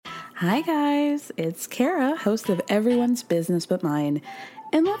Hi guys, it's Kara, host of Everyone's Business But Mine.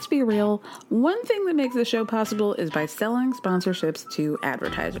 And let's be real, one thing that makes the show possible is by selling sponsorships to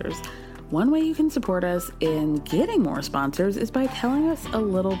advertisers. One way you can support us in getting more sponsors is by telling us a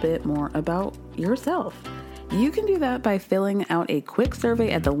little bit more about yourself. You can do that by filling out a quick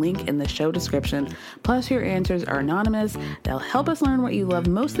survey at the link in the show description. Plus, your answers are anonymous. They'll help us learn what you love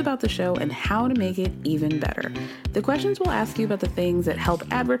most about the show and how to make it even better. The questions will ask you about the things that help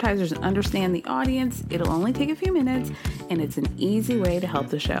advertisers understand the audience. It'll only take a few minutes, and it's an easy way to help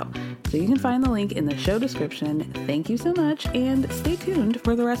the show. So you can find the link in the show description. Thank you so much, and stay tuned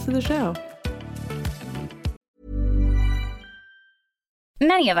for the rest of the show.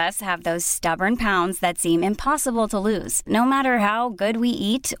 Many of us have those stubborn pounds that seem impossible to lose, no matter how good we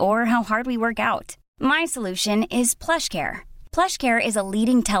eat or how hard we work out. My solution is PlushCare. PlushCare is a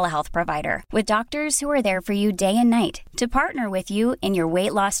leading telehealth provider with doctors who are there for you day and night to partner with you in your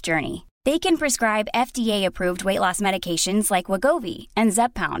weight loss journey. They can prescribe FDA-approved weight loss medications like Wegovy and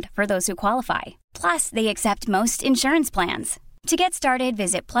Zepbound for those who qualify. Plus, they accept most insurance plans. To get started,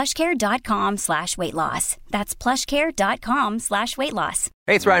 visit plushcare.com/weightloss. That's plushcare.com/weightloss.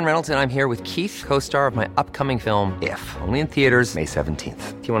 Hey, it's Ryan Reynolds, and I'm here with Keith, co-star of my upcoming film, If, only in theaters May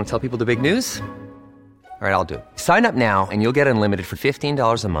 17th. Do you want to tell people the big news? All right, I'll do it. Sign up now and you'll get unlimited for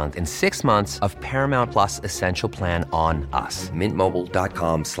 $15 a month and 6 months of Paramount Plus Essential Plan on us.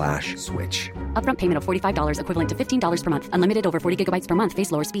 Mintmobile.com/switch. Upfront payment of $45 equivalent to $15 per month. Unlimited over 40 gigabytes per month.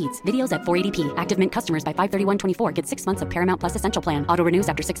 Face lower speeds. Videos at 480p. Active Mint customers by 531.24 get 6 months of Paramount Plus Essential Plan. Auto renews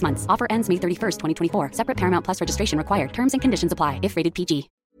after 6 months. Offer ends May 31st, 2024. Separate Paramount Plus registration required. Terms and conditions apply if rated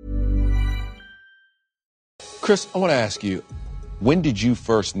PG. Chris, I want to ask you, when did you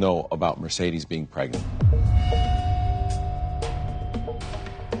first know about Mercedes being pregnant?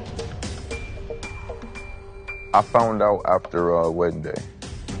 I found out after wedding day.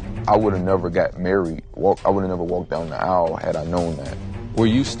 I would have never got married. I would have never walked down the aisle had I known that. Were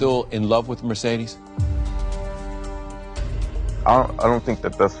you still in love with Mercedes? I don't think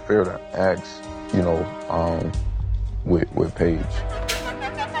that that's fair to ask, with Paige.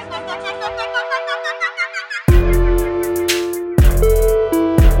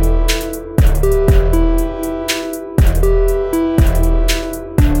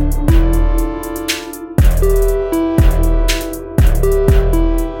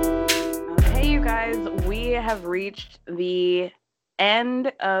 Have reached the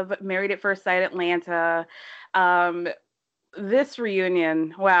end of Married at First Sight Atlanta. This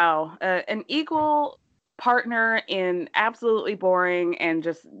reunion, wow, an equal partner in absolutely boring and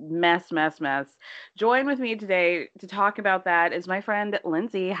just mess. Join with me today to talk about that is my friend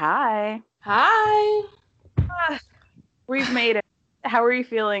Lindsay. Hi. We've made it. How are you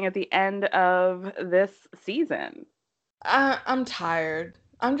feeling at the end of this season? I'm tired.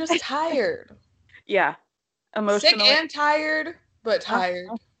 I'm just tired. Yeah. Emotional. Sick and tired, but tired.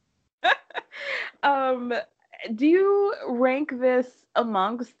 Do you rank this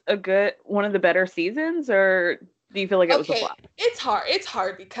amongst one of the better seasons, or do you feel like it was a flop? It's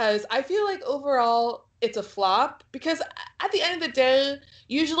hard because I feel like overall it's a flop, because at the end of the day,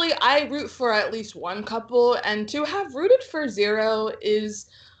 usually I root for at least one couple, and to have rooted for zero is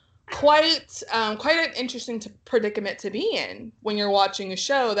quite an interesting predicament to be in when you're watching a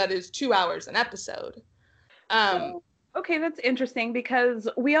show that is 2 hours an episode. Okay, that's interesting, because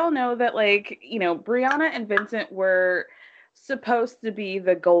we all know that, Brianna and Vincent were supposed to be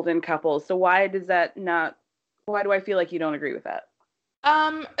the golden couple. So why do I feel like you don't agree with that? It's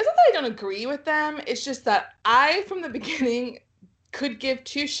not that I don't agree with them. It's just that I, from the beginning, could give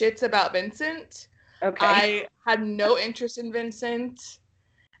two shits about Vincent. Okay. I had no interest in Vincent.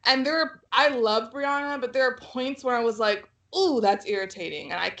 And I love Brianna, but there are points where I was like, ooh, that's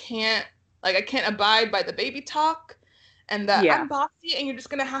irritating. And I can't abide by the baby talk and the I'm bossy and you're just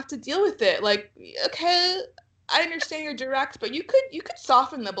going to have to deal with it. Like, okay, I understand you're direct, but you could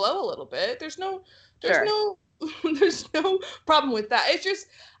soften the blow a little bit. There's no problem with that. It's just,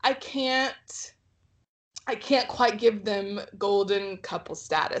 I can't quite give them golden couple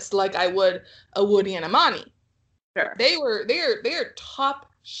status like I would a Woody and Amani. Sure. They're top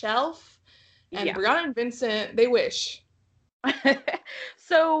shelf, and Brianna and Vincent, they wish.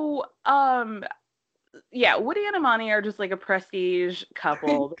 So, Woody and Amani are just like a prestige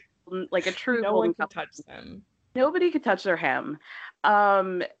couple, like a true no one can touch them. Nobody could touch their hem.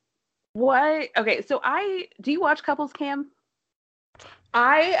 What? Okay, so do you watch Couples Cam?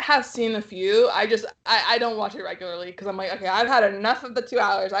 I have seen a few. I don't watch it regularly because I'm like, okay, I've had enough of the 2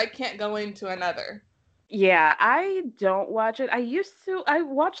 hours. I can't go into another. Yeah, I don't watch it. I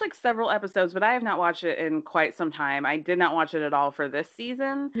watched like several episodes, but I have not watched it in quite some time. I did not watch it at all for this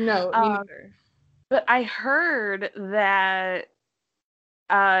season. No, me Um, neither. but I heard that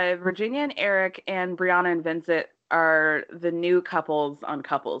Virginia and Eric and Brianna and Vincent are the new couples on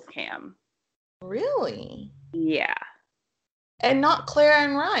Couples Cam. Really? Yeah. And not Clara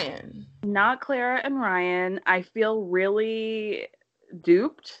and Ryan. Not Clara and Ryan. I feel really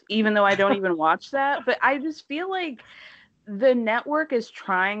duped, even though I don't even watch that. But I just feel like the network is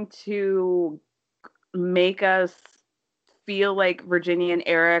trying to make us feel like Virginia and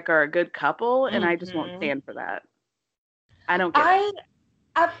Eric are a good couple, and I just won't stand for that. I don't get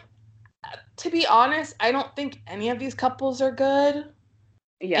it. To be honest, I don't think any of these couples are good.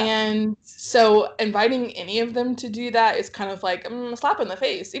 Yeah. And so inviting any of them to do that is kind of like a slap in the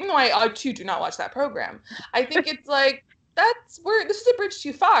face, even though I too do not watch that program. I think it's like, this is a bridge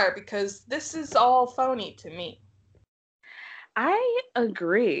too far, because this is all phony to me. I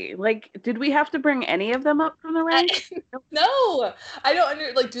agree. Like, did we have to bring any of them up from the ranks? No, I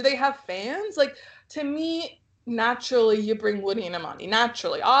don't do they have fans? Like, to me, naturally, you bring Woody and Amani.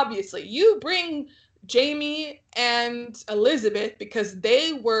 Naturally, obviously. You bring Jamie and Elizabeth because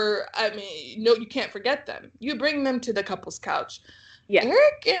they were, no, you can't forget them. You bring them to the couple's couch. Yeah.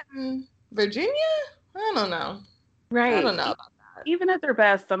 Eric and Virginia? I don't know. Right. I don't know about that. Even at their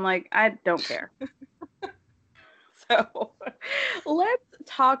best, I'm like, I don't care. So let's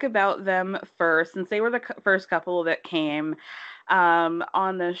talk about them first, since they were the first couple that came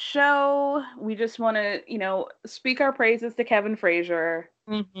on the show. We just want to, speak our praises to Kevin Frazier.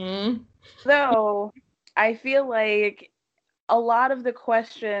 Mm-hmm. So I feel like a lot of the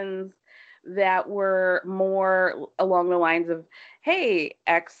questions that were more along the lines of, hey,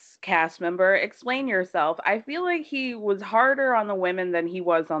 ex-cast member, explain yourself. I feel like he was harder on the women than he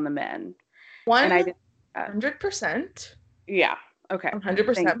was on the men. 100%. Yeah. Okay.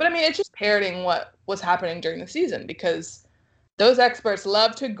 100%. But it's just parroting what was happening during the season, because those experts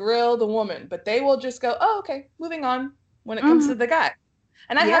love to grill the woman, but they will just go, oh, okay, moving on when it comes to the guy.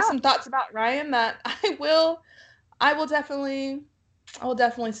 And I have some thoughts about Ryan that I will definitely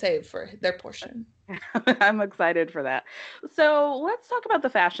save for their portion. I'm excited for that. So let's talk about the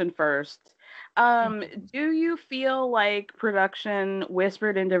fashion first. Do you feel like production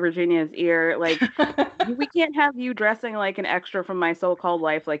whispered into Virginia's ear, like, we can't have you dressing like an extra from My So-Called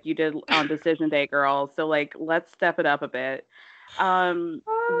Life like you did on Decision Day, girl? So, like, let's step it up a bit. Why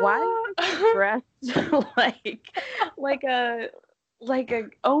is he dressed like a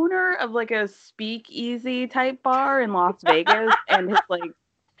owner of like a speakeasy type bar in Las Vegas, and his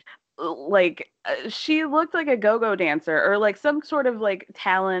she looked like a go-go dancer or like some sort of like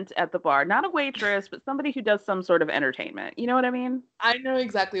talent at the bar, not a waitress, but somebody who does some sort of entertainment. You know what I mean? I know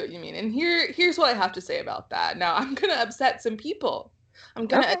exactly what you mean. And here's what I have to say about that. Now, I'm going to upset some people.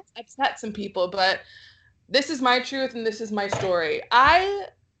 Upset some people, but this is my truth and this is my story.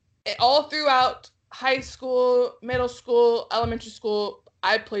 All throughout high school, middle school, elementary school,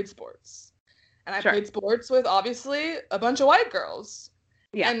 I played sports. And I played sports with, obviously, a bunch of white girls.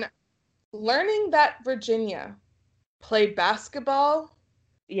 Yeah. And learning that Virginia played basketball,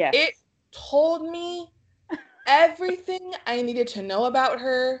 it told me everything I needed to know about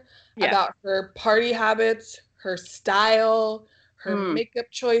her, about her party habits, her style, her makeup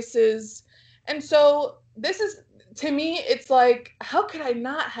choices. And so this is, to me, it's like, how could I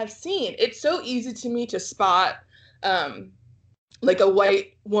not have seen? It's so easy to me to spot like a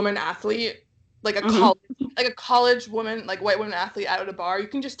white woman athlete, like a college woman, like white woman athlete out at a bar. You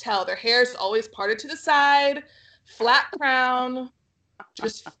can just tell their hair is always parted to the side, flat crown,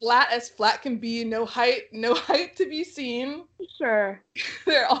 just flat as flat can be, no height to be seen. Sure.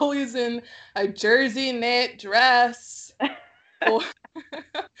 They're always in a jersey knit dress, or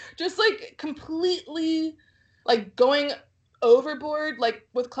just like completely like going overboard, like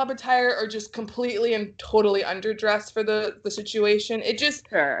with club attire, or just completely and totally underdressed for the situation. It just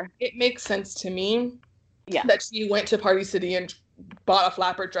it makes sense to me that she went to Party City and bought a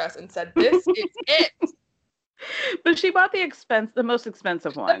flapper dress and said, this is it. But she bought the most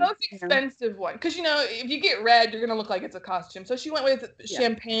expensive one. The most expensive one. Because, if you get red, you're going to look like it's a costume. So she went with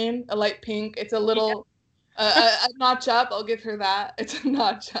champagne, a light pink. It's a little, a notch up. I'll give her that. It's a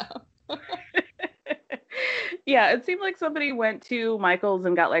notch up. Yeah, it seemed like somebody went to Michael's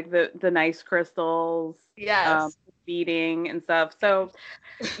and got like the nice crystals. Yes. Beading and stuff. So,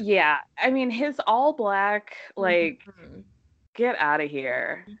 yeah. His all black, like, get out of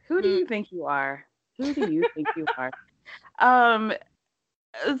here. Who do you think you are? Who do you think you are?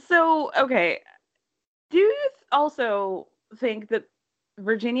 So, okay. Do you also think that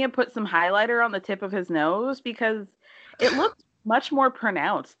Virginia put some highlighter on the tip of his nose because it looked much more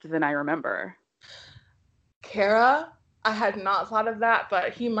pronounced than I remember. Kara, I had not thought of that,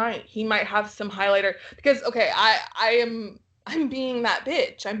 but he might have some highlighter because okay, I'm being that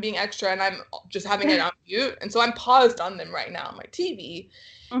bitch. I'm being extra and I'm just having it on mute. And so I'm paused on them right now on my TV.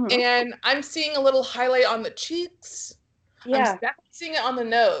 And I'm seeing a little highlight on the cheeks. Yeah. I'm definitely seeing it on the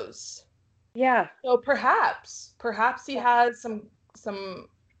nose. Yeah. So perhaps he has some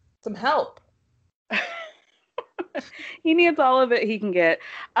help. He needs all of it he can get.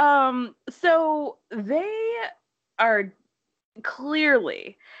 So they are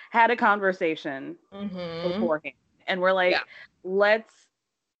clearly had a conversation beforehand. And we're like, let's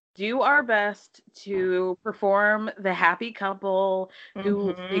do our best to perform the happy couple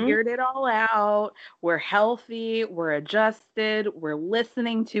who figured it all out. We're healthy, we're adjusted, we're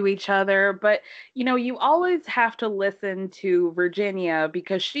listening to each other. But, you know, you always have to listen to Virginia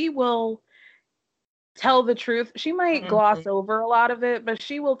because she will tell the truth. She might gloss over a lot of it, but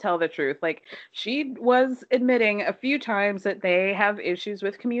she will tell the truth. Like, she was admitting a few times that they have issues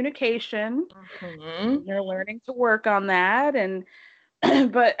with communication. They're learning to work on that. And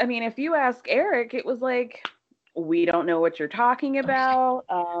but I mean, if you ask Eric, it was like, we don't know what you're talking about.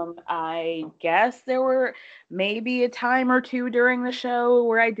 I guess there were maybe a time or two during the show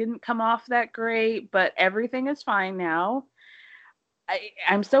where I didn't come off that great, but everything is fine now.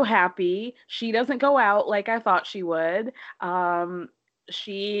 I'm so happy. She doesn't go out like I thought she would.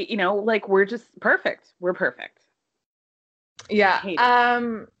 She, you know, like, we're just perfect. We're perfect. Yeah.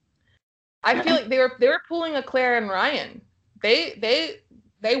 I feel like they were pulling a Claire and Ryan. They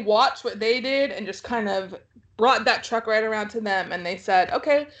watched what they did and just kind of brought that truck right around to them, and they said,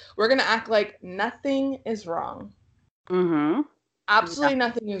 okay, we're gonna act like nothing is wrong. Absolutely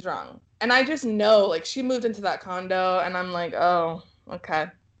nothing is wrong. And I just know, like, she moved into that condo, and I'm like, oh, okay.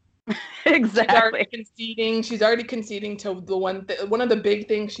 Exactly. She's already conceding to the one of the big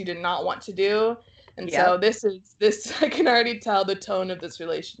things she did not want to do. And so this I can already tell the tone of this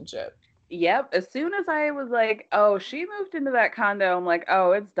relationship. Yep. As soon as I was like, oh, she moved into that condo, I'm like,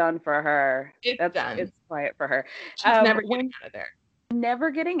 oh, it's done for her. It's done. It's quiet for her. She's never getting out of there. Never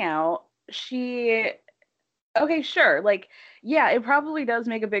getting out. Okay, sure. Like, yeah, it probably does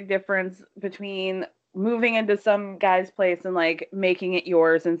make a big difference between moving into some guy's place and like making it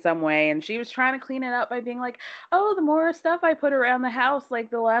yours in some way. And she was trying to clean it up by being like, oh, the more stuff I put around the house,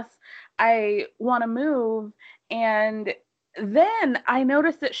 like, the less I want to move. And then I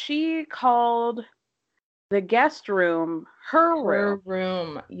noticed that she called the guest room her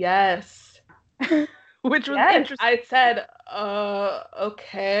room. Yes. Which was interesting. I said,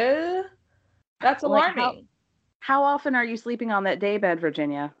 okay. That's alarming. Like, how often are you sleeping on that daybed,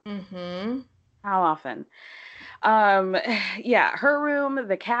 Virginia? How often? Yeah, her room,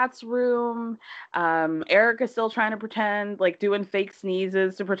 the cat's room. Eric is still trying to pretend, like, doing fake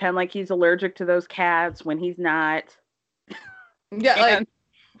sneezes to pretend like he's allergic to those cats when he's not. Yeah,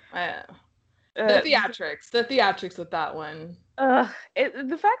 like the theatrics with that one.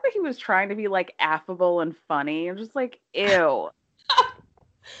 The fact that he was trying to be like affable and funny, I'm just like, ew.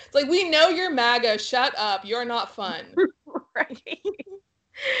 It's like, we know you're MAGA. Shut up. You're not fun. Right.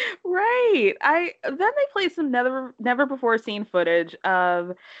 Right. Then they played some never before seen footage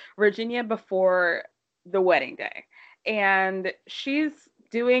of Virginia before the wedding day, and she's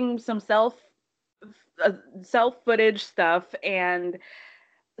doing some self footage stuff and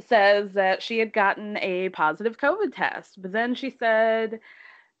says that she had gotten a positive COVID test, but then she said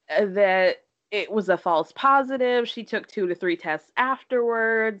that it was a false positive. She took 2 to 3 tests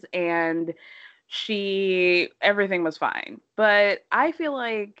afterwards, and everything was fine. But I feel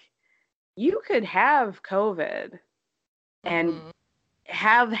like you could have COVID and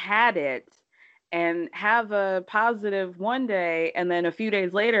have had it and have a positive one day and then a few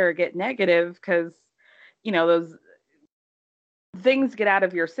days later get negative because, you know, those things get out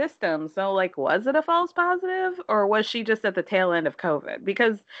of your system. So, like, was it a false positive, or was she just at the tail end of COVID?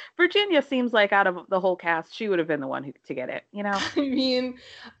 Because Virginia seems like, out of the whole cast, she would have been the one to get it, you know? I mean,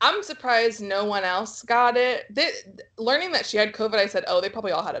 I'm surprised no one else got it. Learning that she had COVID, I said, oh, they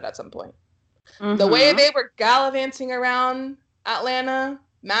probably all had it at some point. The way they were gallivanting around Atlanta,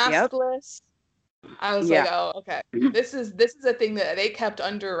 maskless, I was like, oh, okay. This is a thing that they kept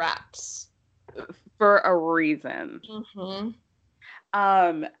under wraps. For a reason.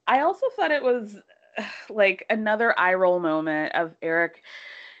 I also thought it was like another eye roll moment of Eric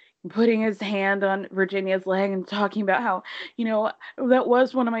putting his hand on Virginia's leg and talking about how, you know, that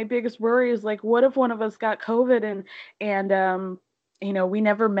was one of my biggest worries. Like, what if one of us got COVID and we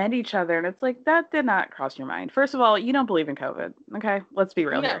never met each other. And it's like, that did not cross your mind. First of all, you don't believe in COVID. Okay. Let's be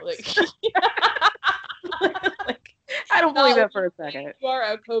real No, here. like, Like, I don't believe that for a second. you are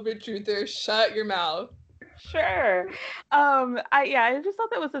a COVID truther. Shut your mouth. Sure. I just thought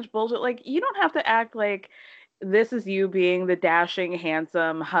that was such bullshit. Like, you don't have to act like this is you being the dashing,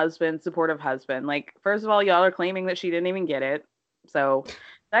 handsome husband, supportive husband. Like, first of all, y'all are claiming that she didn't even get it. So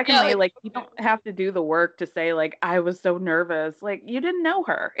secondly, like, you don't have to do the work to say, like, I was so nervous. Like, you didn't know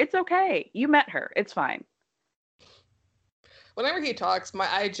her. It's okay. You met her. It's fine. Whenever he talks, my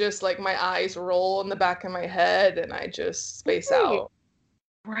eyes roll in the back of my head and I just space out.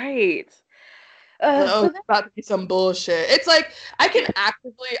 Right. It's about to be some bullshit. It's like I can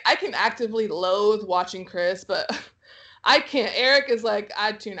actively loathe watching Chris, but I can't. Eric is like,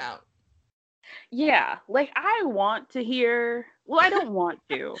 I'd tune out. Yeah, like I want to hear. Well, I don't want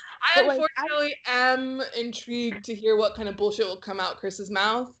to. I unfortunately am intrigued to hear what kind of bullshit will come out Chris's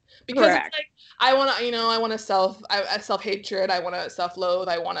mouth, because Correct. It's like I want to self-hatred, I want to self-loathe,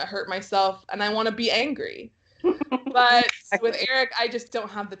 I want to hurt myself, and I want to be angry. But with Eric, I just don't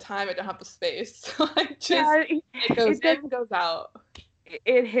have the time. I don't have the space. So it goes in, goes out.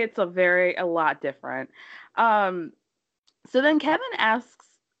 It hits a lot different. So then Kevin asks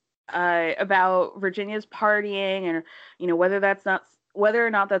about Virginia's partying, and whether or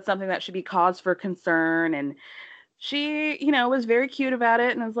not that's something that should be cause for concern. And she, was very cute about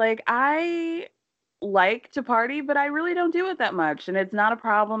it and was like, I like to party, but I really don't do it that much, and it's not a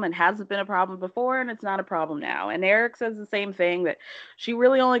problem, and hasn't been a problem before, and it's not a problem now. And Eric says the same thing, that she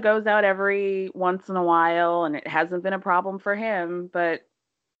really only goes out every once in a while, and it hasn't been a problem for him. But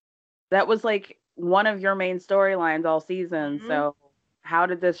that was like one of your main storylines all season. Mm-hmm. So how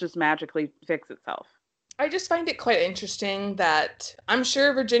did this just magically fix itself? I just find it quite interesting that I'm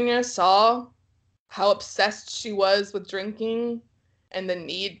sure Virginia saw how obsessed she was with drinking and the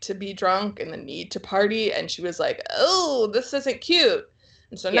need to be drunk and the need to party, and she was like, oh, this isn't cute.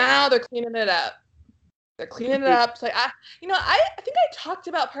 And so now they're cleaning it up. They're cleaning it up. It's like, I think I talked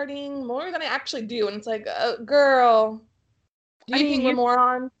about partying more than I actually do. And it's like, girl, do you think we're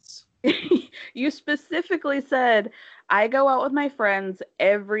morons? You specifically said, I go out with my friends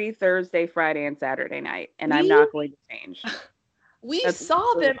every Thursday, Friday, and Saturday night, and I'm not going to change. We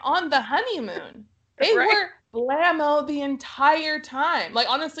saw them on the honeymoon. They were blammo the entire time. Like,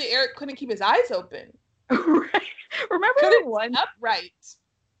 honestly, Eric couldn't keep his eyes open. Right. Remember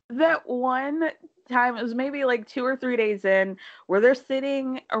that one time, it was maybe like 2 or 3 days in, where they're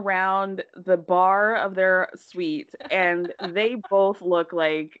sitting around the bar of their suite, and they both look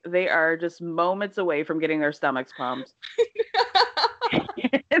like they are just moments away from getting their stomachs pumped.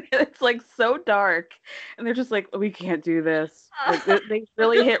 It's like so dark, and they're just like, we can't do this. Like, they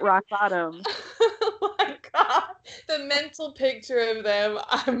really hit rock bottom. Oh my god, the mental picture of them,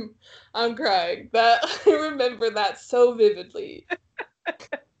 I'm crying. That I remember that so vividly.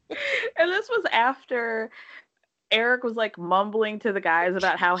 And this was after Eric was like mumbling to the guys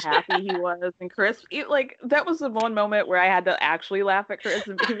about how happy he was, and Chris, that was the one moment where I had to actually laugh at Chris,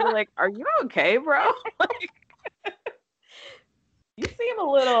 and people were like, "Are you okay, bro?" Like, you seem a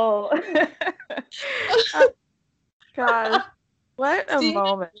little. Gosh, what a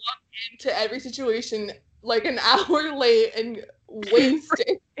moment! Into every situation like an hour late and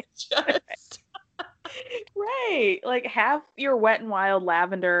wasted. Just. Right, like half your Wet n Wild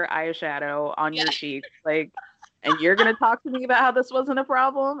lavender eyeshadow on your cheeks, like, and you're gonna talk to me about how this wasn't a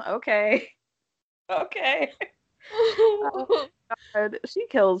problem? Okay. Oh, God. She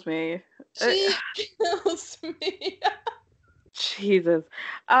kills me. She kills me. Jesus.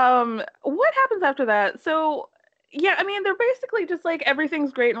 What happens after that? So, yeah, I mean, they're basically just like,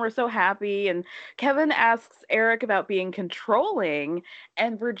 everything's great and we're so happy. And Kevin asks Eric about being controlling,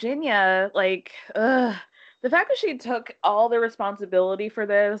 and Virginia, like, the fact that she took all the responsibility for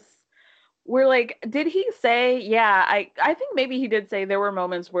this, we're like, did he say, yeah, I think maybe he did say there were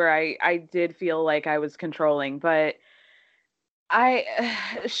moments where I did feel like I was controlling, but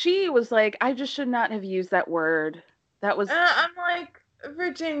she was like, I just should not have used that word. That was. I'm like,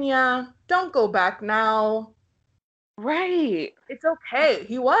 Virginia, don't go back now. Right. It's okay.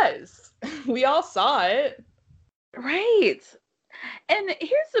 He was. We all saw it. Right. And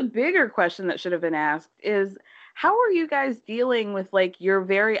here's a bigger question that should have been asked is, how are you guys dealing with like your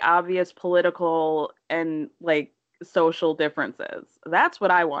very obvious political and like social differences? That's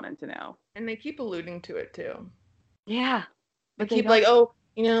what I wanted to know. And they keep alluding to it too. Yeah. But they keep like, oh,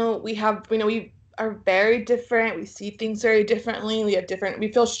 we are very different. We see things very differently.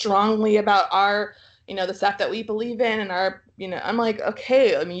 We feel strongly about our, the stuff that we believe in, and our, I'm like,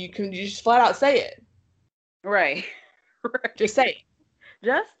 okay, I mean, you just flat out say it. Right. Just say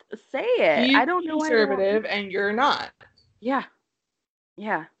Just say it. He's I don't know why they won't. conservative and you're not. Yeah.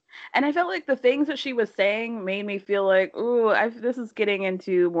 Yeah. And I felt like the things that she was saying made me feel like, ooh, this is getting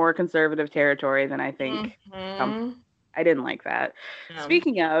into more conservative territory than I think. Mhm. I didn't like that. Yeah.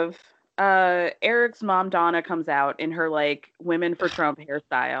 Speaking of, Eric's mom, Donna, comes out in her, like, Women for Trump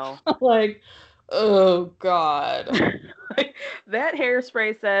hairstyle. Like, oh, God. That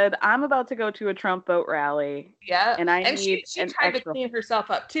hairspray said, I'm about to go to a Trump vote rally. Yeah. And I she need tried to clean herself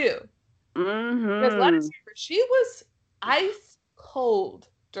up, too. Mm-hmm. Because let's remember, she was ice cold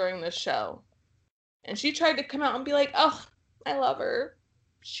during the show. And she tried to come out and be like, oh, I love her.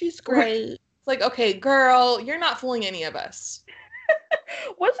 She's great. It's like, okay, girl, you're not fooling any of us.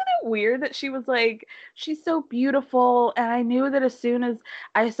 Wasn't it weird that she was like, she's so beautiful, and I knew that as soon as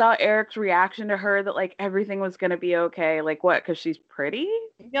I saw Eric's reaction to her that, like, everything was going to be okay. Like, what, because she's pretty?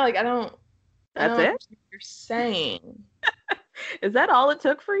 Yeah, like, I don't That's it? understand what you're saying. Is that all it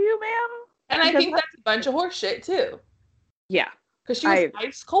took for you, ma'am? And I think that's a bunch of horse shit, too. Yeah. Because she was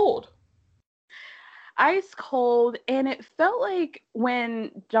ice cold. Ice cold, and it felt like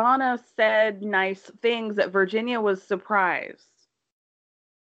when Donna said nice things that Virginia was surprised.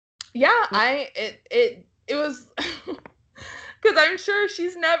 Yeah, it was because I'm sure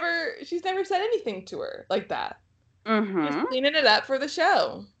she's never said anything to her like that. Mm-hmm. Just cleaning it up for the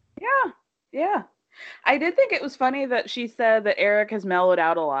show. Yeah. I did think it was funny that she said that Eric has mellowed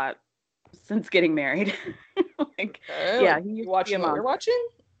out a lot since getting married. Like, yeah, you watching what you're watching?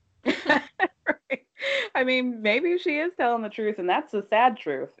 Right. I mean, maybe she is telling the truth, and that's the sad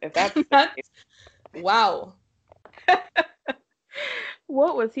truth. If that's wow.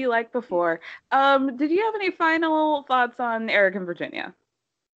 What was he like before? Did you have any final thoughts on Eric and Virginia?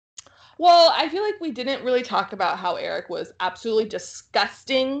 Well, I feel like we didn't really talk about how Eric was absolutely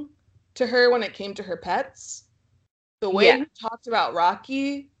disgusting to her when it came to her pets. The way he talked about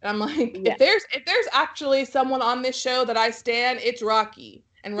Rocky, and I'm like, if there's actually someone on this show that I stan, it's Rocky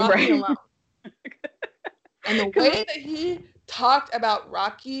and Rocky alone. And the way that he talked about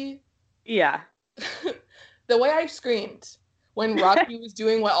Rocky, the way I screamed when Rocky was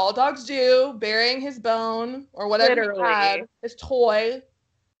doing what all dogs do, burying his bone or whatever he had, his toy.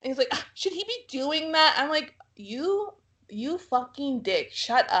 And he's like, should he be doing that? I'm like, you fucking dick,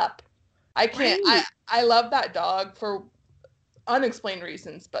 shut up. I can't. Right. I love that dog for unexplained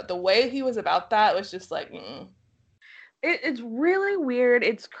reasons, but the way he was about that was just like, It's really weird.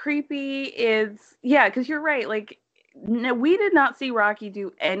 It's creepy. Because you're right. Like, no, we did not see Rocky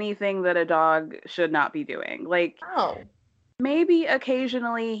do anything that a dog should not be doing. Like, maybe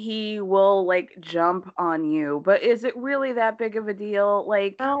occasionally he will, like, jump on you, but is it really that big of a deal?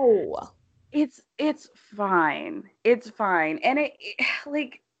 Like, no, it's fine. It's fine. And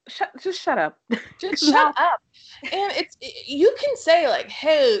just shut up. Just shut up. And you can say, like,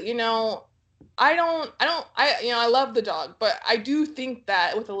 hey, I love the dog, but I do think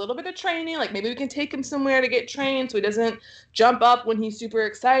that with a little bit of training, like maybe we can take him somewhere to get trained so he doesn't jump up when he's super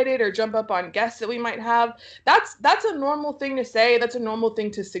excited or jump up on guests that we might have. That's a normal thing to say. That's a normal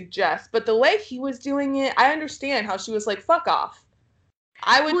thing to suggest. But the way he was doing it, I understand how she was like, fuck off.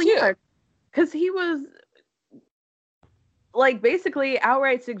 I would too. Because he was like basically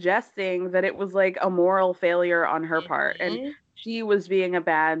outright suggesting that it was like a moral failure on her part. And she was being a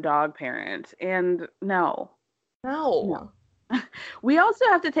bad dog parent. And no. We also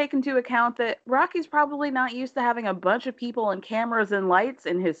have to take into account that Rocky's probably not used to having a bunch of people and cameras and lights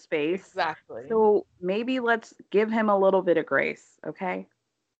in his space. Exactly. So maybe let's give him a little bit of grace, okay?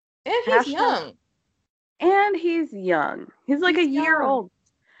 And he's young. And he's young. He's like a year old.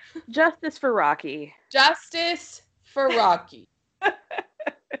 Justice for Rocky. Justice for Rocky.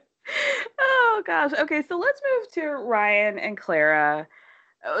 Oh, gosh. Okay, so let's move to Ryan and Clara.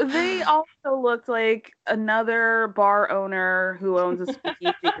 They also looked like another bar owner who owns a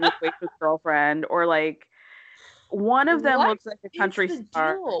speakeasy and is Wait's girlfriend, or like one of them looks like a country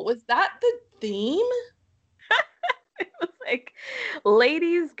star. Deal? Was that the theme? It was like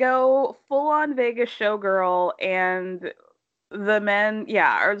ladies go full on Vegas showgirl, and the men,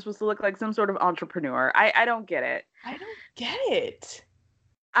 are supposed to look like some sort of entrepreneur. I don't get it. I don't get it.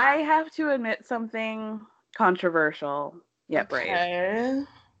 I have to admit something controversial yet brave.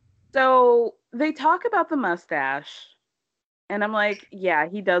 So they talk about the mustache, and I'm like, yeah,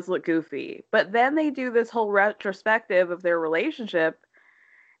 he does look goofy. But then they do this whole retrospective of their relationship,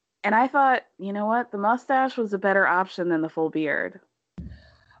 and I thought, you know what? The mustache was a better option than the full beard.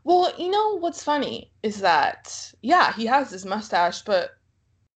 Well, what's funny is that, he has this mustache, but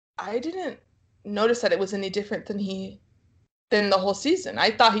I didn't notice that it was any different than the whole season. I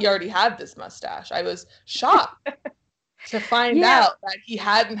thought he already had this mustache. I was shocked. to find out that he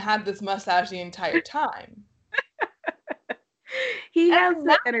hadn't had this mustache the entire time. He has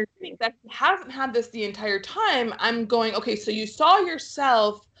the energy. That he hasn't had this the entire time. I'm going, okay, so you saw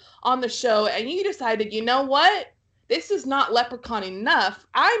yourself on the show and you decided, you know what? This is not Leprechaun enough.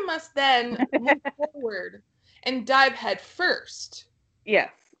 I must then move forward and dive head first.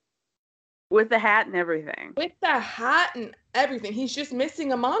 Yes. With the hat and everything. With the hat and everything. He's just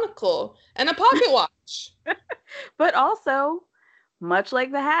missing a monocle and a pocket watch. But also, much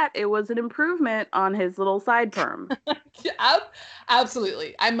like the hat, it was an improvement on his little side perm.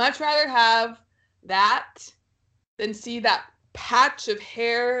 Absolutely. I'd much rather have that than see that patch of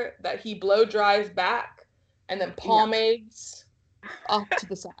hair that he blow dries back and then pomades off to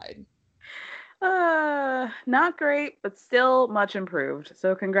the side. Not great, but still much improved.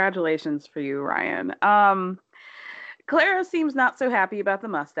 So congratulations for you, Ryan. Clara seems not so happy about the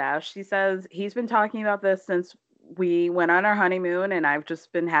mustache. She says he's been talking about this since we went on our honeymoon, and I've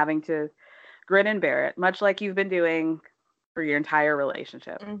just been having to grin and bear it, much like you've been doing for your entire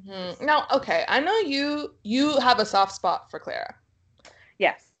relationship. Mm-hmm. Now, okay, I know you have a soft spot for Clara.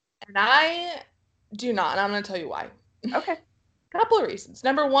 Yes. And I do not, and I'm going to tell you why. Okay. Couple of reasons.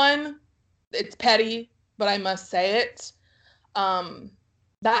 Number one, it's petty, but I must say it.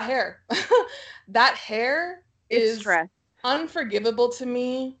 That hair. That hair is stress. Unforgivable to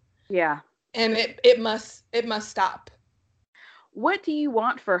me. Yeah. And it must stop. What do you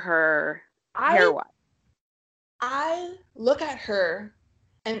want for her hair-wise? I look at her,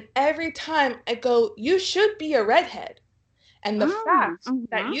 and every time I go, you should be a redhead. And the fact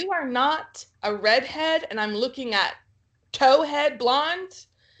that you are not a redhead, and I'm looking at towhead blonde,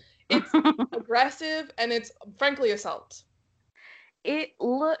 it's aggressive, and it's frankly assault.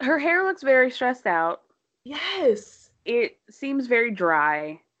 Her hair looks very stressed out. Yes. It seems very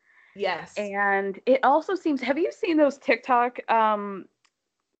dry. Yes. And it also seems, have you seen those TikTok that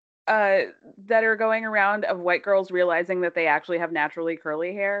are going around of white girls realizing that they actually have naturally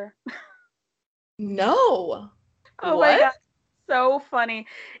curly hair? No. Oh my God. So funny.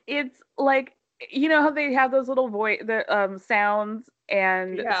 It's like, you know how they have those little sounds,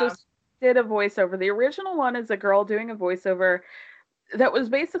 and so she did a voiceover. The original one is a girl doing a voiceover that was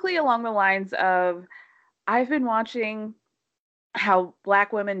basically along the lines of, I've been watching how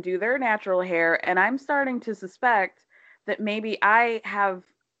Black women do their natural hair, and I'm starting to suspect that maybe I have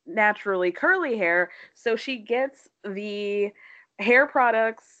naturally curly hair. So she gets the hair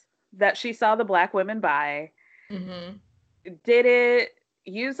products that she saw the Black women buy, did it,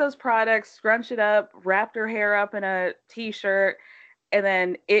 used those products, scrunched it up, wrapped her hair up in a t-shirt, and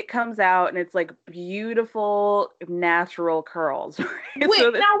then it comes out and it's like beautiful natural curls. Wait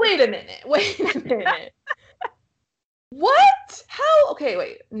a minute. What? How? Okay,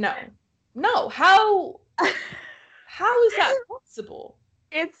 wait. No. How is that possible?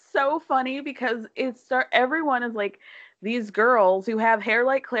 It's so funny because everyone is like these girls who have hair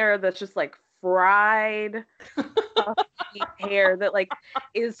like Clara that's just like fried hair that like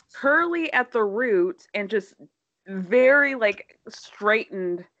is curly at the root and just very like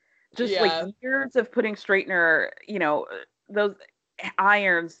straightened, just like years of putting straightener, those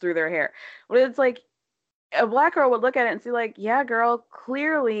irons through their hair. But it's like a Black girl would look at it and see like, yeah, girl,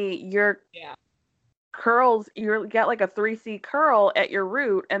 clearly your curls, you got like a 3C curl at your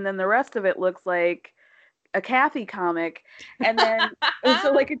root, and then the rest of it looks like a Kathy comic, and then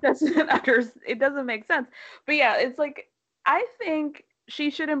so like it doesn't make sense. But yeah, it's like I think she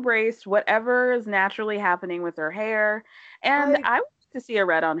should embrace whatever is naturally happening with her hair, and I want to see a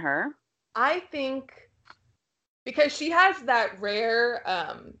red on her. I think because she has that rare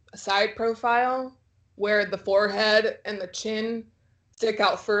side profile where the forehead and the chin stick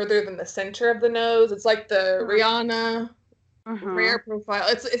out further than the center of the nose. It's like the Rihanna rare profile.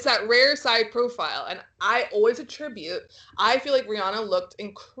 It's that rare side profile, and I always I feel like Rihanna looked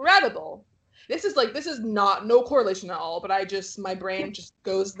incredible. This is not no correlation at all, but my brain just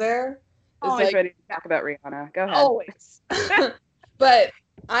goes there. Always ready to talk about Rihanna. Go ahead. Always. But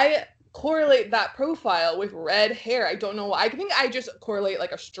I correlate that profile with red hair. I don't know why. I think I just correlate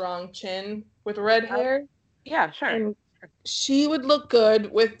like a strong chin with red hair. Yeah, sure. And she would look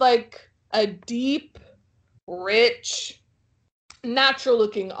good with like a deep, rich, natural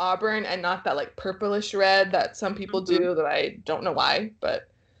looking auburn, and not that like purplish red that some people do that I don't know why, but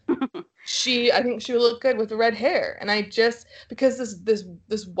I think she would look good with red hair. And I just, because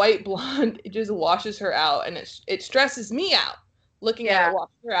this white blonde, it just washes her out, and it stresses me out looking at it wash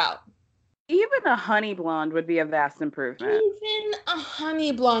her out. Even a honey blonde would be a vast improvement. Even a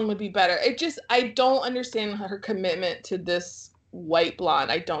honey blonde would be better. I don't understand her commitment to this white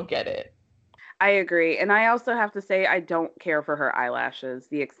blonde. I don't get it. I agree. And I also have to say, I don't care for her eyelashes.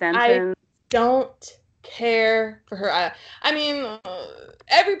 The I extensions. don't care for her. I mean,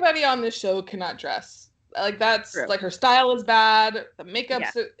 everybody on this show cannot dress. Like, that's, True. like, her style is bad. The makeup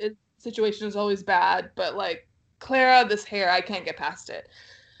Yeah. situation is always bad. But, like, Clara, this hair, I can't get past it.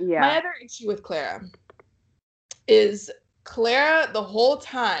 Yeah. My other issue with Clara is Clara the whole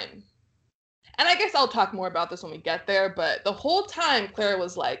time, and I guess I'll talk more about this when we get there, but the whole time Clara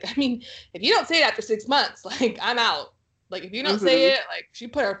was like, I mean, if you don't say it after 6 months, like, I'm out. Like, if you don't say it, like, she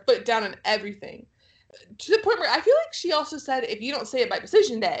put her foot down on everything. To the point where I feel like she also said, if you don't say it by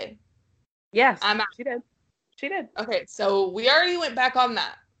decision day, Yes, I'm out. she did. She did. Okay, so we already went back on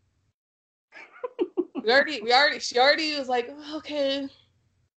that. She already was like, okay,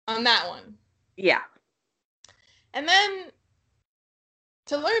 on that one. Yeah. And then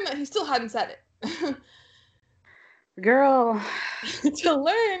to learn that he still hadn't said it. Girl. To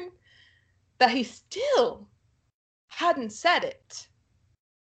learn that he still hadn't said it.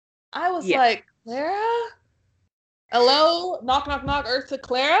 I was like, Clara? Hello? Knock, knock, knock. Eartha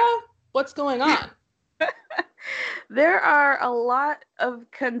Clara? What's going on? There are a lot of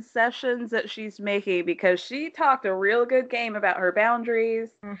concessions that she's making because she talked a real good game about her boundaries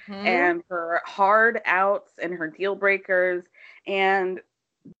and her hard outs and her deal breakers. And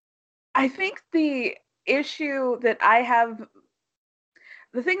I think the thing that I have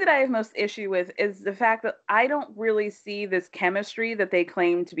most issue with is the fact that I don't really see this chemistry that they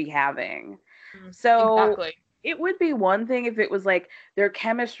claim to be having. So exactly. It would be one thing if it was like their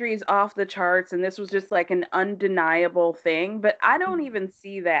chemistry is off the charts and this was just like an undeniable thing, but I don't even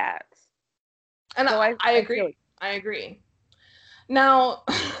see that. And so I agree. I agree. Now,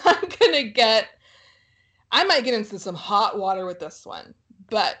 I might get into some hot water with this one,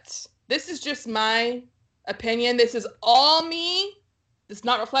 but this is just my opinion. This is all me. Does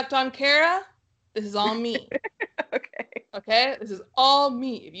not reflect on Kara. This is all me. Okay? This is all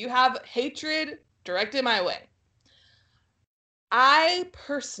me. If you have hatred, direct it my way. I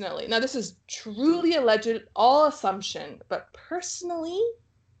personally, now this is truly alleged, all assumption, but personally,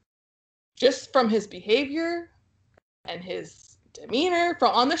 just from his behavior and his demeanor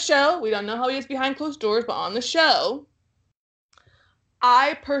on the show, we don't know how he is behind closed doors, but on the show,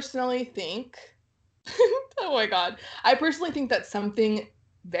 I personally think, oh my God, I personally think that something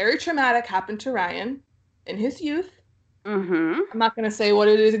very traumatic happened to Ryan in his youth. I'm not going to say what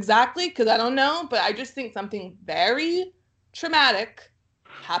it is exactly because I don't know, but I just think something very traumatic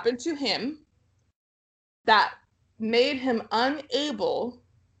happened to him that made him unable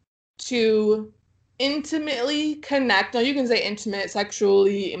to intimately connect. Now, you can say intimate,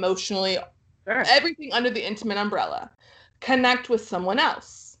 sexually, emotionally, everything under the intimate umbrella. Connect with someone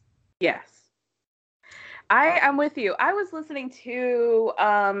else. Yes. I'm with you. I was listening to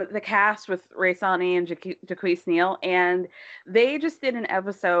the cast with Ray Sani and Jaquise Neal, and they just did an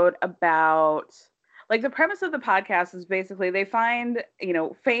episode about, like, the premise of the podcast is basically they find,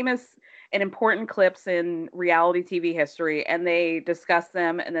 famous and important clips in reality TV history, and they discuss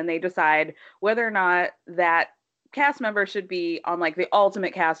them, and then they decide whether or not that cast member should be on, like, the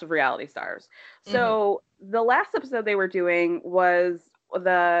ultimate cast of reality stars. So the last episode they were doing was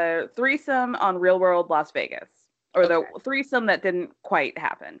the threesome on Real World Las Vegas, or the threesome that didn't quite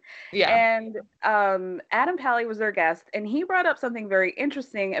happen. Yeah. And Adam Pally was their guest, and he brought up something very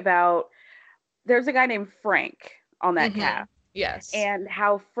interesting about, there's a guy named Frank on that cast. Yes. And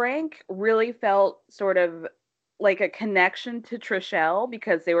how Frank really felt sort of like a connection to Trishelle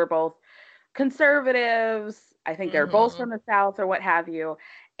because they were both conservatives. I think they're both from the South or what have you.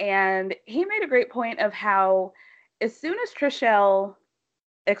 And he made a great point of how as soon as Trishelle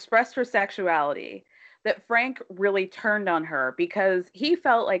expressed her sexuality, that Frank really turned on her because he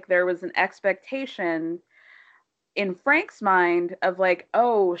felt like there was an expectation in Frank's mind of like,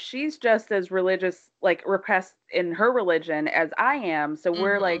 oh, she's just as religious, like repressed in her religion as I am. So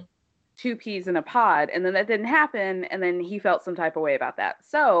we're like two peas in a pod. And then that didn't happen. And then he felt some type of way about that.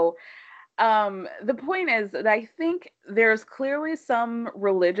 So the point is that I think there's clearly some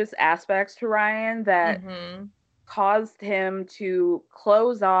religious aspects to Ryan that caused him to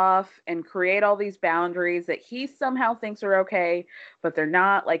close off and create all these boundaries that he somehow thinks are okay, but they're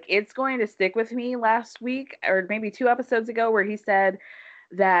not. Like, it's going to stick with me last week or maybe 2 episodes ago where he said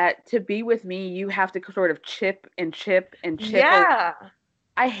that to be with me, you have to sort of chip and chip and chip. Yeah.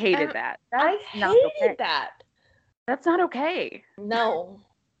 I hated that. I hated that. That's not okay. No.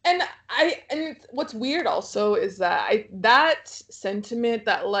 And what's weird also is that that sentiment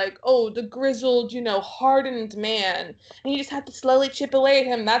that like, oh, the grizzled, hardened man, and you just have to slowly chip away at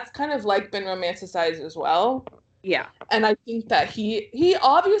him, that's kind of like been romanticized as well. Yeah. And I think that he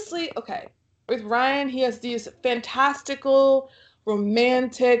obviously, okay, with Ryan, he has these fantastical,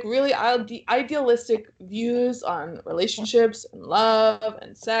 romantic, really idealistic views on relationships and love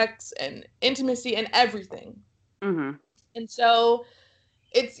and sex and intimacy and everything. Mm-hmm. And so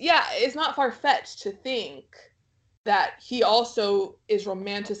it's not far-fetched to think that he also is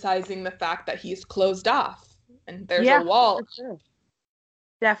romanticizing the fact that he's closed off and there's a wall. For sure.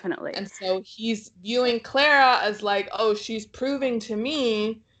 Definitely. And so he's viewing Clara as like, oh, she's proving to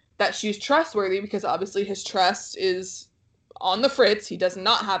me that she's trustworthy, because obviously his trust is on the fritz. He does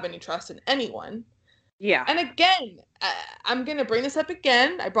not have any trust in anyone. Yeah. And again, I'm going to bring this up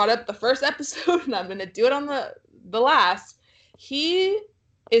again. I brought up the first episode and I'm going to do it on the last. He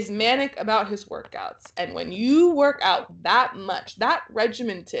is manic about his workouts. And when you work out that much, that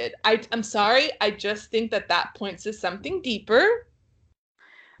regimented, I'm sorry, I just think that points to something deeper.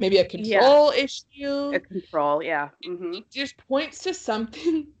 Maybe a control issue. A control, yeah. Mm-hmm. It just points to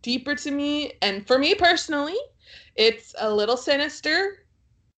something deeper to me. And for me personally, it's a little sinister.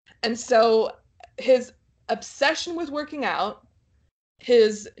 And so his obsession with working out,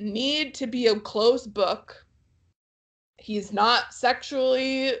 his need to be a closed book, he's not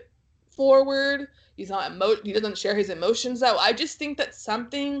sexually forward, he doesn't share his emotions out. I just think that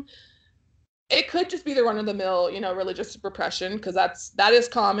it could just be the run-of-the-mill, religious repression, because that is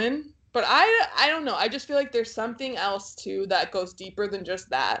common. But I don't know. I just feel like there's something else too that goes deeper than just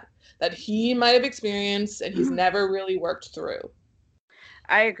that he might have experienced and he's never really worked through.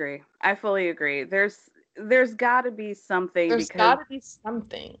 I agree. I fully agree. There's got to be something. There's got to be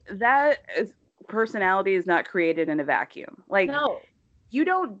something. That personality is not created in a vacuum. Like, no. You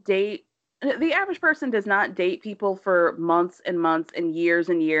don't date. The average person does not date people for months and months and years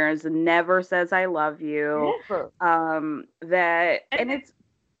and never says I love you. Never. And it's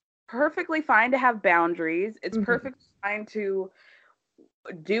perfectly fine to have boundaries. It's perfectly fine to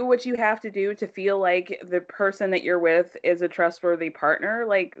do what you have to do to feel like the person that you're with is a trustworthy partner.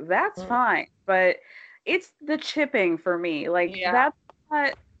 Like, that's fine. But it's the chipping for me. Like,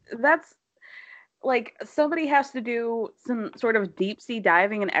 that's like, somebody has to do some sort of deep sea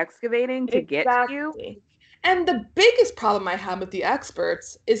diving and excavating to get to you. And the biggest problem I have with the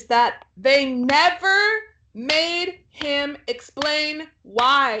experts is that they never made him explain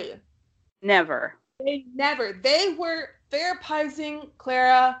why. Never. They were therapizing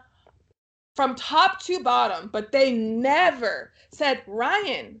Clara from top to bottom, but they never said,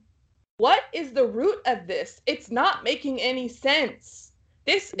 Ryan, what is the root of this? It's not making any sense.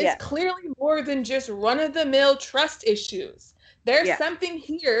 This is clearly more than just run-of-the-mill trust issues. There's something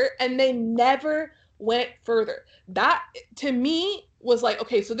here, and they never went further. That, to me, was like,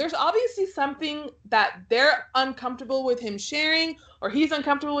 okay, so there's obviously something that they're uncomfortable with him sharing, or he's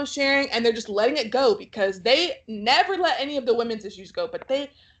uncomfortable with sharing, and they're just letting it go, because they never let any of the women's issues go, but they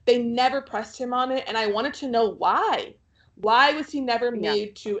never pressed him on it, and I wanted to know why. Why was he never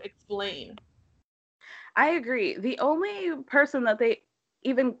made to explain? I agree. The only person that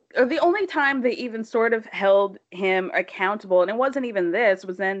the only time they even sort of held him accountable, and it wasn't even this,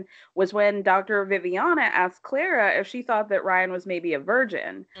 was when Dr. Viviana asked Clara if she thought that Ryan was maybe a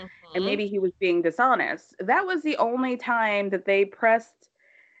virgin and maybe he was being dishonest. That was the only time that they pressed.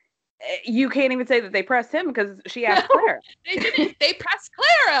 You can't even say that they pressed him, because she asked Clara. They didn't. They pressed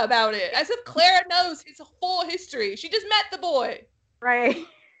Clara about it, as if Clara knows his full history. She just met the boy. Right.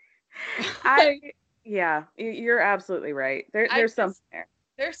 Yeah, you're absolutely right. There's something there.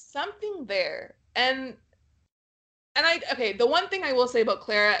 There's something there. And the one thing I will say about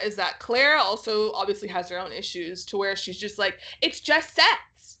Clara is that Clara also obviously has her own issues, to where she's just like, it's just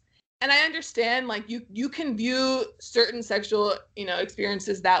sex. And I understand, like, you can view certain sexual,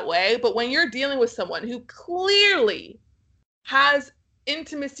 experiences that way, but when you're dealing with someone who clearly has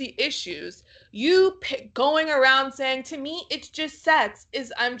intimacy issues, going around saying, to me, it's just sex,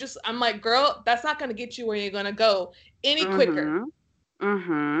 I'm like, girl, that's not going to get you where you're going to go any quicker.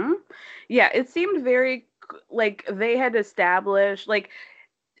 Yeah, it seemed very like they had established, like,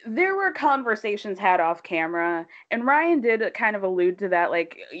 there were conversations had off camera, and Ryan did kind of allude to that.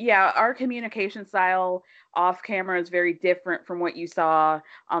 Like, yeah, our communication style off camera is very different from what you saw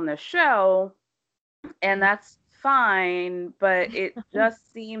on the show, and that's fine, but it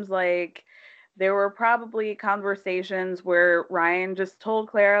just seems like there were probably conversations where Ryan just told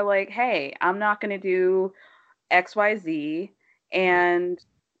Clara, like, hey, I'm not going to do XYZ, and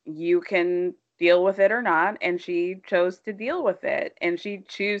you can deal with it or not. And she chose to deal with it, and she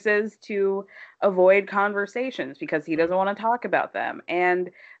chooses to avoid conversations because he doesn't want to talk about them, and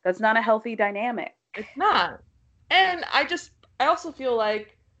that's not a healthy dynamic. It's not. And I also feel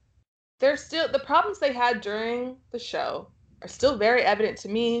like there's still the problems they had during the show are still very evident to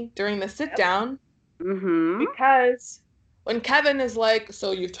me during the sit down. Mm-hmm. Because when Kevin is like,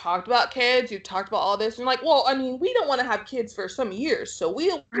 so you've talked about kids, you've talked about all this, and like, well, I mean, we don't want to have kids for some years, so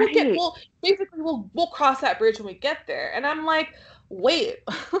we'll cross that bridge when we get there. And I'm like, wait,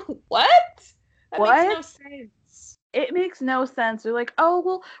 what? That makes no sense. It makes no sense. They're like, oh,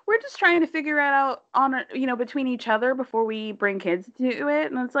 well, we're just trying to figure it out between each other before we bring kids to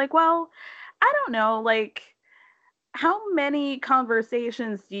it. And it's like, well, I don't know, like, how many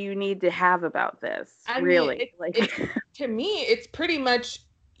conversations do you need to have about this? To me, it's pretty much,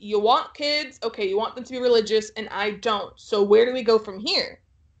 you want kids, okay, you want them to be religious, and I don't. So where do we go from here?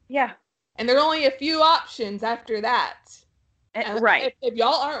 Yeah. And there are only a few options after that. Right. If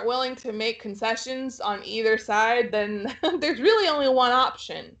y'all aren't willing to make concessions on either side, then there's really only one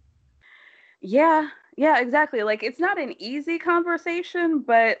option. Yeah. Yeah, exactly. Like, it's not an easy conversation,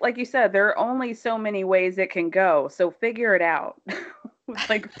 but like you said, there are only so many ways it can go. So figure it out. Just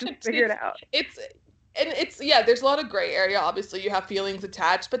figure it out. There's a lot of gray area. Obviously, you have feelings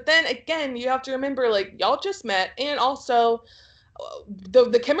attached, but then again, you have to remember, like, y'all just met, and also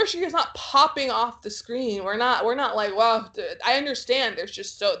the chemistry is not popping off the screen. We're not like, wow, I understand. There's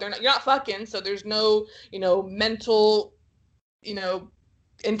just you're not fucking, so there's no, mental,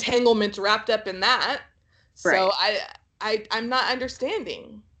 entanglement wrapped up in that. So right. I'm not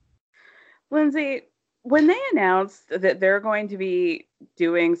understanding. Lindsay, when they announced that they're going to be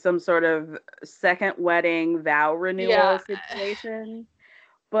doing some sort of second wedding vow renewal situation,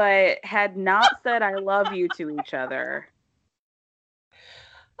 but had not said I love you to each other.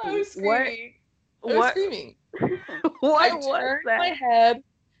 I was screaming. What I turned my head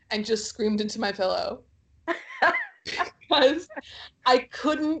and just screamed into my pillow. Because I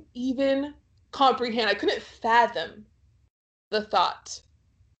couldn't even comprehend. I couldn't fathom the thought.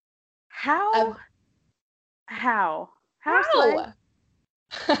 How? How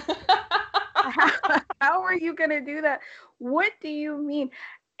are you going to do that? What do you mean?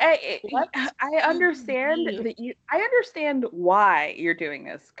 I understand I understand why you're doing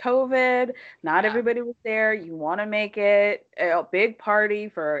this. COVID, not everybody was there. You want to make it a big party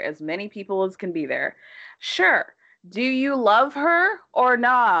for as many people as can be there. Sure. Do you love her or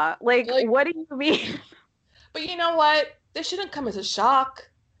not? Like, what do you mean? But you know what? This shouldn't come as a shock.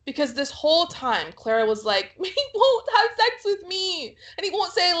 Because this whole time, Clara was like, he won't have sex with me. And he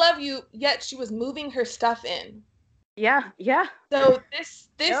won't say I love you. Yet she was moving her stuff in. Yeah. So this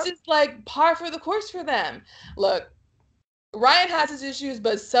is like par for the course for them. Look, Ryan has his issues,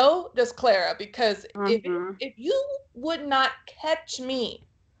 but so does Clara. Because if you would not catch me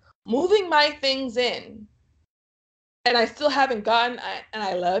moving my things in, and I still haven't gotten and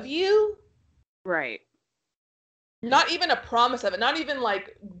I love you. Right. Not even a promise of it. Not even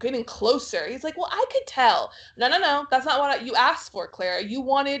like getting closer. He's like, well, I could tell. No. That's not what you asked for, Clara. You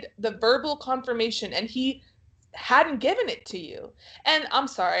wanted the verbal confirmation, and he hadn't given it to you. And I'm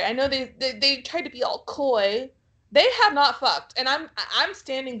sorry. I know they tried to be all coy. They have not fucked, and I'm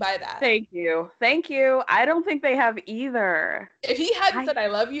standing by that. Thank you. I don't think they have either. If he hadn't said I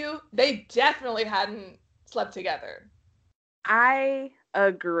love you, they definitely hadn't slept together. I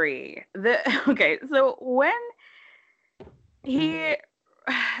agree. Okay, so when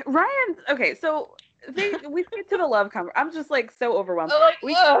so we get to the love conversation. I'm just like so overwhelmed.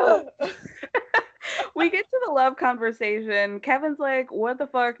 We get to the love conversation. Kevin's like, what the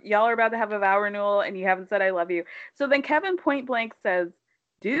fuck? Y'all are about to have a vow renewal and you haven't said I love you. So then Kevin point blank says,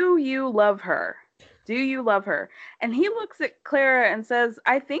 do you love her? Do you love her? And he looks at Clara and says,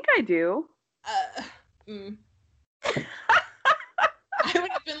 I think I do. I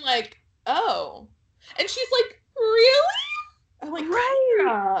would have been like, oh. And she's like, really? I'm like,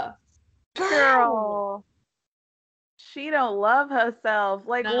 right. Girl. She don't love herself.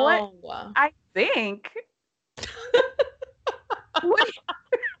 Like, no. What? I think. What?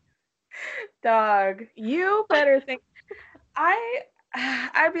 Dog, you better think.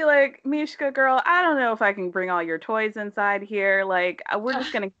 I'd be like, Mishka, girl, I don't know if I can bring all your toys inside here. Like, we're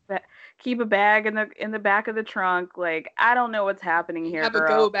just gonna keep a bag in the back of the trunk. Like, I don't know what's happening here, have girl.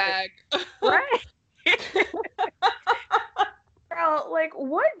 Have a go bag. Right. Girl, like,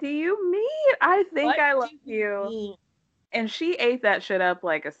 what do you mean? I think I love you. And she ate that shit up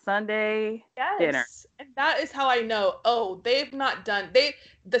like a Sunday dinner. And that is how I know, they've not done,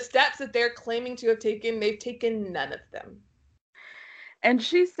 the steps that they're claiming to have taken, they've taken none of them. And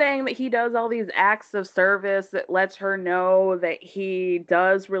she's saying that he does all these acts of service that lets her know that he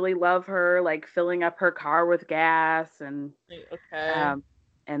does really love her, like filling up her car with gas. And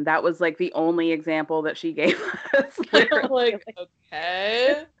and that was like the only example that she gave us. Like,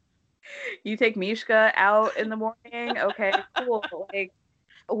 okay. You take Mishka out in the morning? Okay, cool.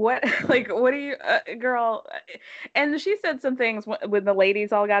 What what do you girl? And she said some things when the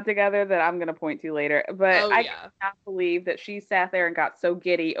ladies all got together that I'm gonna point to later, but Oh I yeah. cannot believe that she sat there and got so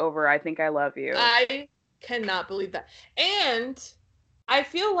giddy over I Think I Love You. I cannot believe that. And I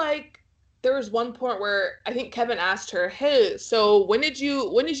feel like there was one point where I think Kevin asked her, "Hey, so when did you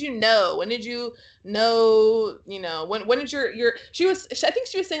know? When did you know, when did your I think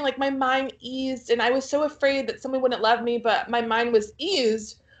she was saying like my mind eased and I was so afraid that someone wouldn't love me, but my mind was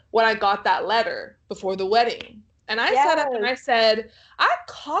eased when I got that letter before the wedding." And I sat up and I said, I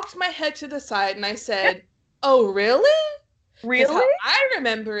cocked my head to the side and I said, "Oh, really?" Really? How I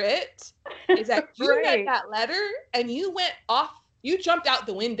remember it is that you Right. read that letter and you jumped out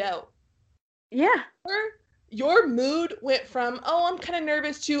the window. Yeah. Your mood went from, oh, I'm kind of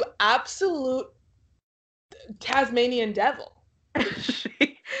nervous, to absolute Tasmanian devil.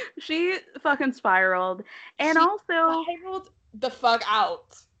 she fucking spiraled. And She also spiraled the fuck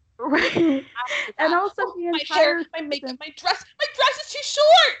out. Right. And also the my entire hair, my makeup, my dress is too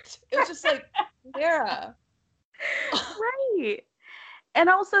short. It was just like, yeah. Right. And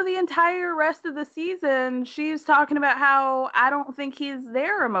also the entire rest of the season, she's talking about how I don't think he's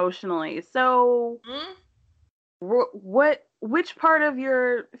there emotionally. So which part of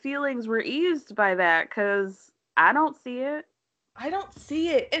your feelings were eased by that? Because I don't see it. I don't see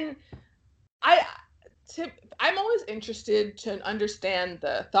it. And I'm always interested to understand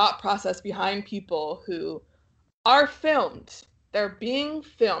the thought process behind people who are filmed. They're being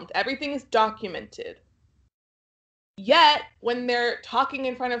filmed. Everything is documented. Yet, when they're talking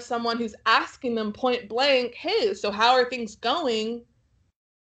in front of someone who's asking them point blank, "Hey, so how are things going?"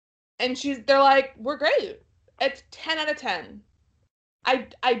 And they're like, "We're great. It's 10 out of 10.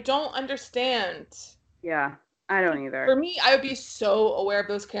 I don't understand. Yeah, I don't either. For me, I would be so aware of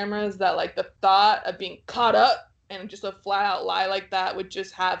those cameras that like the thought of being caught up and just a flat out lie like that would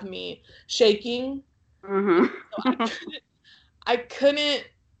just have me shaking. Mm-hmm. So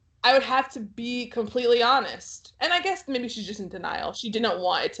I would have to be completely honest. And I guess maybe she's just in denial. She didn't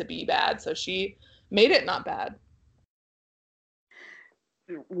want it to be bad, so she made it not bad.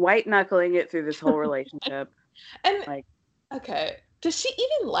 White knuckling it through this whole relationship. And okay, does she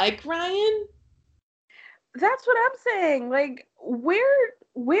even like Ryan? That's what I'm saying. Like,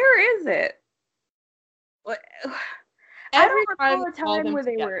 where is it? I don't recall a time where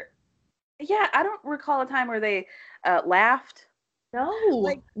they were. Yeah, I don't recall a time where they laughed. No,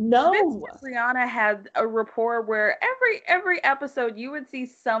 Vince and Brianna had a rapport where every episode you would see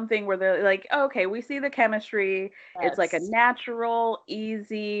something where they're like, okay, we see the chemistry. Yes. It's like a natural,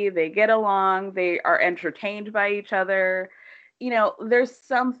 easy. They get along. They are entertained by each other. There's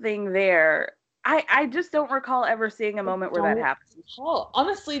something there. I just don't recall ever seeing a moment where that happened.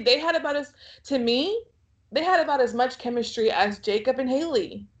 Honestly, they had about as much chemistry as Jacob and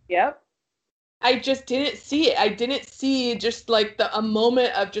Haley. Yep. I just didn't see it. I didn't see just like a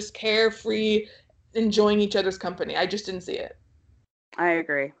moment of just carefree enjoying each other's company. I just didn't see it. I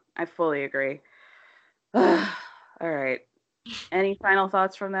agree. I fully agree. All right. Any final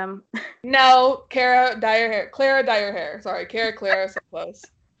thoughts from them? No. Clara, dye your hair. Clara, dye your hair. Sorry, Clara, so close.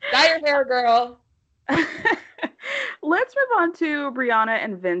 Dye your hair, girl. Let's move on to Brianna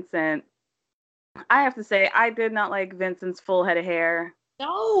and Vincent. I have to say, I did not like Vincent's full head of hair.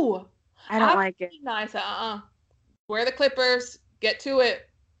 No. I don't like it. Nice. Wear the clippers. Get to it.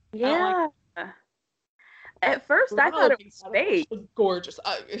 Yeah. At first, I thought it was fake. She was gorgeous.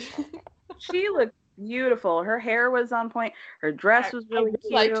 She looked beautiful. Her hair was on point. Her dress was really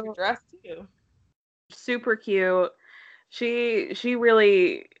cute. I liked her dress too. Super cute. She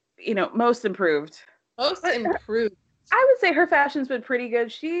really, most improved. Most improved. I would say her fashion's been pretty good.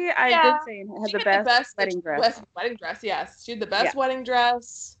 Did say had the best wedding dress. Wedding dress, yes. She had the best wedding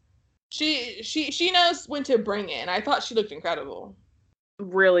dress. She knows when to bring it. I thought she looked incredible.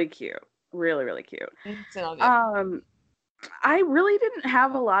 Really cute. Really, really cute. I really didn't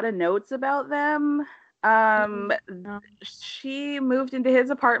have a lot of notes about them. She moved into his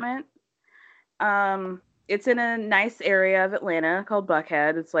apartment. It's in a nice area of Atlanta called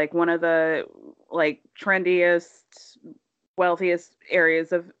Buckhead. It's like one of the trendiest, wealthiest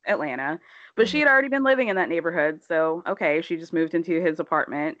areas of Atlanta. But she had already been living in that neighborhood, so okay, she just moved into his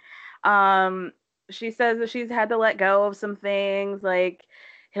apartment. She says that she's had to let go of some things, like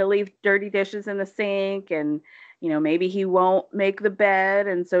he'll leave dirty dishes in the sink, and maybe he won't make the bed,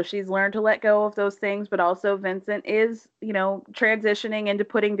 and so she's learned to let go of those things. But also Vincent is transitioning into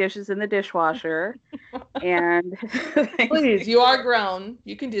putting dishes in the dishwasher. And please, you are grown,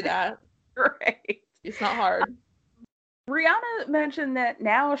 you can do that. Right. It's not hard. Brianna mentioned that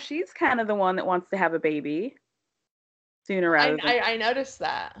now she's kind of the one that wants to have a baby sooner rather than. I noticed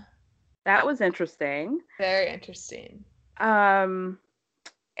that. That was interesting. Very interesting. And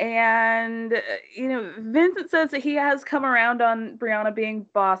Vincent says that he has come around on Brianna being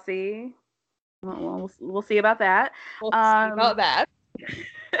bossy. Well, we'll see about that. We'll see about that.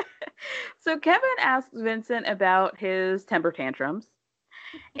 So Kevin asks Vincent about his temper tantrums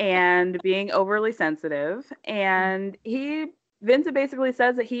and being overly sensitive, and Vincent basically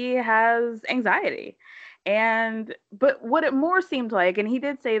says that he has anxiety. But what it more seemed like, and he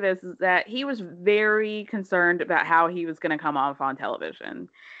did say this, is that he was very concerned about how he was going to come off on television.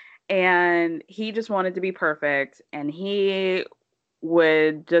 And he just wanted to be perfect, and he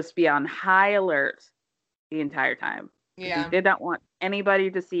would just be on high alert the entire time. Yeah. He did not want anybody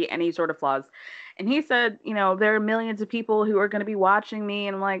to see any sort of flaws. And he said, there are millions of people who are going to be watching me.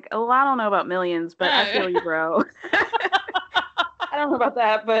 And I'm like, oh, I don't know about millions, but I feel you, bro. I don't know about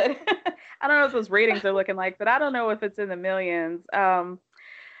that, but I don't know what those ratings are looking like, but I don't know if it's in the millions.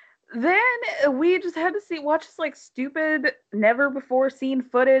 Then we just had to watch this like stupid, never before seen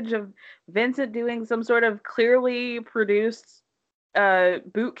footage of Vincent doing some sort of clearly produced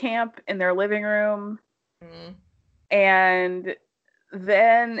boot camp in their living room. Mm. And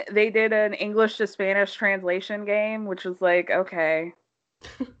then they did an English to Spanish translation game, which was like, okay.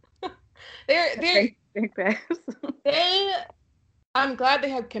 I'm glad they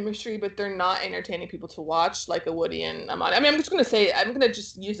have chemistry, but they're not entertaining people to watch like a Woody and Amanda. I mean, I'm going to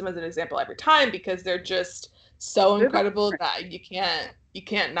just use them as an example every time because they're just so incredible that you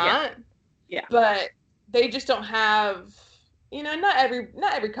can't not. Yeah. But they just don't have, not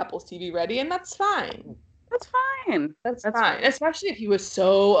every couple's TV ready, and that's fine. That's fine. That's fine. Especially if he was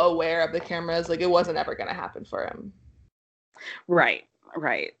so aware of the cameras, like it wasn't ever going to happen for him. Right.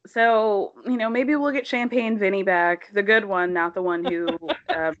 So, maybe we'll get Champagne Vinny back, the good one, not the one who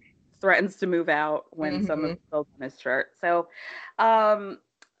threatens to move out when someone spills on his shirt. So then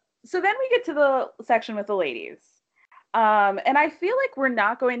we get to the section with the ladies. And I feel like we're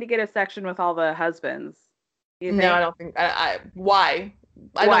not going to get a section with all the husbands. No, I don't think. Why?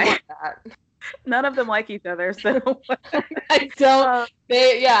 I don't want that. None of them like each other, so I don't.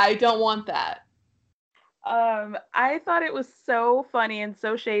 I don't want that. I thought it was so funny and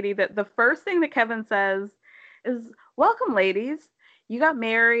so shady that the first thing that Kevin says is, "Welcome, ladies. You got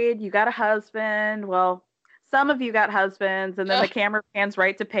married. You got a husband. Well, some of you got husbands." And then the camera pans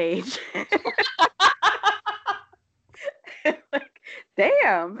right to Paige. Like,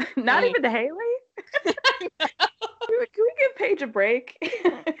 damn, not even to Haley. Can we give Paige a break?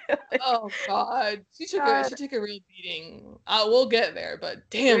 Oh God, she took a real beating. We'll get there, but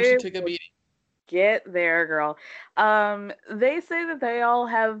damn, she took a beating. Get there, girl. They say that they all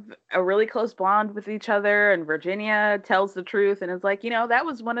have a really close bond with each other, and Virginia tells the truth and is like, that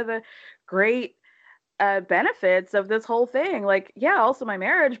was one of the great benefits of this whole thing. Like, yeah, also my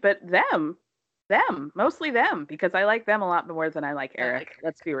marriage, but them, mostly them, because I like them a lot more than I like Eric.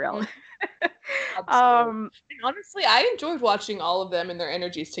 Let's be real. Honestly, I enjoyed watching all of them and their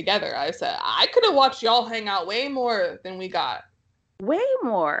energies together. I said I could have watched y'all hang out way more than we got. Way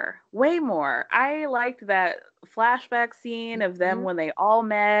more. I liked that flashback scene of them when they all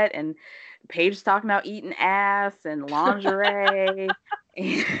met, and Paige talking about eating ass and lingerie.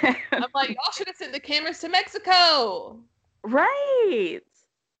 I'm like, y'all should have sent the cameras to Mexico. Right.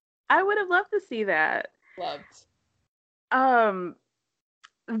 I would have loved to see that. Loved.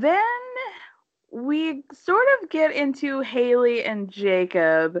 Then we sort of get into Haley and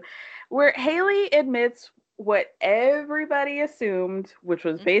Jacob, where Haley admits what everybody assumed, which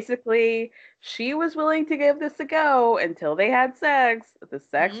was basically she was willing to give this a go until they had sex. The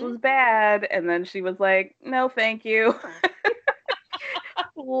sex was bad, and then she was like, no, thank you.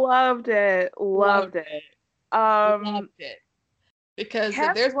 Loved it. Because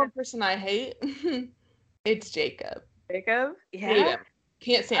if there's one person I hate, it's Jacob. Yeah. Hate him.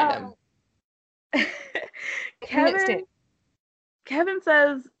 Can't stand him. Kevin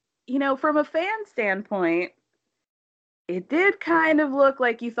says, from a fan standpoint, it did kind of look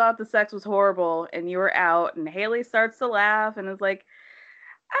like you thought the sex was horrible and you were out. And Haley starts to laugh and is like,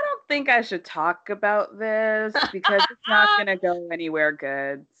 I don't think I should talk about this because it's not going to go anywhere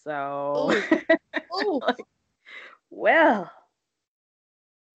good. So, like, well,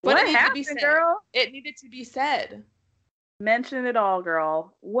 but what happened, girl? It needed to be said. Mention it all,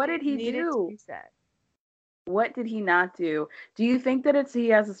 girl. What did he do? What did he not do? Do you think that he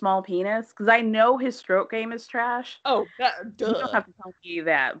has a small penis? Because I know his stroke game is trash. Oh, duh. You don't have to tell me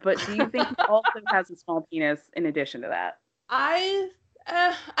that. But do you think he also has a small penis in addition to that? I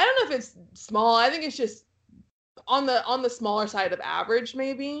don't know if it's small. I think it's just on the smaller side of average,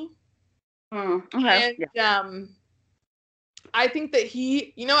 maybe. Okay. And I think that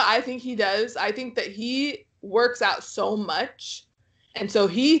I think he does. I think that he works out so much. And so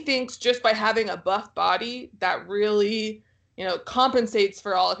he thinks just by having a buff body that really, compensates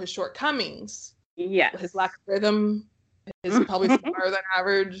for all of his shortcomings. Yes. His lack of rhythm, his probably smaller than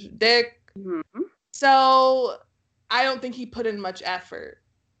average dick. Mm-hmm. So I don't think he put in much effort.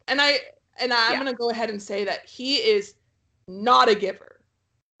 And I'm going to go ahead and say that he is not a giver.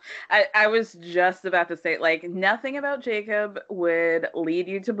 I was just about to say, like, nothing about Jacob would lead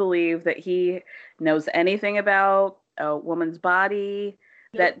you to believe that he knows anything about a woman's body,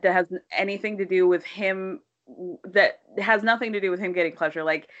 that has anything to do with him, that has nothing to do with him getting pleasure.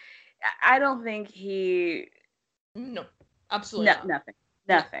 Like, I don't think he... No, absolutely not.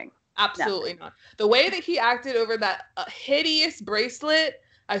 Nothing. Absolutely not. The way that he acted over that hideous bracelet,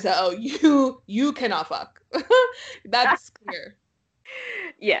 I said, oh, you cannot fuck. That's clear.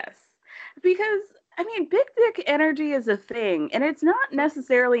 Yes. Because, I mean, big dick energy is a thing, and it's not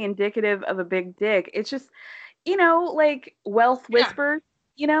necessarily indicative of a big dick. It's just, like wealth whispers,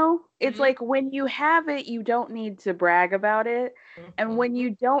 it's like when you have it, you don't need to brag about it. And when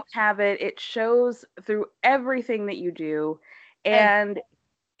you don't have it, it shows through everything that you do. And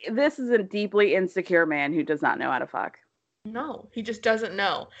this is a deeply insecure man who does not know how to fuck. No, he just doesn't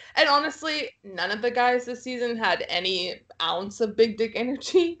know. And honestly, none of the guys this season had any ounce of big dick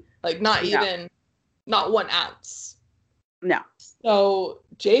energy. Like, not 1 ounce. No. So,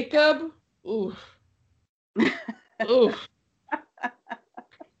 Jacob, oof. Oof.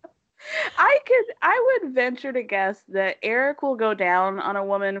 I would venture to guess that Eric will go down on a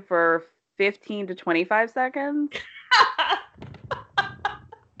woman for 15 to 25 seconds.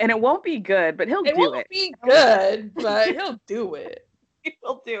 And it won't be good, but he'll do it. It won't be good, but he'll do it.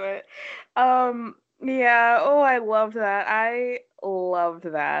 He'll do it. Yeah. Oh, I loved that. You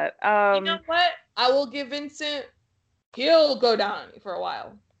know what? I will give Vincent. He'll go down on me for a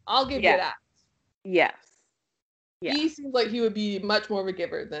while. I'll give you that. Yes. He seems like he would be much more of a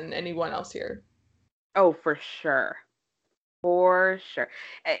giver than anyone else here. Oh, for sure. For sure.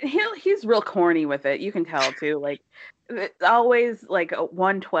 And he's real corny with it. You can tell too. Like, it's always like a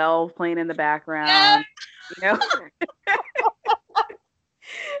 112 playing in the background. Yeah.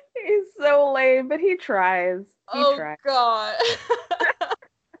 He's so lame, but he tries. God.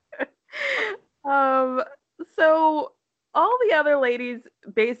 So all the other ladies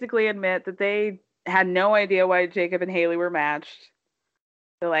basically admit that they had no idea why Jacob and Haley were matched.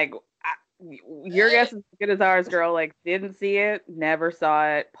 They're like, your guess is as good as ours, girl. Like, didn't see it, never saw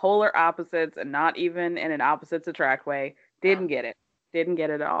it. Polar opposites, and not even in an opposites attract way. Didn't get it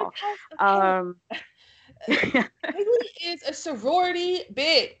at all. Haley is a sorority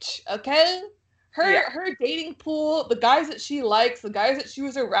bitch, okay? Her dating pool, the guys that she likes, the guys that she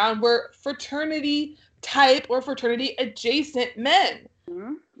was around were fraternity type or fraternity adjacent men.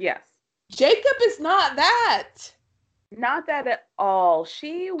 Mm-hmm. Yes. Jacob is not that. Not that at all.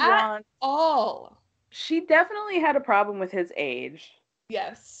 She definitely had a problem with his age.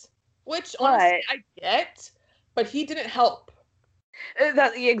 Yes. Which, honestly, I get, but he didn't help.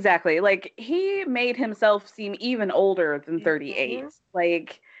 Exactly. Like, he made himself seem even older than 38. Mm-hmm.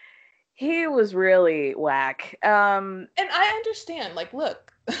 Like, he was really whack. And I understand. Like,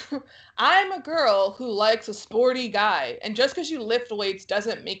 look, I'm a girl who likes a sporty guy, and just because you lift weights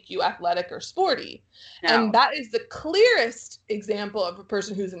doesn't make you athletic or sporty. No. And that is the clearest example of a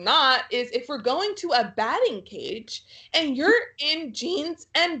person who's not, is if we're going to a batting cage and you're in jeans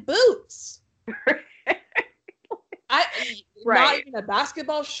and boots. Not even a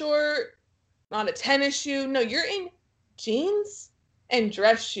basketball short, not a tennis shoe. No, you're in jeans and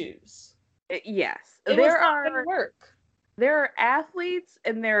dress shoes. Yes. There are work. There are athletes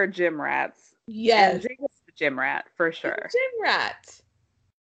and there are gym rats. Yes. And Jacob's a gym rat, for sure. Gym rat.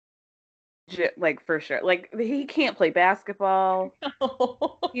 Like, for sure. Like, he can't play basketball.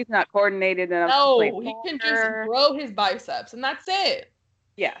 No. He's not coordinated enough to play poker. He can just grow his biceps, and that's it.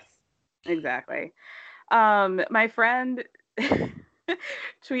 Yes, exactly. My friend texted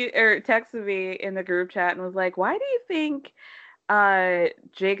me in the group chat and was like, why do you think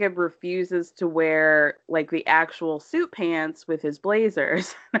Jacob refuses to wear like the actual suit pants with his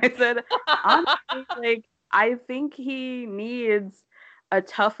blazers? And I said, honestly, like, I think he needs a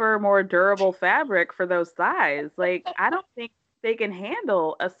tougher, more durable fabric for those thighs. Like, I don't think they can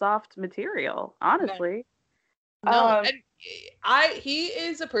handle a soft material, honestly. No. He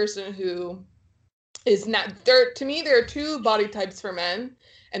is a person who is not there. To me, there are two body types for men,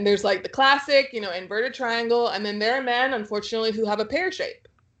 and there's like the classic, inverted triangle, and then there are men, unfortunately, who have a pear shape.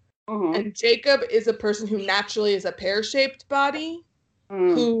 And Jacob is a person who naturally is a pear-shaped body,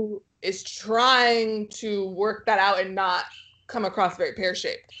 who is trying to work that out and not come across very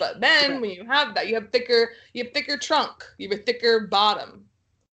pear-shaped. But then when you have that, you have thicker trunk, you have a thicker bottom.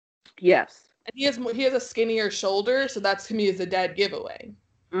 Yes. And he has a skinnier shoulder, so that's, to me, is a dead giveaway.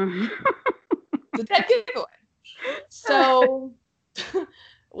 It's a dead giveaway. So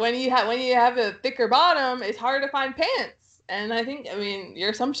when you have a thicker bottom, it's hard to find pants. And I mean, your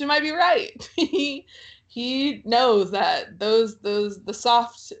assumption might be right. He knows that the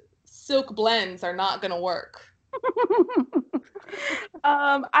soft silk blends are not going to work.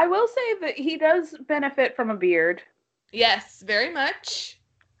 I will say that he does benefit from a beard. Yes, very much.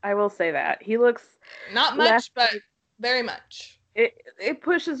 I will say that. He looks not much, but very much. It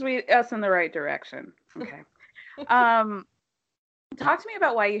pushes us in the right direction. Okay. Talk to me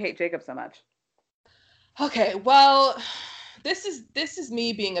about why you hate Jacob so much. Okay, well, this is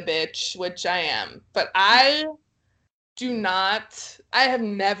me being a bitch, which I am, but I have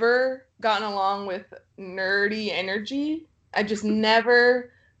never gotten along with nerdy energy. I just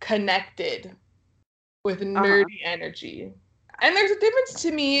never connected with nerdy energy. And there's a difference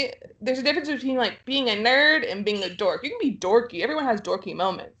between like being a nerd and being a dork. You can be dorky. Everyone has dorky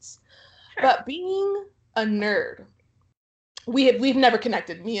moments. Sure. But being a nerd, we've never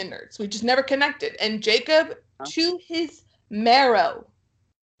connected, me and nerds. We just never connected. And Jacob, to his marrow,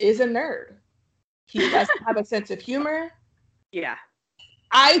 is a nerd. He doesn't have a sense of humor. Yeah.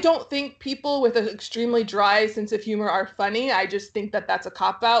 I don't think people with an extremely dry sense of humor are funny. I just think that that's a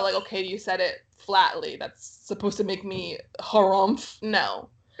cop-out. Like, okay, you said it flatly. That's supposed to make me harumph. No.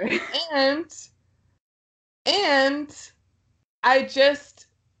 and I just,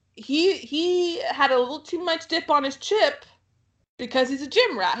 he had a little too much dip on his chip because he's a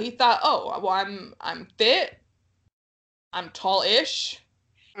gym rat. He thought, oh, well, I'm fit. I'm tall-ish.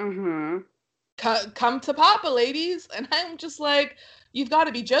 Come to Papa, ladies. And I'm just like, you've got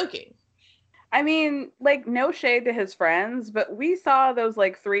to be joking. I mean, like, no shade to his friends, but we saw those,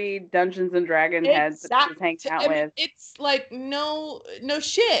 like, 3 Dungeons and Dragons heads that he was hanging out with. It's like, no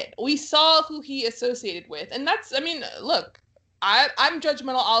shit. We saw who he associated with. And that's, I mean, look, I'm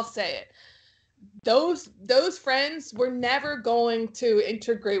judgmental, I'll say it. Those friends were never going to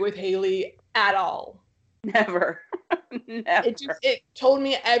integrate with Haley at all. Never. Never. It told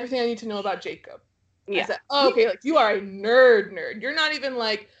me everything I need to know about Jacob. Yeah. I said, oh, okay, like, you are a nerd. You're not even,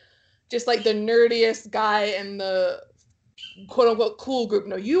 like, just, like, the nerdiest guy in the quote-unquote cool group.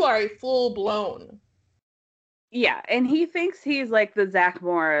 No, you are a full-blown. Yeah, and he thinks he's, like, the Zach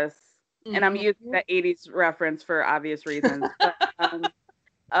Morris, and I'm using that 80s reference for obvious reasons, but,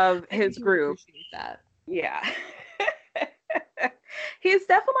 of his group. Appreciate that. Yeah. He's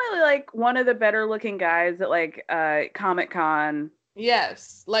definitely, like, one of the better-looking guys at, like, Comic-Con.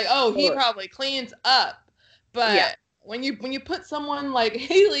 Yes. Like, oh, he probably cleans up. But yeah. when you put someone like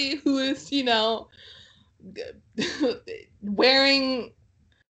Haley, who is, you know, wearing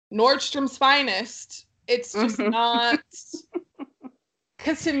Nordstrom's finest, it's just not.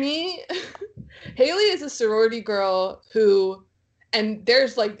 Because to me, Haley is a sorority girl who, and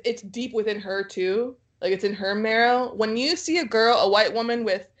there's like, it's deep within her too. Like, it's in her marrow. When you see a white woman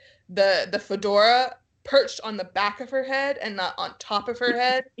with the fedora perched on the back of her head and not on top of her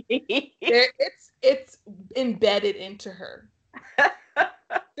head, it's embedded into her.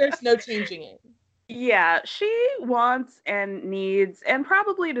 There's no changing it. Yeah, she wants and needs and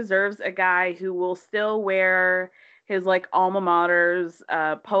probably deserves a guy who will still wear his, like, alma mater's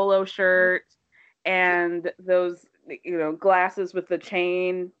polo shirt and those, you know, glasses with the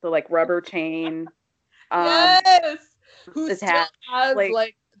chain, the, like, rubber chain. Yes! Who still has,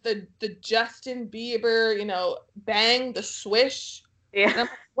 like the Justin Bieber, you know, bang, the swish. Yeah. And I'm like,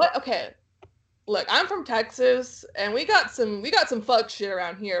 what? Okay. Look, I'm from Texas, and we got some fuck shit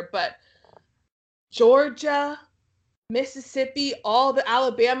around here, but Georgia, Mississippi, all the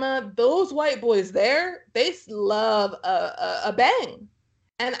Alabama, those white boys there, they love a bang.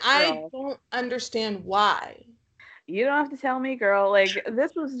 And I don't understand why. You don't have to tell me, girl. Like,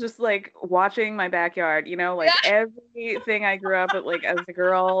 this was just like watching my backyard, you know, like everything I grew up with, like, as a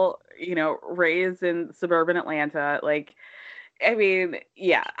girl, you know, raised in suburban Atlanta. Like, I mean,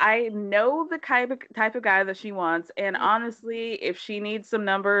 yeah, I know the type of guy that she wants. And honestly, if she needs some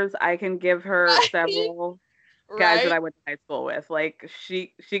numbers, I can give her several guys that I went to high school with. Like,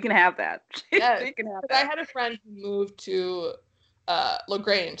 she can have that. Yes. She can have that. I had a friend who moved to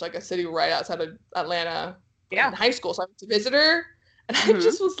LaGrange, like a city right outside of Atlanta. Yeah, in high school, so I went to visit her, and I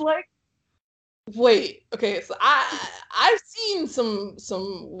just was like, "Wait, okay." So I've seen some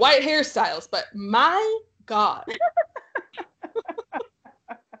white hairstyles, but my God,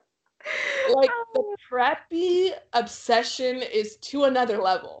 Like, the preppy obsession is to another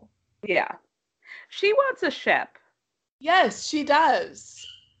level. Yeah. She wants a Shep. Yes, she does.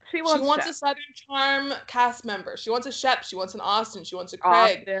 She wants a Southern Charm cast member. She wants a Shep. She wants an Austin. She wants a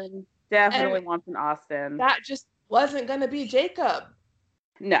Craig. Austin. Definitely wants an Austin. That just wasn't going to be Jacob.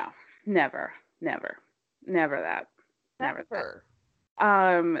 No. Never that. Never.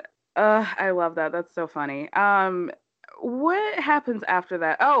 I love that. That's so funny. What happens after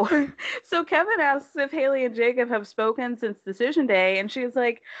that? Oh, so Kevin asks if Haley and Jacob have spoken since decision day, and she's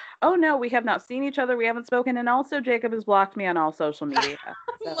like, "Oh no, we have not seen each other. We haven't spoken, and also Jacob has blocked me on all social media."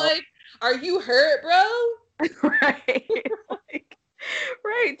 So. Like, are you hurt, bro? Right.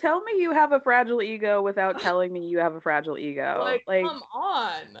 Right. Tell me you have a fragile ego without telling me you have a fragile ego. Like come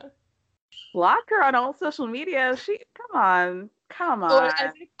on. Block her on all social media. Come on. Or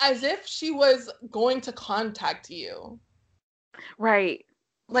as if she was going to contact you. Right.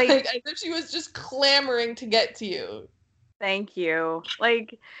 Like as if she was just clamoring to get to you. Thank you.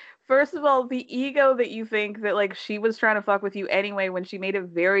 Like, first of all, the ego that you think that like she was trying to fuck with you anyway when she made it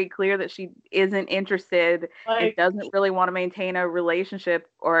very clear that she isn't interested and doesn't really want to maintain a relationship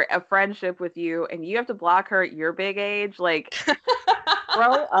or a friendship with you, and you have to block her at your big age, like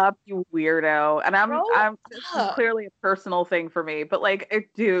grow up, you weirdo. And I'm this is clearly a personal thing for me, but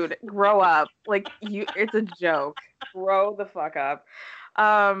like, dude, grow up. Like, it's a joke. Grow the fuck up.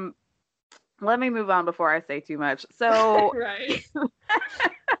 Let me move on before I say too much. So right.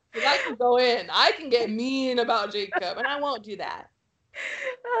 I can go in. I can get mean about Jacob, and I won't do that.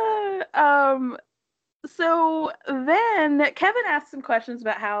 So then Kevin asked some questions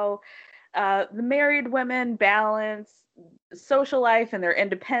about how the married women balance social life and their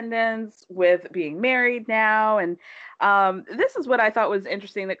independence with being married now. And this is what I thought was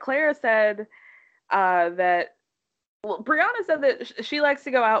interesting, that Clara said Brianna said that she likes to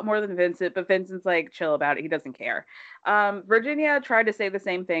go out more than Vincent, but Vincent's like chill about it. He doesn't care. Virginia tried to say the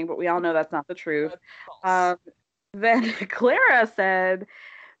same thing, but we all know that's not the truth. Then Clara said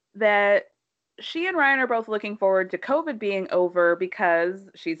that she and Ryan are both looking forward to COVID being over because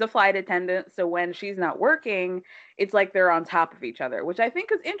she's a flight attendant. So when she's not working, it's like they're on top of each other, which I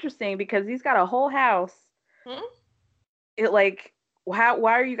think is interesting because he's got a whole house. It like, why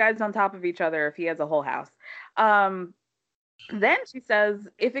are you guys on top of each other if he has a whole house? Then she says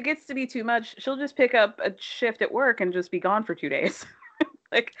if it gets to be too much, she'll just pick up a shift at work and just be gone for 2 days.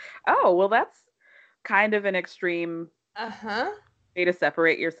 Like, oh, well, that's kind of an extreme way to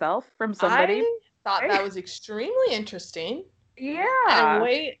separate yourself from somebody. I thought that was extremely interesting. Yeah.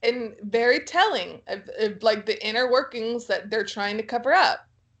 And very telling of like the inner workings that they're trying to cover up.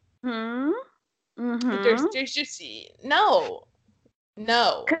 There's just no.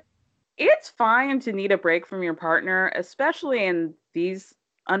 It's fine to need a break from your partner, especially in these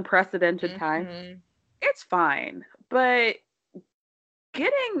unprecedented times. It's fine. But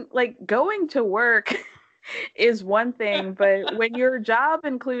going to work is one thing, but when your job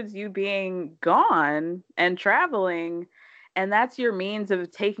includes you being gone and traveling, and that's your means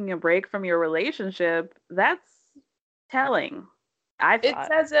of taking a break from your relationship, that's telling. I thought. It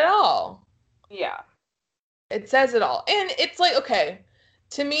says it all. Yeah. It says it all. And it's like, okay,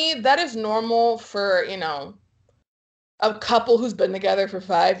 to me, that is normal for, a couple who's been together for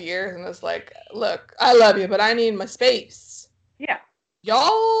 5 years and it's like, look, I love you, but I need my space. Yeah.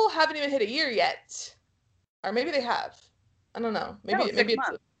 Y'all haven't even hit a year yet. Or maybe they have. I don't know. Maybe it's 6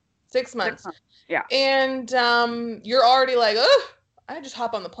 months. 6 months. Yeah. And you're already like, oh, I just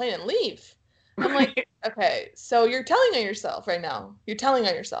hop on the plane and leave. I'm like, okay, so you're telling on yourself right now. You're telling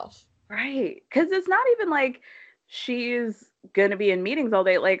on yourself. Right. Because it's not even like she's going to be in meetings all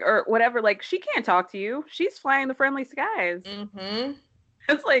day, like, or whatever. Like, she can't talk to you. She's flying the friendly skies.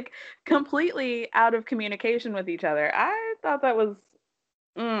 It's like completely out of communication with each other. I thought that was,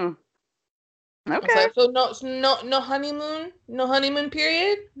 okay. So no honeymoon? No honeymoon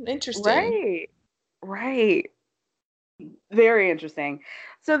period? Interesting. Right. Very interesting.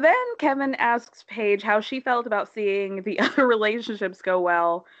 So then Kevin asks Paige how she felt about seeing the other relationships go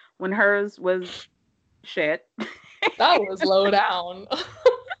well when hers was shit. That was low down.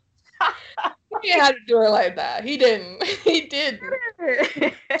 He had to do her like that. He didn't. He didn't.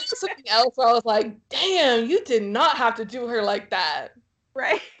 Something else where I was like, damn, you did not have to do her like that.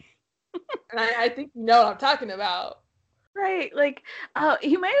 Right. And I think you know what I'm talking about. Right. Like,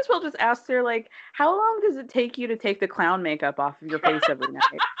 you might as well just ask her, like, how long does it take you to take the clown makeup off of your face every night?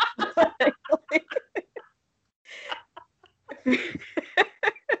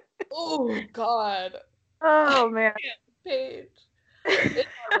 Oh, God. Oh, man. Paige. It's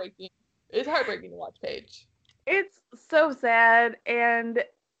heartbreaking. It's heartbreaking to watch Paige. It's so sad. And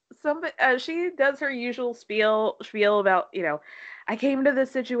she does her usual spiel about, I came to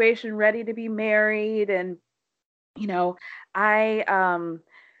this situation ready to be married, and I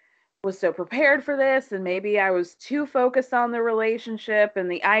was so prepared for this, and maybe I was too focused on the relationship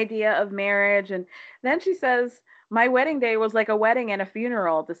and the idea of marriage. And then she says, my wedding day was like a wedding and a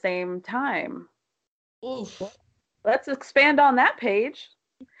funeral at the same time. Oof. Let's expand on that page.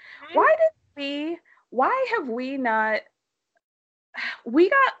 Why have we not, we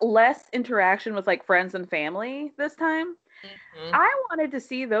got less interaction with like friends and family this time. I wanted to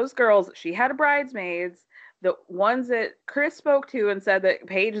see those girls. She had bridesmaids, the ones that Chris spoke to and said that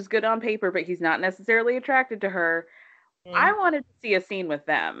Paige is good on paper, but he's not necessarily attracted to her. I wanted to see a scene with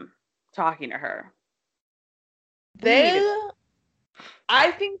them talking to her.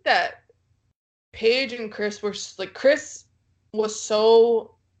 I think that Paige and Chris were like, Chris was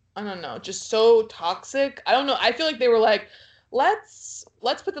so, I don't know, just so toxic. I don't know. I feel like they were like, let's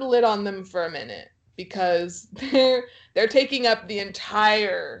put the lid on them for a minute, because they're taking up the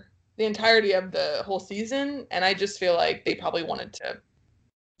entirety of the whole season, and I just feel like they probably wanted to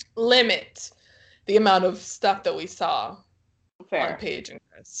limit the amount of stuff that we saw on Paige and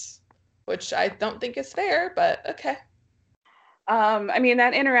Chris, which I don't think is fair, but okay. I mean,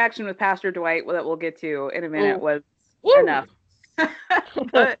 that interaction with Pastor Dwight that we'll get to in a minute was enough.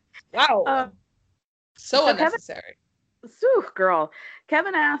 But, wow. So unnecessary. Girl.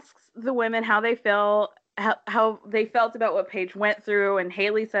 Kevin asks the women how they felt about what Paige went through, and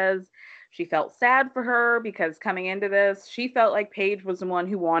Haley says she felt sad for her because coming into this, she felt like Paige was the one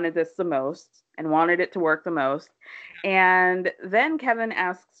who wanted this the most and wanted it to work the most. And then Kevin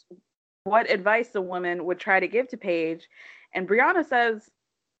asks what advice the woman would try to give to Paige, and Brianna says,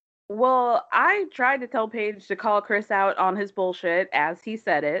 well, I tried to tell Paige to call Chris out on his bullshit as he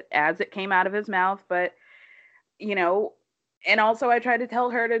said it, as it came out of his mouth, but and also I tried to tell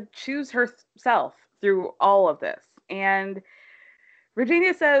her to choose herself through all of this. And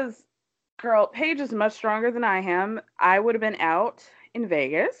Virginia says, girl, Paige is much stronger than I am. I would have been out in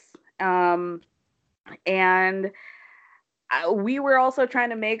Vegas. And we were also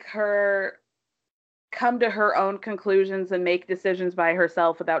trying to make her come to her own conclusions and make decisions by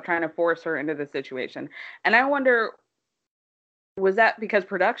herself without trying to force her into the situation. And I wonder, was that because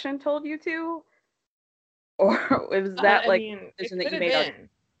production told you to? Or was that decision that you made up?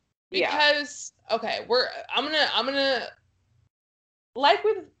 Because I'm gonna like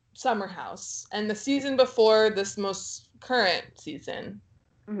with Summer House and the season before this most current season,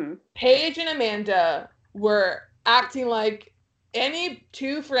 Paige and Amanda were acting like any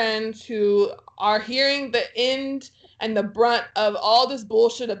two friends who are hearing the end and the brunt of all this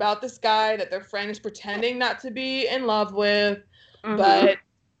bullshit about this guy that their friend is pretending not to be in love with, but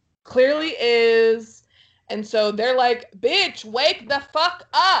clearly is. And so they're like, bitch, wake the fuck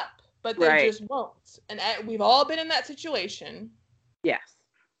up. But they just won't. And we've all been in that situation. Yes.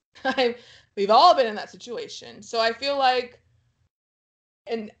 We've all been in that situation. So I feel like,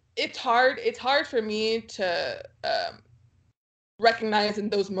 and it's hard for me to recognize in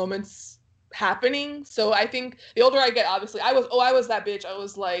those moments happening. So I think the older I get, obviously, I was that bitch. I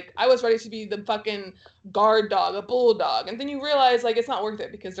was ready to be the fucking guard dog, a bulldog. And then you realize, like, it's not worth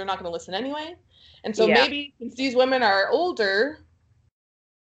it because they're not going to listen anyway. And so maybe since these women are older,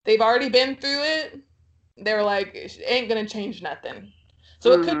 they've already been through it. They're like, it ain't going to change nothing.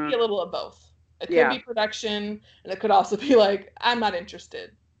 So it could be a little of both. It could be production, and it could also be like, I'm not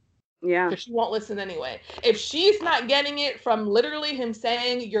interested. Yeah. Because she won't listen anyway. If she's not getting it from literally him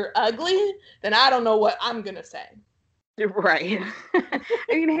saying you're ugly, then I don't know what I'm going to say. Right. I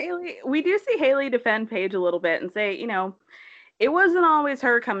mean, we do see Haley defend Paige a little bit and say, it wasn't always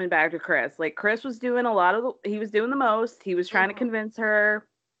her coming back to Chris. Like, Chris was doing he was doing the most. He was trying to convince her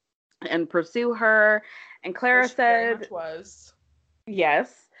and pursue her. And Clara said,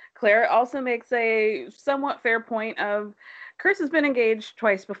 yes. Clara also makes a somewhat fair point of, Chris has been engaged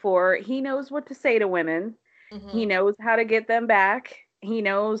twice before. He knows what to say to women. He knows how to get them back. He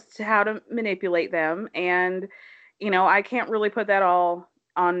knows how to manipulate them. And, I can't really put that all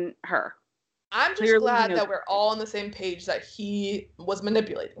on her. I'm just glad that we're all on the same page that he was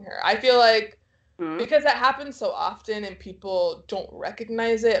manipulating her. I feel like because that happens so often and people don't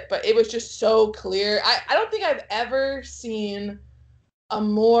recognize it, but it was just so clear. I don't think I've ever seen a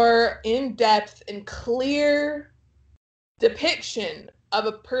more in-depth and clear depiction of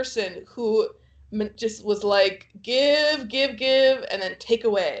a person who just was like, give, and then take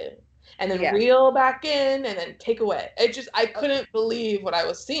away. And then reel back in and then take away. I couldn't believe what I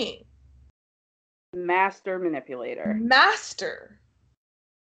was seeing. Master manipulator. Master.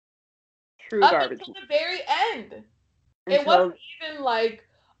 True garbage. Up until the very end. It wasn't even like,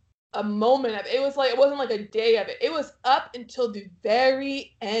 a moment of it. It was like, it wasn't like a day of it. It was up until the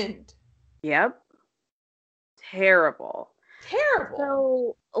very end. Yep. Terrible. Terrible.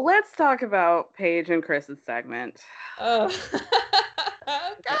 So let's talk about Paige and Chris's segment. Oh.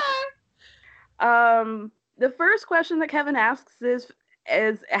 God. The first question that Kevin asks is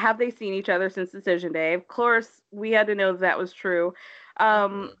have they seen each other since decision day? Of course, we had to know that was true.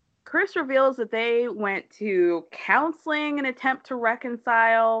 Chris reveals that they went to counseling in an attempt to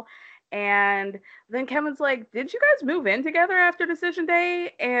reconcile. And then Kevin's like, did you guys move in together after decision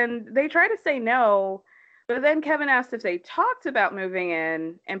day? And they try to say no. But then Kevin asked if they talked about moving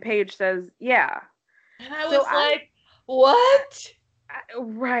in. And Paige says, yeah. And I was like, what?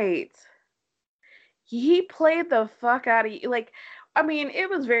 Right. He played the fuck out of you. Like, I mean, it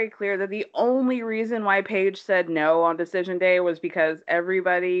was very clear that the only reason why Paige said no on decision day was because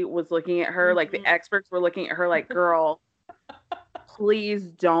everybody was looking at her, like the experts were looking at her like, girl, please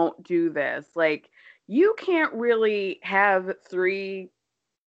don't do this. Like, you can't really have 3,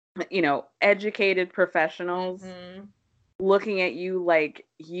 educated professionals looking at you like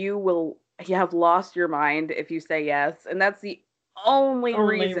you have lost your mind if you say yes. And that's the only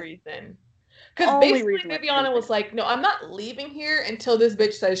reason. Because basically Viviana was like, no, I'm not leaving here until this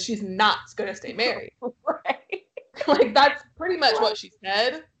bitch says she's not going to stay married. Right. Like, that's pretty much what she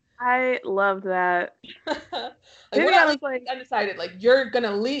said. I loved that. Viviana's like undecided. Like, you're going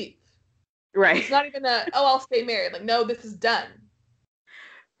to leave. Right. It's not even I'll stay married. Like, no, this is done.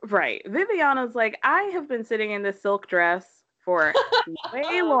 Right. Viviana's like, I have been sitting in this silk dress for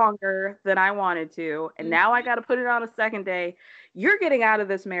way longer than I wanted to. And now I got to put it on a second day. You're getting out of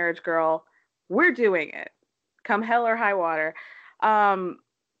this marriage, girl. We're doing it. Come hell or high water.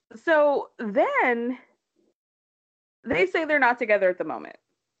 So then they say they're not together at the moment.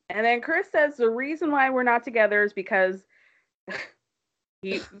 And then Chris says the reason why we're not together is because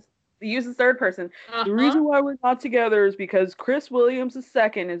he uses third person. The reason why we're not together is because Chris Williams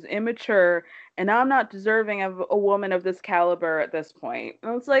II is immature and I'm not deserving of a woman of this caliber at this point.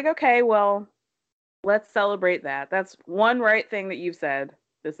 And it's like, okay, well, let's celebrate that. That's one right thing that you've said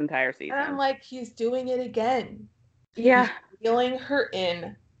this entire season. And I'm like, he's doing it again. Yeah. He's reeling her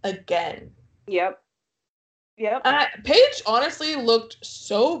in again. Yep. And Paige honestly looked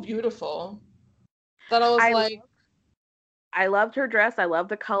so beautiful that I was I loved her dress. I loved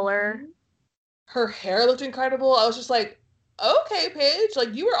the color. Her hair looked incredible. I was just like, okay, Paige,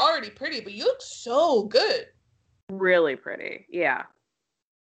 like, you were already pretty, but you look so good. Really pretty. Yeah.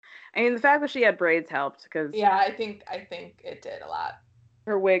 I mean, the fact that she had braids helped because I think it did a lot.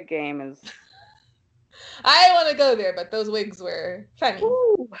 Her wig game is. I want to go there, but those wigs were funny.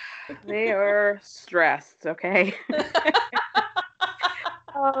 Ooh, they are stressed. Okay.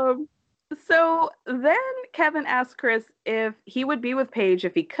 So then Kevin asked Chris if he would be with Paige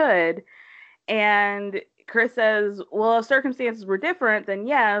if he could, and Chris says, "Well, if circumstances were different, then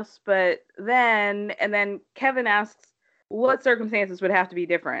yes, but then." And then Kevin asks, "What circumstances would have to be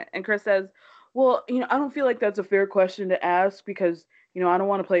different?" And Chris says, "Well, I don't feel like that's a fair question to ask because." I don't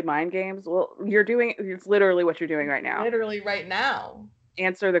want to play mind games. Well, it's literally what you're doing right now. Literally right now.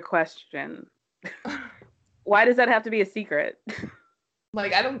 Answer the question. Why does that have to be a secret?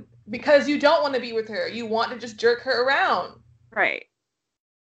 Like, because you don't want to be with her. You want to just jerk her around. Right.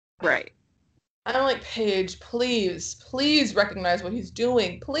 I'm like, Paige, please recognize what he's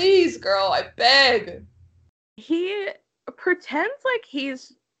doing. Please, girl, I beg. He pretends like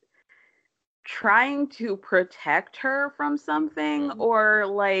he's trying to protect her from something, or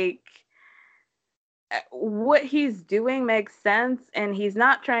like what he's doing makes sense and he's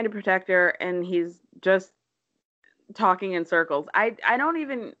not trying to protect her and he's just talking in circles. I don't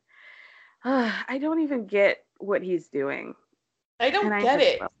even get what he's doing. I don't get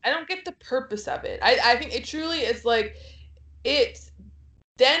it. I don't get the purpose of it. I think it truly is like, it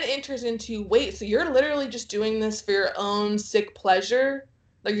then enters into, wait, so you're literally just doing this for your own sick pleasure?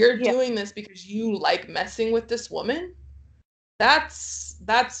 Like, you're doing this because you like messing with this woman? That's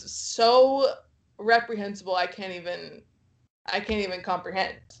so reprehensible. I can't even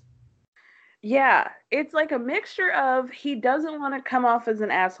comprehend. Yeah, it's like a mixture of he doesn't want to come off as an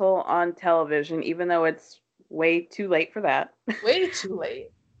asshole on television, even though it's way too late for that. Way too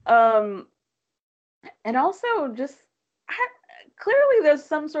late. And also just clearly there's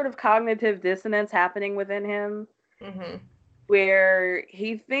some sort of cognitive dissonance happening within him. Mm-hmm. Where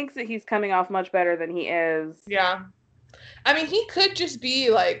he thinks that he's coming off much better than he is. Yeah. I mean, he could just be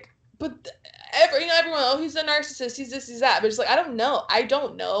like, but everyone, oh, he's a narcissist, he's this, he's that. But it's like, I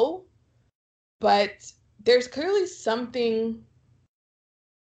don't know. But there's clearly something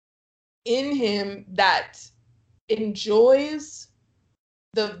in him that enjoys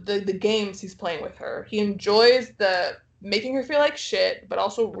the games he's playing with her. He enjoys the making her feel like shit, but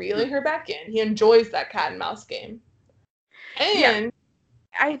also reeling her back in. He enjoys that cat and mouse game. And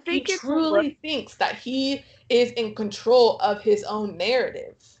I think he truly thinks that he is in control of his own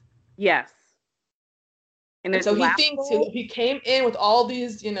narrative. Yes. And so he thinks he came in with all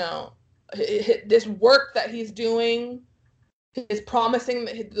these, this work that he's doing, his promising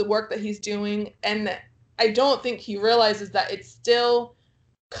the work that he's doing, and I don't think he realizes that it's still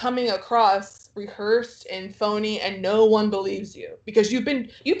coming across rehearsed and phony, and no one believes you because you've been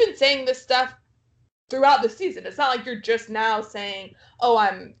saying this stuff throughout the season. It's not like you're just now saying, "Oh,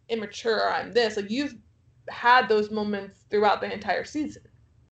 I'm immature," or "I'm this." Like, you've had those moments throughout the entire season.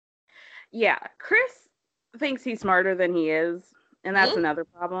 Yeah, Chris thinks he's smarter than he is, and that's another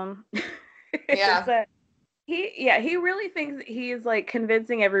problem. Yeah. He really thinks he's like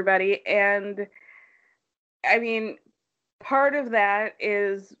convincing everybody, and I mean, part of that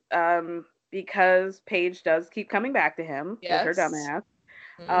is because Paige does keep coming back to him with her dumbass.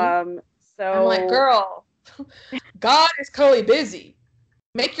 So I'm like, girl, God is clearly busy.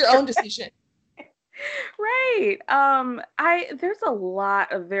 Make your own decision. Right. There's a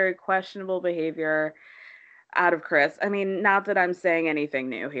lot of very questionable behavior out of Chris. I mean, not that I'm saying anything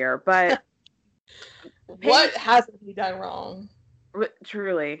new here, but what hasn't he done wrong?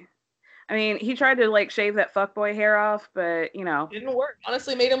 Truly. I mean, he tried to like shave that fuckboy hair off, but didn't work.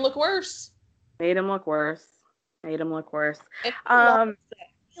 Honestly, made him look worse. And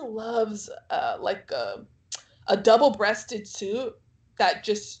he loves like a double-breasted suit that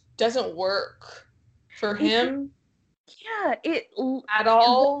just doesn't work for him. Yeah, at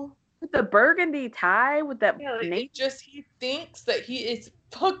all. With the burgundy tie, with that. Yeah, he thinks that he is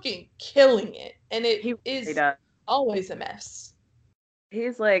fucking killing it, and it is always a mess.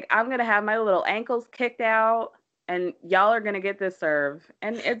 He's like, I'm gonna have my little ankles kicked out, and y'all are gonna get this serve,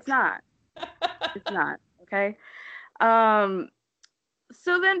 and it's not. It's not, okay? So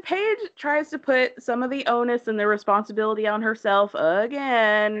then Paige tries to put some of the onus and the responsibility on herself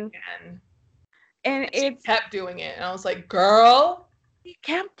again. And she kept doing it, and I was like, girl. He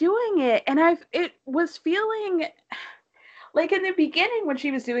kept doing it, and it was feeling like in the beginning when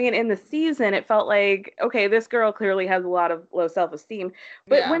she was doing it in the season, it felt like, okay, this girl clearly has a lot of low self-esteem.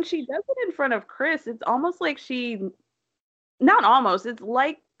 But when she does it in front of Chris, it's almost like it's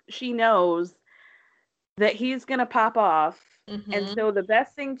like she knows that he's gonna pop off. And so the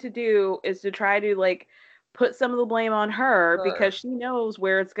best thing to do is to try to like put some of the blame on her because she knows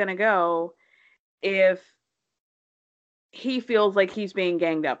where it's gonna go if he feels like he's being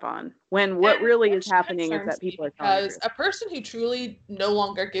ganged up on, when what really is happening is that people are telling because a person who truly no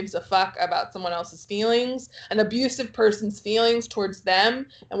longer gives a fuck about someone else's feelings, an abusive person's feelings towards them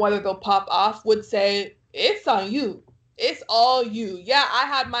and whether they'll pop off, would say, it's on you. It's all you. Yeah, I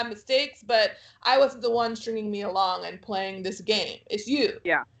had my mistakes, but I wasn't the one stringing me along and playing this game. It's you.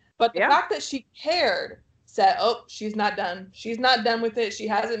 Yeah. But the fact that she cared said, oh, she's not done. She's not done with it. She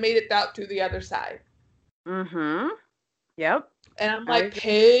hasn't made it out to the other side. Yep. And I'm like,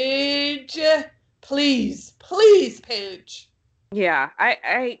 Paige, please, Paige. Yeah,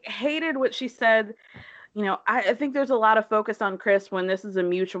 I hated what she said. I think there's a lot of focus on Chris when this is a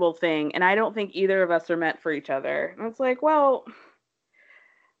mutual thing, and I don't think either of us are meant for each other. And it's like, well,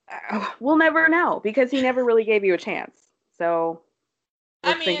 we'll never know because he never really gave you a chance. So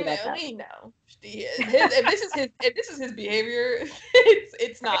think about that. We know. If this is his behavior,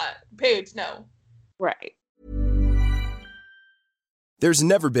 it's not Paige. No. Right. There's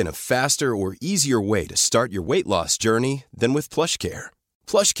never been a faster or easier way to start your weight loss journey than with PlushCare.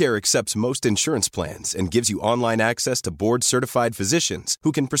 PlushCare accepts most insurance plans and gives you online access to board-certified physicians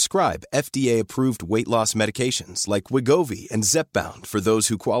who can prescribe FDA-approved weight loss medications like Wegovy and Zepbound for those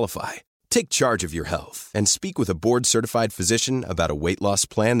who qualify. Take charge of your health and speak with a board-certified physician about a weight loss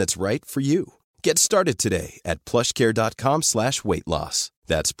plan that's right for you. Get started today at plushcare.com/weightloss.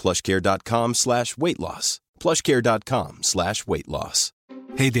 That's plushcare.com/weightloss. plushcare.com/weightloss.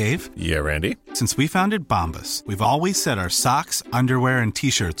 Hey, Dave. Yeah, Randy. Since we founded Bombas, we've always said our socks, underwear, and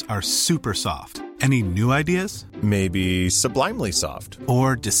T-shirts are super soft. Any new ideas? Maybe sublimely soft.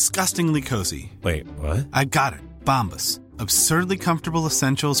 Or disgustingly cozy. Wait, what? I got it. Bombas. Absurdly comfortable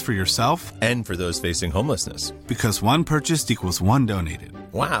essentials for yourself and for those facing homelessness. Because one purchased equals one donated.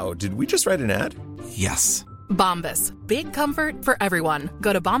 Wow, did we just write an ad? Yes. Bombas. Big comfort for everyone.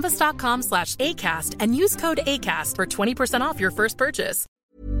 Go to bombas.com/ACAST and use code ACAST for 20% off your first purchase.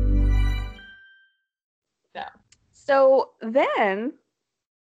 Yeah. So then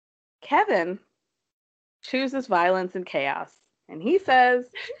Kevin chooses violence and chaos. And he says,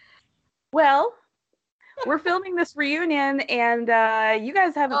 well, we're filming this reunion, and you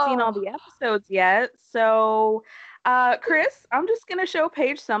guys haven't seen all the episodes yet. So, Chris, I'm just going to show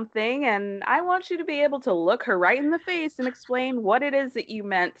Paige something, and I want you to be able to look her right in the face and explain what it is that you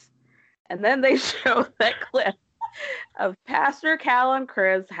meant. And then they show that clip of Pastor Cal and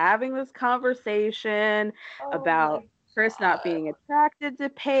Chris having this conversation about Chris not being attracted to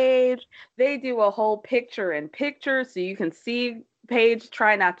Paige. They do a whole picture-in-picture so you can see Paige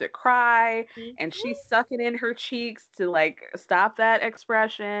try not to cry, and she's sucking in her cheeks to like stop that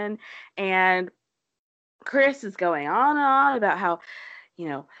expression. And Chris is going on and on about how,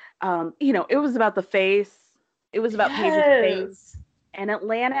 it was about the face. It was about Paige's face. And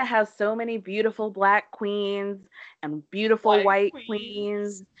Atlanta has so many beautiful Black queens and beautiful white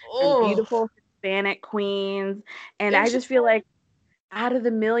queens and beautiful Hispanic queens. And I just feel like out of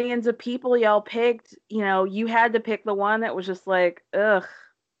the millions of people y'all picked, you had to pick the one that was just like, ugh.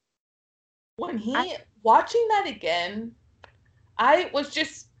 When watching that again, I was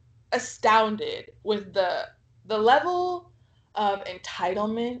just astounded with the level of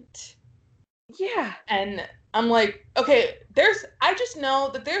entitlement. Yeah. And I'm like, okay, I just know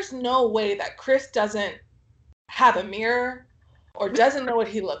that there's no way that Chris doesn't have a mirror or doesn't know what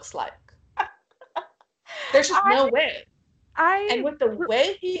he looks like. There's just no way. And with the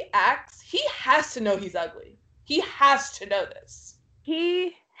way he acts, he has to know he's ugly. He has to know this.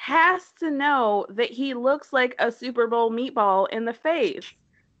 He has to know that he looks like a Super Bowl meatball in the face.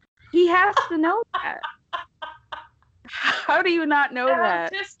 He has to know that. How do you not know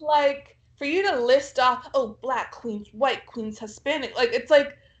that? Just like, for you to list off, Black queens, white queens, Hispanic, like, it's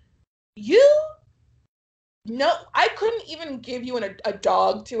like, I couldn't even give you a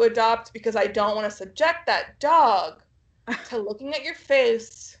dog to adopt because I don't want to subject that dog to looking at your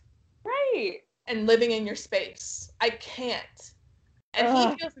face. Right. And living in your space. I can't. And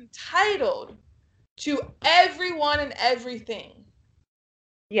he feels entitled to everyone and everything.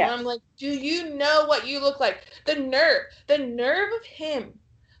 Yeah. And I'm like, do you know what you look like? The nerve of him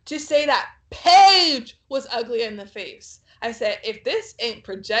to say that Paige was ugly in the face. I said, if this ain't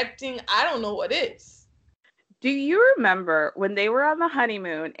projecting, I don't know what is. Do you remember when they were on the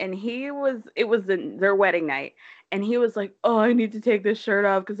honeymoon and it was their wedding night, and he was like, oh, I need to take this shirt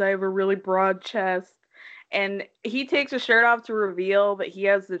off because I have a really broad chest. And he takes his shirt off to reveal that he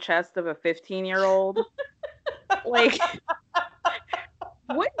has the chest of a 15-year-old. Like,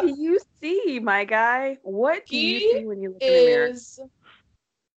 what do you see, my guy? What do you see when you look in the mirror?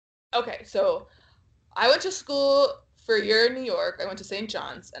 Okay, so I went to school for a year in New York. I went to St.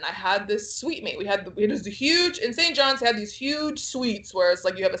 John's, and I had this suite mate. In St. John's, they had these huge suites where it's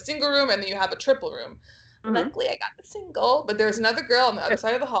like you have a single room and then you have a triple room. Mm-hmm. Luckily, I got the single, but there was another girl on the other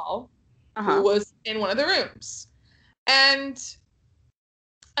side of the hall who was in one of the rooms. And,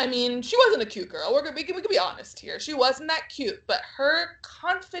 I mean, she wasn't a cute girl. We can be honest here. She wasn't that cute, but her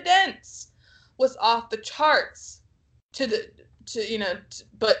confidence was off the charts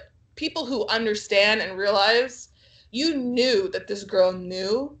but people who understand and realize, you knew that this girl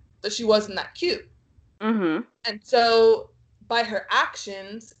knew that she wasn't that cute. Mm-hmm. And so by her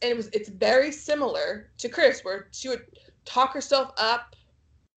actions, and it's very similar to Chris, where she would talk herself up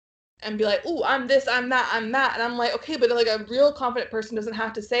and be like, ooh, I'm this, I'm that. And I'm like, okay, but like a real confident person doesn't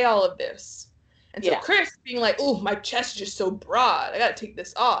have to say all of this. And so Chris being like, ooh, my chest is just so broad, I gotta take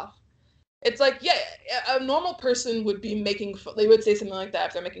this off. It's like, yeah, a normal person would be they would say something like that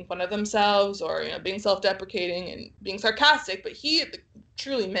if they're making fun of themselves or, being self-deprecating and being sarcastic, but he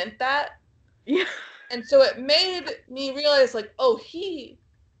truly meant that. Yeah. And so it made me realize, like, oh, he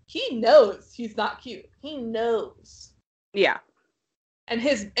knows he's not cute. He knows. Yeah. And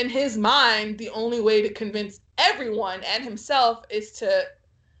in his mind, the only way to convince everyone and himself is to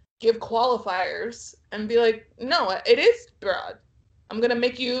give qualifiers and be like, no, it is broad. I'm going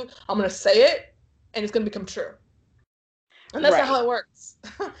to say it, and it's going to become true. And that's not how it works.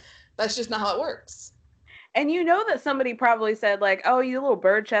 That's just not how it works. And that somebody probably said, like, oh, you little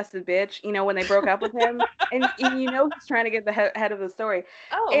bird-chested bitch, when they broke up with him. and he's trying to get the head of the story.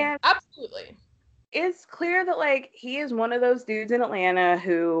 Oh, and absolutely. It's clear that, like, he is one of those dudes in Atlanta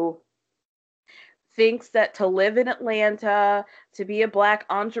who thinks that to live in Atlanta, to be a Black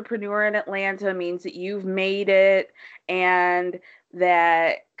entrepreneur in Atlanta means that you've made it, and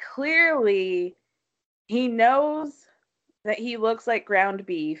that clearly he knows that he looks like ground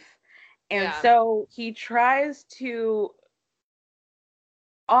beef. And so he tries to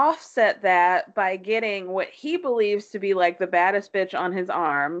offset that by getting what he believes to be like the baddest bitch on his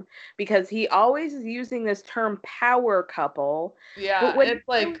arm, because he always is using this term power couple. Yeah, but what it's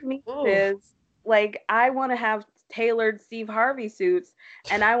it means is, like, I want to have tailored Steve Harvey suits,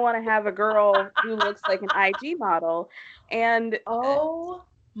 and I want to have a girl who looks like an IG model. And oh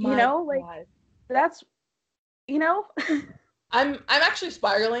my like God. that's I'm actually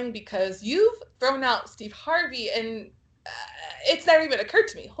spiraling because you've thrown out Steve Harvey and it's never even occurred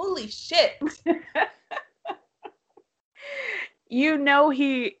to me. Holy shit.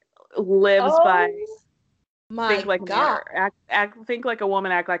 He lives by my think like God. a man, think like a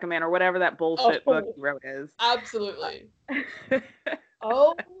woman, act like a man, or whatever that bullshit book he wrote is. Absolutely.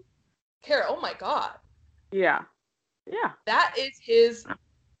 Oh, Kara, oh my God. Yeah. That is his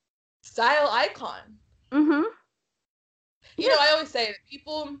style icon. Mm-hmm. You know, I always say that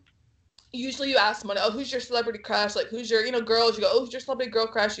people, usually you ask someone, oh, who's your celebrity crush? Like, who's your, girls? You go, oh, who's your celebrity girl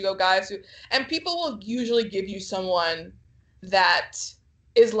crush? You go, guys. And people will usually give you someone that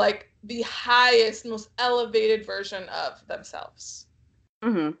is like the highest, most elevated version of themselves.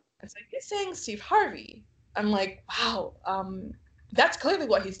 Mm-hmm. And so he's saying Steve Harvey. I'm like, wow, that's clearly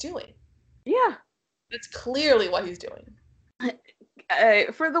what he's doing. Yeah. That's clearly what he's doing.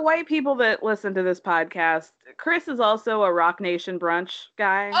 For the white people that listen to this podcast, Chris is also a Rock Nation brunch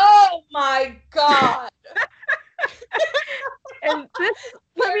guy. Oh my God. And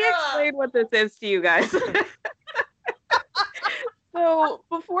let me explain what this is to you guys. So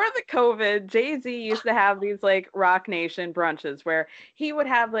before the COVID, Jay-Z used to have these like Rock Nation brunches where he would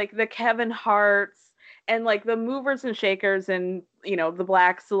have like the Kevin Harts and like the movers and shakers in, the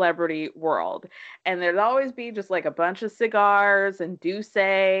Black celebrity world. And there'd always be just like a bunch of cigars and Douce.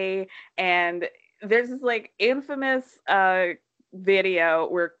 And there's this like infamous video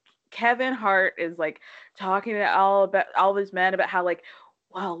where Kevin Hart is like talking to all these men about how like,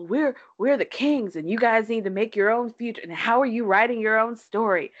 well, we're the kings and you guys need to make your own future. And how are you writing your own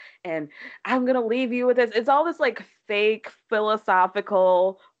story? And I'm going to leave you with this. It's all this like fake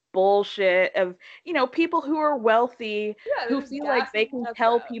philosophical bullshit of, people who are wealthy, who feel like they can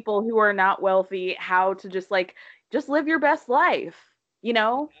tell people who are not wealthy how to just live your best life. We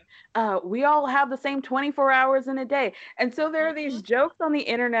all have the same 24 hours in a day. And so there are these jokes on the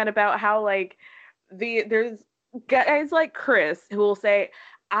internet about how like there's guys like Chris who will say,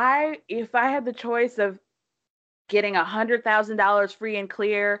 if I had the choice of getting $100,000 free and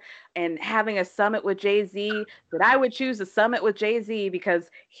clear and having a summit with Jay-Z, that I would choose a summit with Jay-Z because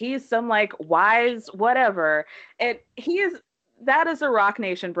he's some like wise whatever. And that is a Rock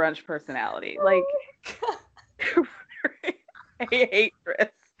Nation brunch personality. Like, I hate Chris.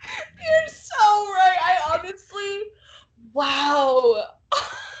 You're so right. I honestly, wow.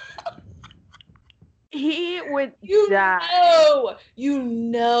 He would die.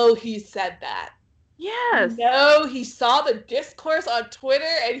 He said that. Yes. No, he saw the discourse on Twitter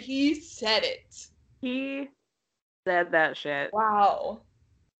and he said it. He said that shit. Wow.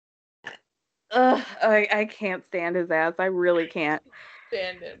 I can't stand his ass. I really can't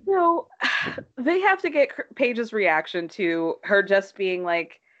stand him. So they have to get Paige's reaction to her just being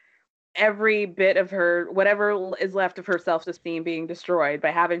like every bit of her, whatever is left of her self-esteem being destroyed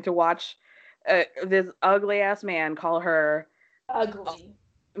by having to watch this ugly ass man call her ugly.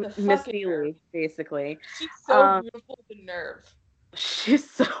 Miss Feely, basically. She's so beautiful, the nerve. She's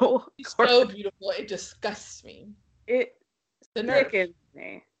so beautiful. It disgusts me. The nerve.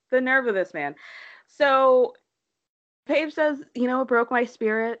 Me. The nerve of this man. So Paige says, it broke my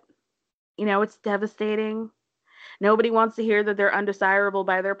spirit. It's devastating. Nobody wants to hear that they're undesirable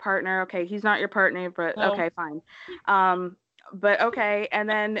by their partner. Okay, he's not your partner, but no. Okay, fine. But okay. And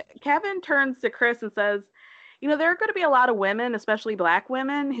then Kevin turns to Chris and says, there are going to be a lot of women, especially Black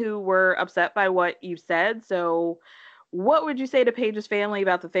women, who were upset by what you said. So what would you say to Paige's family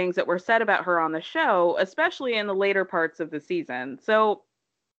about the things that were said about her on the show, especially in the later parts of the season? So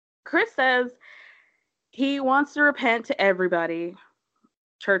Chris says he wants to repent to everybody,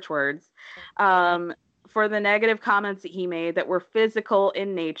 church words, for the negative comments that he made that were physical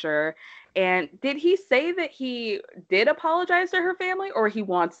in nature. And did he say that he did apologize to her family, or he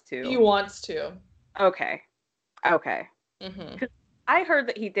wants to? He wants to. Okay. Mm-hmm. I heard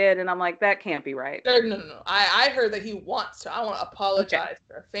that he did, and I'm like, that can't be right. No. I heard that he wants to. I want to apologize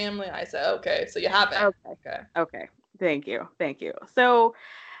to her family. I said, okay, so you haven't. Okay. Thank you. So,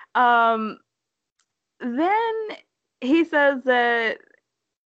 then he says that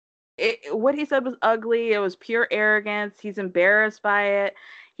what he said was ugly. It was pure arrogance. He's embarrassed by it.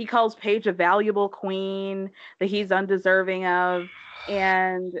 He calls Paige a valuable queen that he's undeserving of,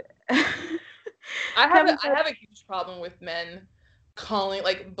 and I have a huge problem with men calling,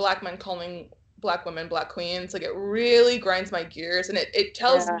 like Black men calling Black women Black queens. Like, it really grinds my gears, and it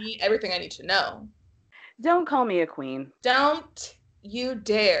tells me everything I need to know. Don't call me a queen. Don't you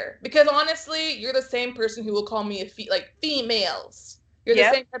dare. Because honestly, you're the same person who will call me females. You're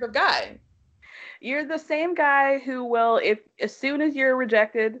the same type of guy. You're the same guy who will, if as soon as you're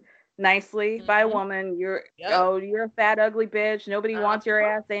rejected nicely by a woman, you're a fat ugly bitch. Nobody wants your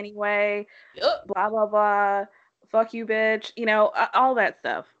ass anyway. Blah blah blah. Fuck you, bitch. You know, all that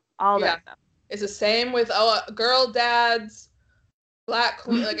stuff. All that stuff. It's the same with girl dads, black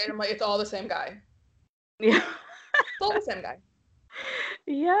queen. Like it's all the same guy. Yeah, it's all the same guy.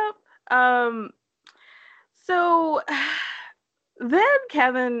 Yep. So then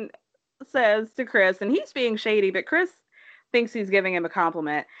Kevin says to Chris, and he's being shady, but Chris thinks he's giving him a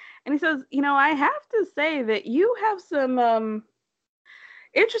compliment. And he says, you know, I have to say that you have some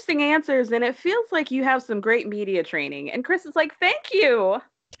interesting answers, and it feels like you have some great media training. And Chris is like, thank you.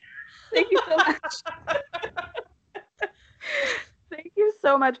 Thank you so much. Thank you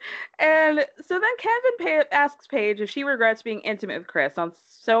so much. And so then Kevin asks Paige if she regrets being intimate with Chris on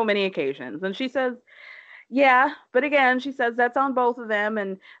so many occasions. And she says, yeah, but again, she says that's on both of them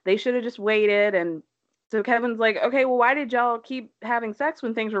and they should have just waited. And so Kevin's like, okay, well, why did y'all keep having sex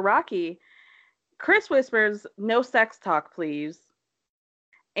when things were rocky? Chris whispers, no sex talk, please.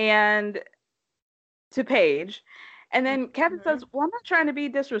 And to Paige. And then Kevin says, well, I'm not trying to be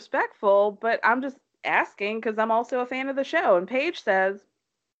disrespectful, but I'm just asking because I'm also a fan of the show. And Paige says,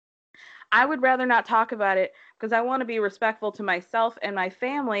 I would rather not talk about it because I want to be respectful to myself and my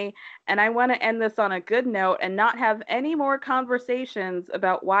family, and I want to end this on a good note and not have any more conversations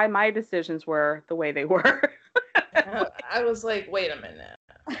about why my decisions were the way they were. I was like, wait a minute.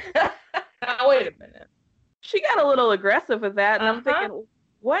 Wait a minute. She got a little aggressive with that, and I'm thinking,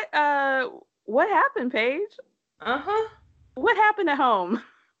 what happened, Paige? What happened at home?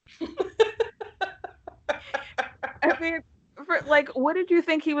 I mean, what did you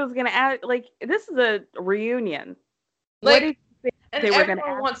think he was going to add? Like, this is a reunion. What did you think they were going to add?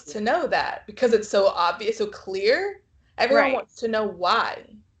 Everyone wants to know that because it's so obvious, so clear. Everyone wants to know why.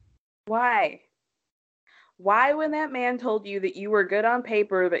 Why? Why, when that man told you that you were good on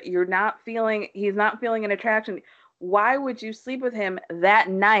paper, that he's not feeling an attraction, why would you sleep with him that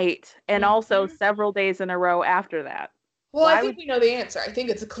night and also several days in a row after that? Well, I think we know the answer. I think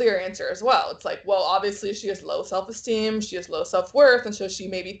it's a clear answer as well. It's like, well, obviously she has low self-esteem, she has low self-worth, and so she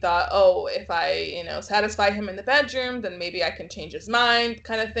maybe thought, oh, if I, satisfy him in the bedroom, then maybe I can change his mind,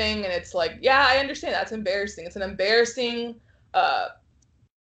 kind of thing. And it's like, yeah, I understand that's embarrassing. It's an embarrassing thought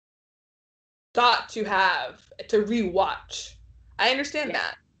to have to rewatch. I understand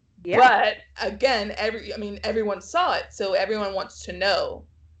that. Yeah. But again, everyone saw it, so everyone wants to know.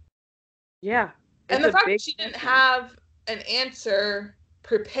 Yeah. And the fact that she didn't have an answer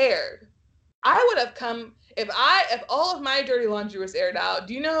prepared. I would have come if all of my dirty laundry was aired out.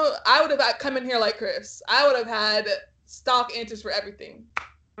 Do you know I would have come in here like Chris? I would have had stock answers for everything.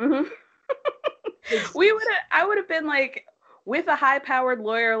 I would have been like with a high-powered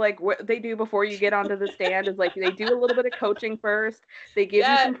lawyer, like what they do before you get onto the stand is like they do a little bit of coaching first. They give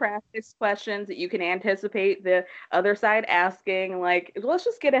you some practice questions that you can anticipate the other side asking. Like, let's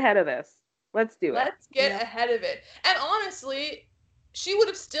just get ahead of this. Let's do it. Let's get ahead of it. And honestly, she would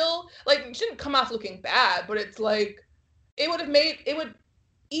have still, she didn't come off looking bad, but it's like, it would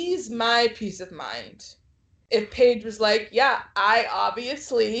ease my peace of mind if Paige was like, yeah, I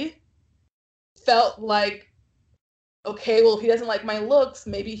obviously felt like, okay, well, if he doesn't like my looks,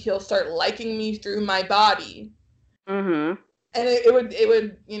 maybe he'll start liking me through my body. And it would,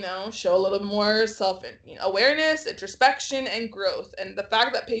 show a little more self-awareness, introspection, and growth. And the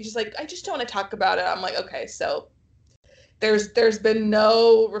fact that Paige is like, I just don't want to talk about it. I'm like, okay, so there's been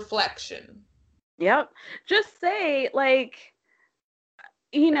no reflection. Yep. Just say,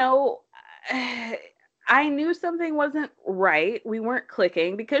 I knew something wasn't right. We weren't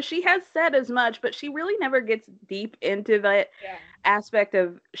clicking because she has said as much, but she really never gets deep into that aspect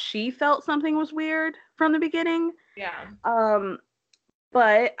of she felt something was weird from the beginning. Yeah.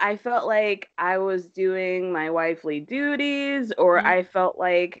 But I felt like I was doing my wifely duties, or I felt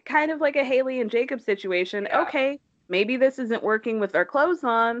like kind of like a Haley and Jacob situation. Yeah. Okay, maybe this isn't working with our clothes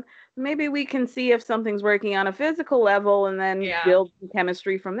on. Maybe we can see if something's working on a physical level and then build some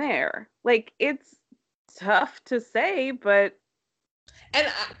chemistry from there. Like, it's tough to say, but. And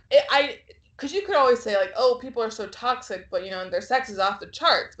because you could always say, like, oh, people are so toxic, but, their sex is off the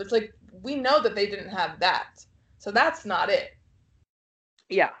charts. But it's like, we know that they didn't have that. So that's not it.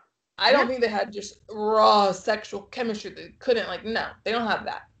 Yeah. I don't think they had just raw sexual chemistry. They couldn't, no, they don't have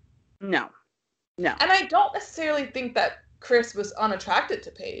that. No. And I don't necessarily think that Chris was unattracted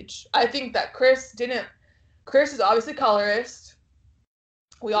to Paige. I think that Chris is obviously colorist.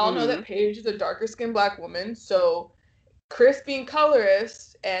 We all know that Paige is a darker skinned black woman. So Chris being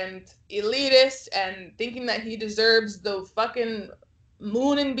colorist and elitist and thinking that he deserves the fucking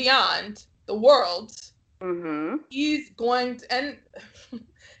moon and beyond, the world, he's going to, and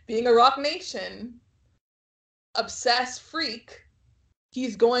being a Rock Nation obsessed freak,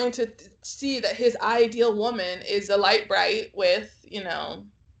 he's going to see that his ideal woman is a light bright with, you know,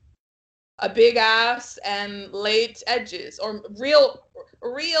 a big ass and late edges, or real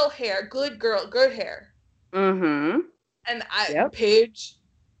hair, good hair. And Paige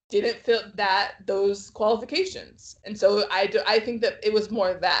didn't fit those qualifications, and so I think that it was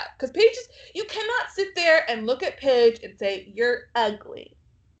more that, because Paige you cannot sit there and look at Paige and say you're ugly.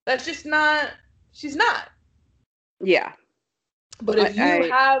 That's just not. She's not. Yeah. But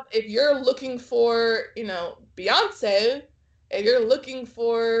if you're looking for, you know, Beyonce, if you're looking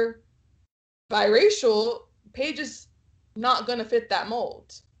for biracial, Paige is not gonna fit that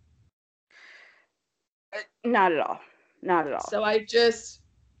mold. Not at all. Not at all. So I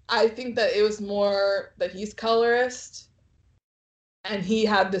think that it was more that he's colorist and he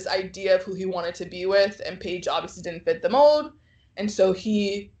had this idea of who he wanted to be with, and Paige obviously didn't fit the mold. And so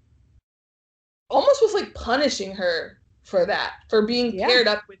he almost was like punishing her for that, for being paired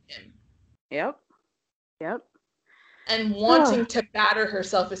up with him. Yep. And wanting to batter her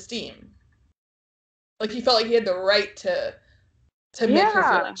self-esteem. Like he felt like he had the right to make her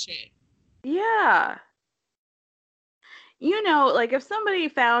feel like shame. Yeah. You know, like if somebody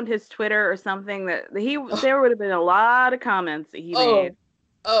found his Twitter or something that there would have been a lot of comments that he made.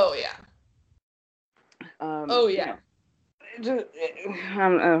 Oh yeah. I'm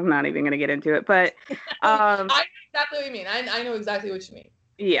not even going to get into it, but I know exactly what you mean. I know exactly what you mean.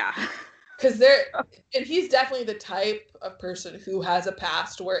 Yeah. Because and he's definitely the type of person who has a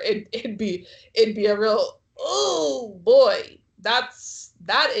past where it'd be a real, oh boy, that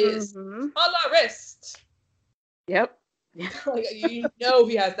is colorist. Yep. Like, you know,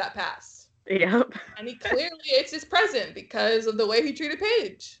 he has that past. Yep. And he clearly, it's his present because of the way he treated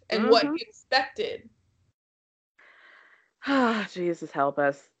Paige and what he expected. Ah, Jesus help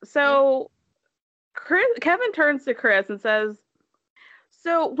us. So Kevin turns to Chris and says,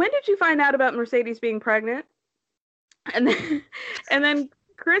 so when did you find out about Mercedes being pregnant? And then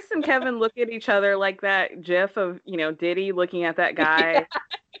Chris and Kevin look at each other like that gif of, you know, Diddy looking at that guy.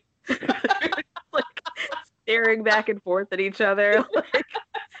 Like staring back and forth at each other. Like,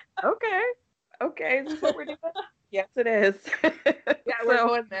 okay, is this what we're doing? Yes, it is. Yeah, we're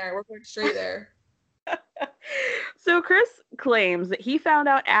going there. We're going straight there. So Chris claims that he found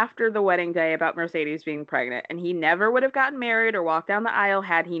out after the wedding day about Mercedes being pregnant, and he never would have gotten married or walked down the aisle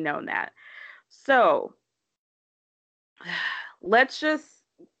had he known that. So let's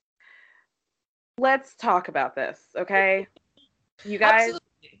talk about this, okay? You guys,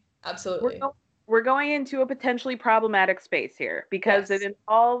 absolutely. We're going into a potentially problematic space here because it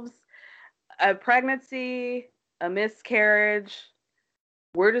involves a pregnancy, a miscarriage.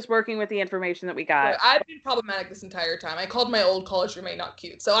 We're just working with the information that we got. I've been problematic this entire time. I called my old college roommate not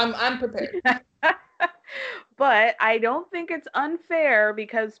cute, so I'm prepared. But I don't think it's unfair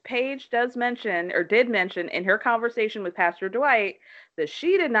because Paige did mention in her conversation with Pastor Dwight that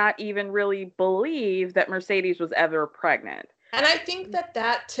she did not even really believe that Mercedes was ever pregnant. And I think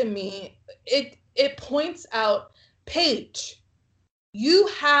that to me, it points out, Paige, you're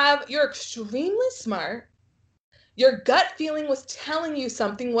extremely smart. Your gut feeling was telling you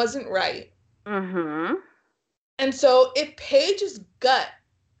something wasn't right. Mm-hmm. And so if Paige's gut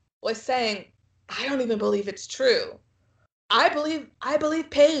was saying, I don't even believe it's true, I believe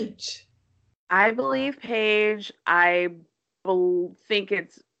Paige. I believe Paige. I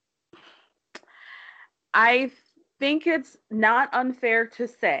think it's not unfair to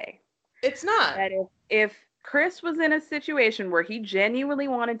say. It's not. That if Chris was in a situation where he genuinely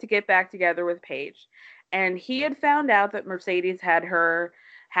wanted to get back together with Paige, and he had found out that Mercedes had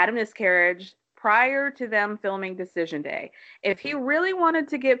a miscarriage prior to them filming Decision Day, if he really wanted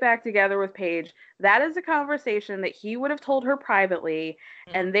to get back together with Paige, that is a conversation that he would have told her privately,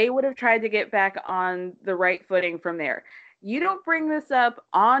 and they would have tried to get back on the right footing from there. You don't bring this up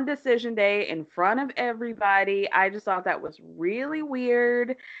on Decision Day in front of everybody. I just thought that was really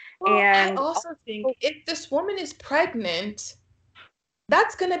weird. Well, and I also think if this woman is pregnant,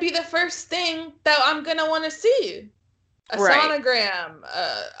 that's going to be the first thing that I'm going to want to see. A sonogram.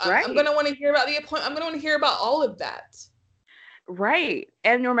 I'm going to want to hear about the appointment. I'm going to want to hear about all of that. Right.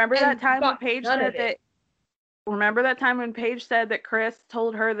 And remember that time when Paige said that? Remember that time when Paige said that Chris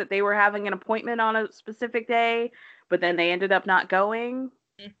told her that they were having an appointment on a specific day, but then they ended up not going?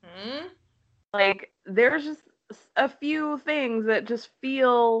 Mm-hmm. Like, there's just a few things that just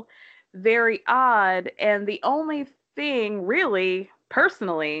feel very odd, and the only thing, really,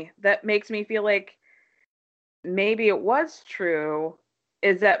 personally, that makes me feel like maybe it was true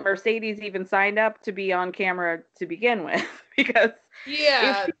is that Mercedes even signed up to be on camera to begin with. Because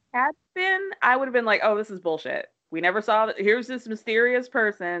if she had been, I would have been like, oh, this is bullshit. We never saw it. Here's this mysterious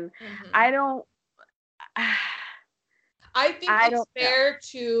person. I think it's fair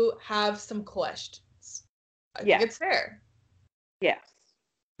to have some questions. I think it's fair. Yes.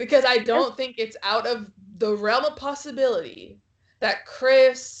 Because I don't think it's out of the realm of possibility that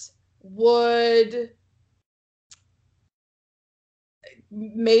Chris would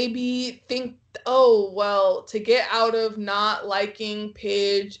maybe think, oh, well, to get out of not liking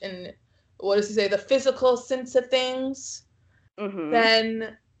Paige and, what does he say, the physical sense of things,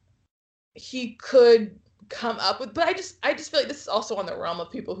 then he could come up with, but I just feel like this is also on the realm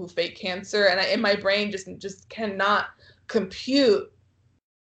of people who fake cancer, and in my brain just cannot compute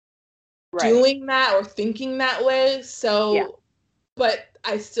doing that or thinking that way. So, but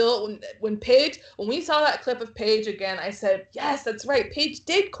I still, when we saw that clip of Paige again, I said, yes, that's right. Paige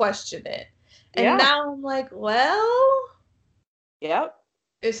did question it. And now I'm like, well,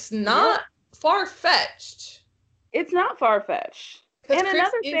 it's not far-fetched. It's not far-fetched. And Chris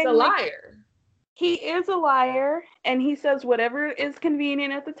another thing, is a liar. He is a liar, and he says whatever is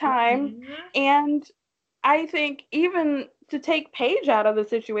convenient at the time. And I think even to take Paige out of the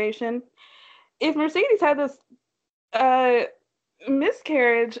situation, if Mercedes had this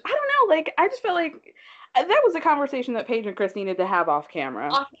miscarriage, I don't know, like, I just felt like that was a conversation that Paige and Chris needed to have off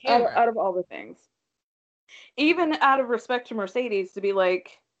camera. Out of all the things. Even out of respect to Mercedes, to be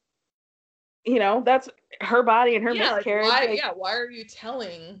like, you know, that's her body and her miscarriage. Like, why are you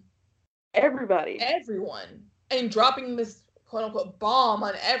telling everyone and dropping this quote unquote bomb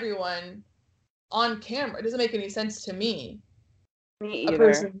on everyone on camera? It doesn't make any sense to me. Me either. A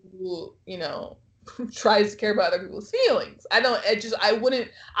person who, you know, tries to care about other people's feelings. I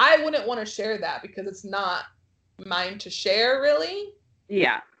wouldn't want to share that because it's not mine to share, really.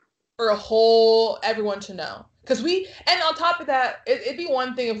 Yeah. For everyone to know. And on top of that, it'd be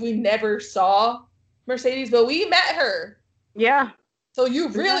one thing if we never saw Mercedes, but we met her. Yeah. So you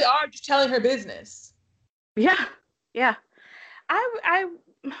really are just telling her business. Yeah. Yeah. I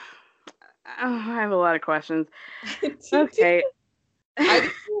have a lot of questions. Okay.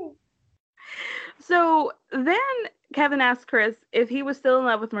 I do. So then Kevin asks Chris if he was still in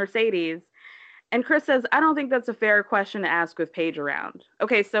love with Mercedes. And Chris says, I don't think that's a fair question to ask with Paige around.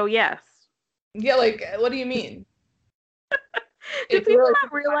 Okay, so yes. Yeah, like, what do you mean? Do people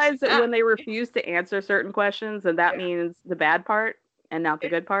not realize that when they refuse to answer certain questions, and that means the bad part and not the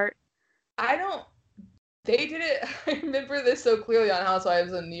good part? They did it. I remember this so clearly on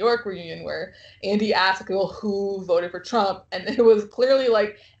Housewives in New York reunion where Andy asked people who voted for Trump, and it was clearly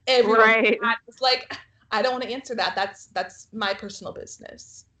like everyone was like, I don't want to answer that. That's my personal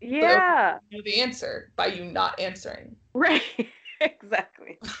business. Yeah. So you know the answer by you not answering. Right.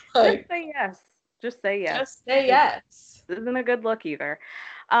 Exactly. Like, just say yes. Just say yes. Just say yes. This isn't a good look either.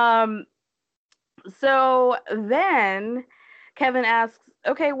 So then Kevin asks,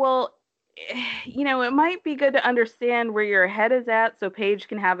 okay, well, you know, it might be good to understand where your head is at so Paige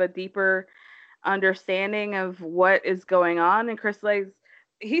can have a deeper understanding of what is going on. And Chris, like,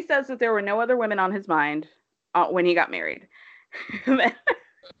 he says that there were no other women on his mind when he got married.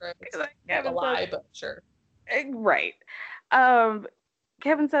 It's a lie, but sure. Right.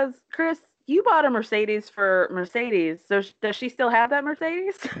 Kevin says, Chris, you bought a Mercedes for Mercedes. So does she still have that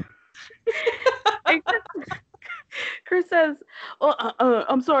Mercedes? Chris says, well,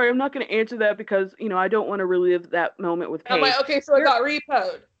 I'm sorry, I'm not going to answer that because, you know, I don't want to relive that moment with Paige. I'm like, okay, so it got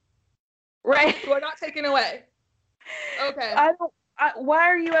repoed. Right. So it got taken away. Okay. Why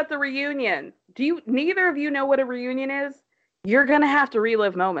are you at the reunion? Neither of you know what a reunion is? You're going to have to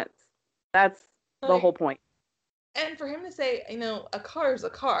relive moments. That's the whole point. And for him to say, you know, a car is a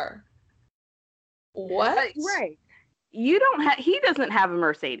car. What? Right. He doesn't have a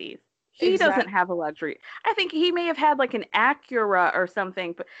Mercedes. He doesn't have a luxury. I think he may have had like an Acura or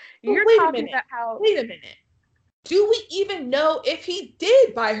something, but you're talking about how... Wait a minute. Do we even know if he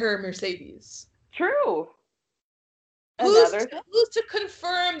did buy her a Mercedes? True. Who's to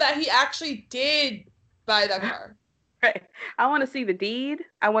confirm that he actually did buy that car? Right. I want to see the deed.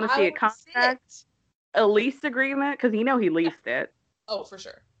 I want to see a contract, a lease agreement, because you know he leased it. Oh, for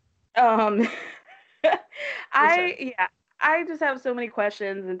sure. I just have so many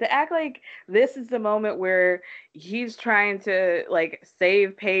questions, and to act like this is the moment where he's trying to like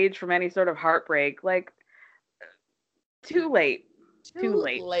save Paige from any sort of heartbreak, like too late.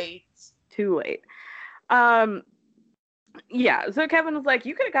 Yeah, so Kevin was like,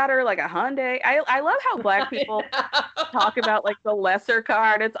 you could have got her like a Hyundai. I love how black people talk about like the lesser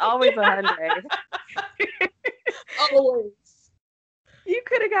card, it's always a Hyundai. Always. You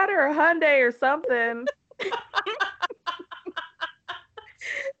could have got her a Hyundai or something.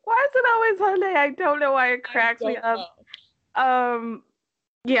 Why is it always Hyundai? I don't know why it cracks me up.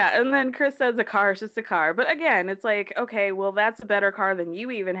 Yeah, and then Chris says a car is just a car. But again, it's like, okay, well, that's a better car than you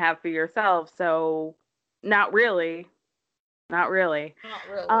even have for yourself. So not really. Not really.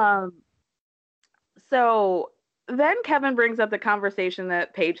 So then Kevin brings up the conversation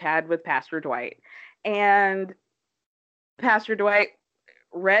that Paige had with Pastor Dwight. And Pastor Dwight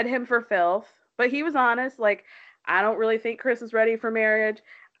read him for filth, but he was honest. Like, I don't really think Chris is ready for marriage.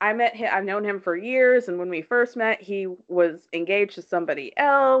 I met him, I've known him for years, and when we first met, he was engaged to somebody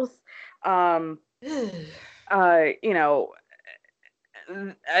else. You know,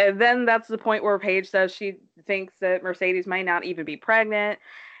 then that's the point where Paige says she thinks that Mercedes might not even be pregnant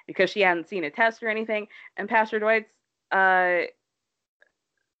because she hadn't seen a test or anything. And Pastor Dwight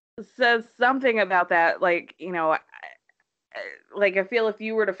says something about that, like, you know, like, I feel if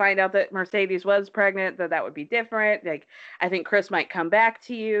you were to find out that Mercedes was pregnant, that would be different. Like, I think Chris might come back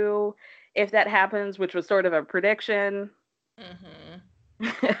to you if that happens, which was sort of a prediction.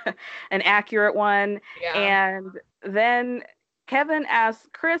 An accurate one. Yeah. And then Kevin asks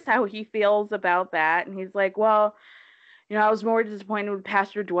Chris how he feels about that. And he's like, well, you know, I was more disappointed with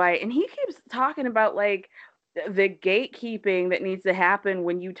Pastor Dwight. And he keeps talking about, like, the gatekeeping that needs to happen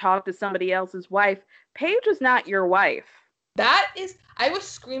when you talk to somebody else's wife. Paige is not your wife. That is, I was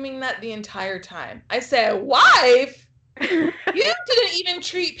screaming that the entire time. I said, wife? You didn't even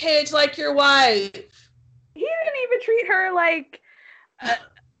treat Paige like your wife. He didn't even treat her like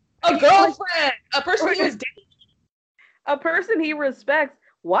a girlfriend, a person he was dating. A person he respects.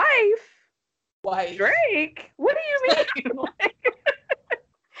 Wife? Drake? What do you mean?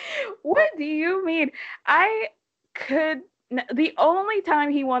 What do you mean? The only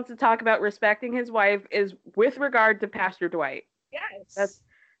time he wants to talk about respecting his wife is with regard to Pastor Dwight. Yes. That's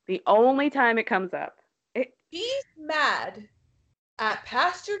the only time it comes up. He's mad at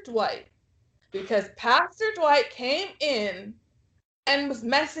Pastor Dwight because Pastor Dwight came in and was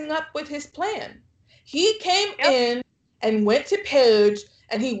messing up with his plan. He came in and went to Paige,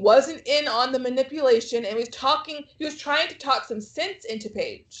 and he wasn't in on the manipulation, and he was trying to talk some sense into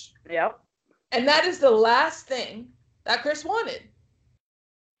Paige. Yep. And that is the last thing that Chris wanted.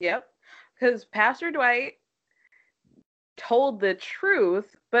 Yep. Because Pastor Dwight told the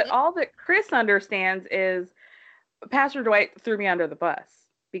truth, but all that Chris understands is Pastor Dwight threw me under the bus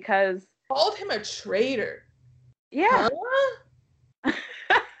because... Called him a traitor. Yeah. Huh?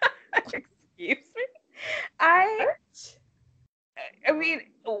 Excuse me? I mean,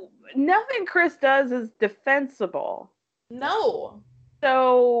 nothing Chris does is defensible. No.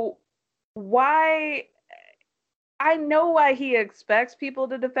 So why... I know why he expects people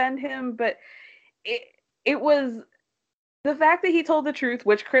to defend him, but it was the fact that he told the truth,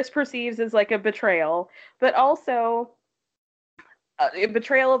 which Chris perceives as like a betrayal, but also a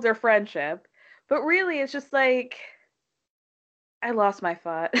betrayal of their friendship. But really, it's just like, I lost my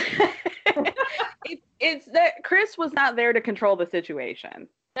thought. It's that Chris was not there to control the situation.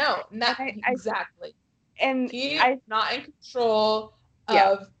 No, not exactly. And he's not in control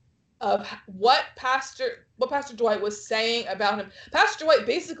of what Pastor Dwight was saying about him. Pastor Dwight,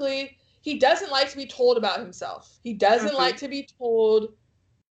 basically, he doesn't like to be told about himself. He doesn't like to be told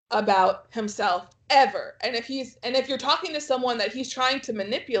about himself ever. And if you're talking to someone that he's trying to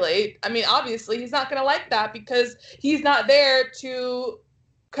manipulate, I mean, obviously he's not going to like that because he's not there to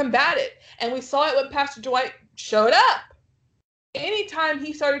combat it. And we saw it when Pastor Dwight showed up. Anytime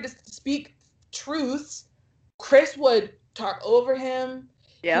he started to speak truths, Chris would talk over him.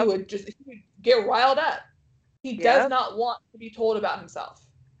 He would get riled up. He does not want to be told about himself.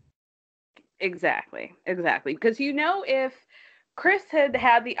 Exactly. Because, you know, if Chris had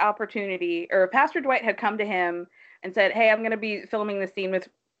had the opportunity, or Pastor Dwight had come to him and said, hey, I'm going to be filming the scene with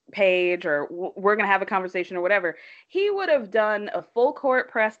Paige, or we're going to have a conversation or whatever, he would have done a full court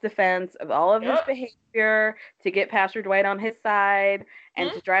press defense of all of his behavior to get Pastor Dwight on his side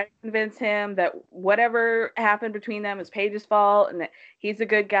and to try to convince him that whatever happened between them is Paige's fault and that he's a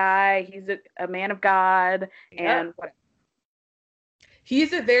good guy, he's a man of God, and whatever.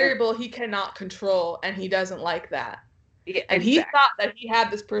 He's a variable he cannot control, and he doesn't like that. Yeah, and he thought that he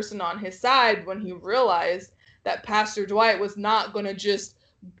had this person on his side when he realized that Pastor Dwight was not going to just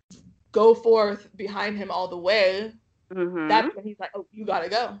go forth behind him all the way. That's when he's like, oh, you gotta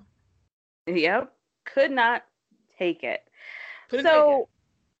go. Yep. Could not take it.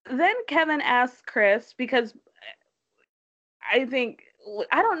 Then Kevin asks Chris, because I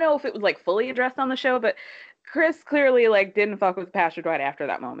don't know if it was like fully addressed on the show, but Chris clearly like didn't fuck with Pastor Dwight after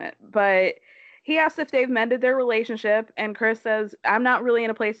that moment, but he asks if they've mended their relationship, and Chris says, I'm not really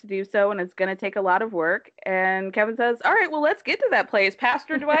in a place to do so, and it's going to take a lot of work. And Kevin says, all right, well, let's get to that place,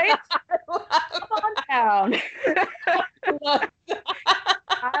 Pastor Dwight. Come on down.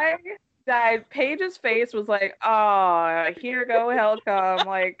 I died. Paige's face was like, oh, here go hell come.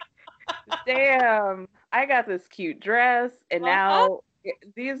 Like, damn, I got this cute dress, and now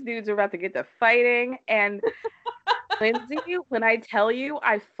these dudes are about to get to fighting. And Lindsay, when I tell you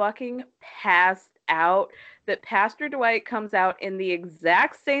I fucking passed out, that Pastor Dwight comes out in the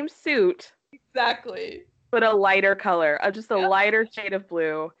exact same suit. Exactly. But a lighter color, just a lighter shade of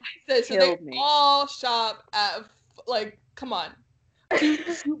blue. So they all shop at, like, come on.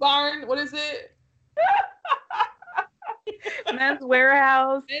 Shoe Barn, what is it? Men's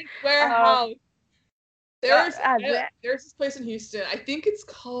Warehouse. Men's Warehouse. There's this place in Houston. I think it's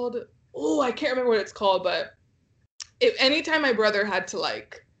called, I can't remember what it's called, but anytime my brother had to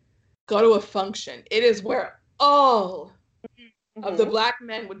like go to a function, it is where all of the black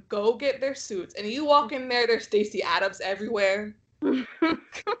men would go get their suits. And you walk in there, there's Stacey Adams everywhere.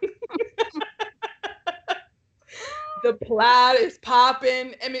 The plaid is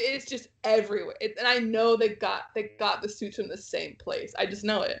popping. I mean, it's just everywhere. And I know they got the suits from the same place. I just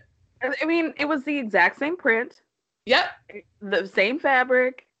know it. I mean, it was the exact same print. Yep. The same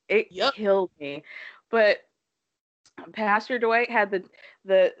fabric. It killed me. But Pastor Dwight had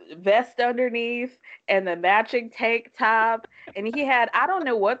the vest underneath and the matching tank top. And he had, I don't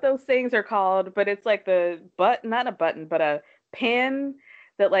know what those things are called, but it's like not a button, but a pin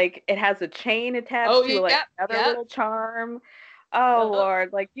that like it has a chain attached to like another little charm. Oh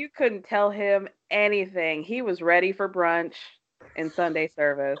Lord, like you couldn't tell him anything. He was ready for brunch in Sunday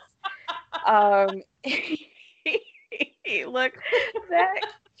service. Look, that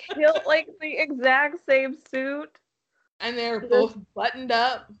killed like the exact same suit. And they're both buttoned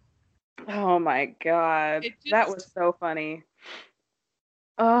up. Oh my God. That was so funny.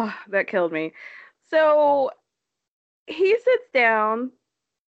 Oh, that killed me. So he sits down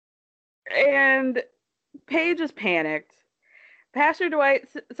and Paige is panicked. Pastor Dwight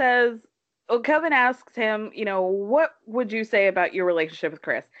says, Kevin asks him, what would you say about your relationship with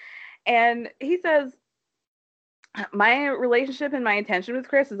Chris? And he says, my relationship and my intention with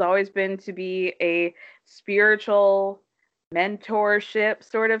Chris has always been to be a spiritual mentorship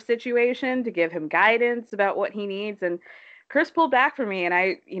sort of situation, to give him guidance about what he needs. And Chris pulled back from me, and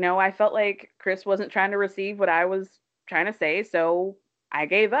I felt like Chris wasn't trying to receive what I was trying to say, so I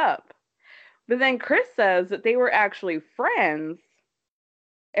gave up. But then Chris says that they were actually friends.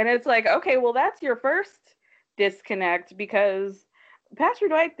 And it's like, okay, well, that's your first disconnect, because Pastor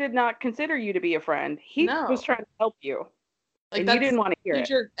Dwight did not consider you to be a friend. He was trying to help you. Like, and you didn't want to hear it. He's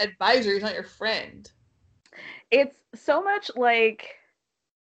your advisor. He's not your friend. It's so much like,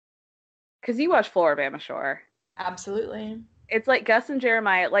 because you watch Floribama Shore. Absolutely. It's like Gus and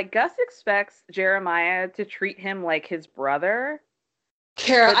Jeremiah. Like, Gus expects Jeremiah to treat him like his brother.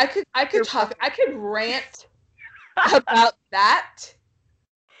 Kara, I could rant about that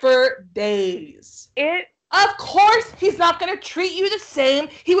for days. Of course he's not going to treat you the same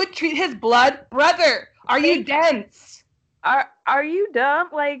he would treat his blood brother. Are you dense? Are you dumb?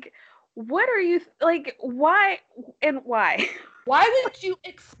 Like, what are you, like, why and why? Why would you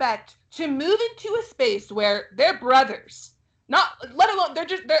expect to move into a space where they're brothers? Let alone,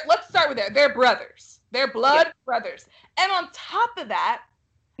 let's start with that. They're brothers. They're blood brothers. And on top of that,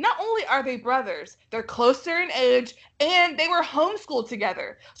 not only are they brothers, they're closer in age, and they were homeschooled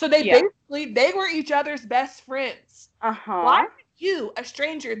together. So they were each other's best friends. Why would you, a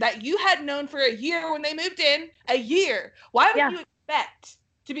stranger that you had known for a year when they moved in, why would you expect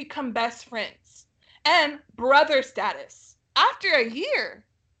to become best friends and brother status after a year?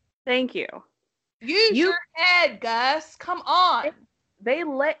 Thank you. Use your head, Gus. Come on. They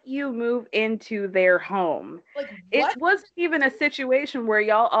let you move into their home. Like, it wasn't even a situation where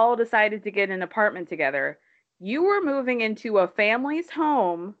y'all all decided to get an apartment together. You were moving into a family's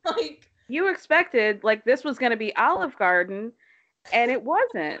home. Like, you expected like this was going to be Olive Garden, and it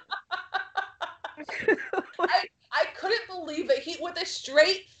wasn't. I couldn't believe it. He, with a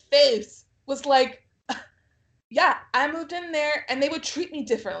straight face, was like, yeah, I moved in there and they would treat me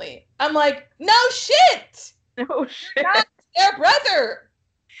differently. I'm like, no shit. No shit. Not their brother.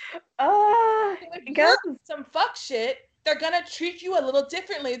 If you're some fuck shit, they're gonna treat you a little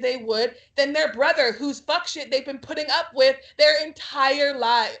differently than their brother, whose fuck shit they've been putting up with their entire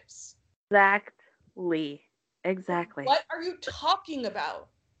lives. Exactly. What are you talking about?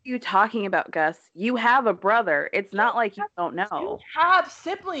 Gus? You have a brother. It's not like you don't know. You have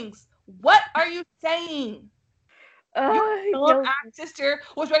siblings. What are you saying? Your act sister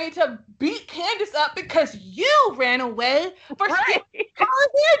was ready to beat Candace up because you ran away for stealing a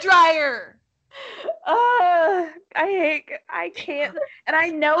hair dryer. I can't. And I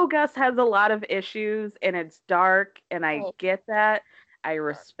know Gus has a lot of issues and it's dark and I get that. I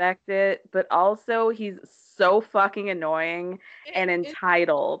respect it. But also he's so fucking annoying and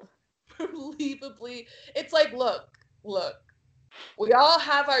entitled. Unbelievably. It's like, look. We all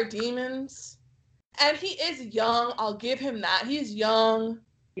have our demons. And he is young. I'll give him that. He's young.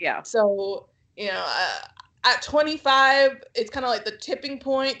 Yeah. So, at 25, it's kind of like the tipping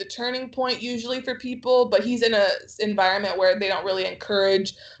point, the turning point usually for people. But he's in an environment where they don't really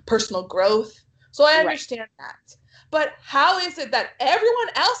encourage personal growth. So I understand that. But how is it that everyone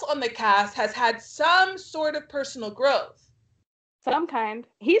else on the cast has had some sort of personal growth? Some kind.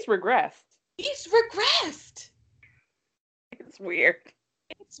 He's regressed. It's weird.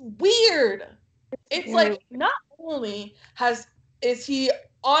 It's like not only is he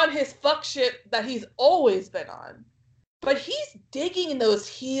on his fuck shit that he's always been on, but he's digging those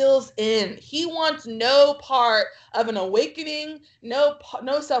heels in. He wants no part of an awakening, no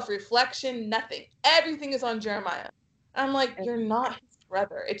self-reflection, nothing. Everything is on Jeremiah. I'm like, you're not his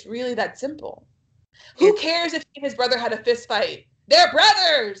brother. It's really that simple. Who cares if he and his brother had a fist fight? They're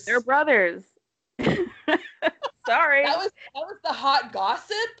brothers. Sorry. That was the hot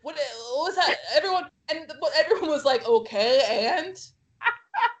gossip. What was that? Everyone was like, okay, and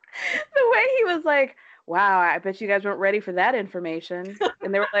the way he was like, wow, I bet you guys weren't ready for that information.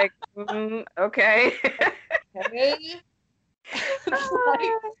 And they were like, okay. Okay.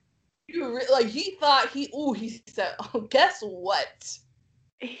 He thought he said, oh, guess what?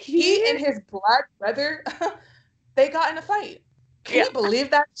 He and his black brother, they got in a fight. Can you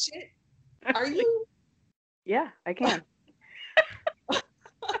believe that shit? Are you? Yeah, I can.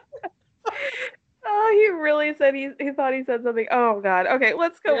 He really said he thought he said something. Oh God. Okay,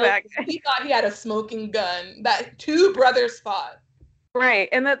 let's go back. He thought he had a smoking gun that two brothers fought. Right,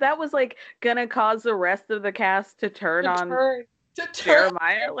 and that was like gonna cause the rest of the cast to turn on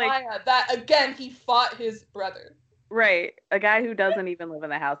Jeremiah. Like that again, he fought his brother. Right, a guy who doesn't even live in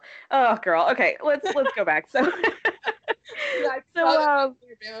the house. Oh, girl. Okay, let's go back. So,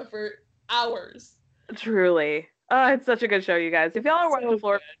 for hours. Truly. It's such a good show, you guys. If y'all are watching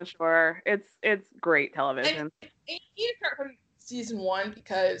Florida on the Shore, it's great television. And you need to start from season 1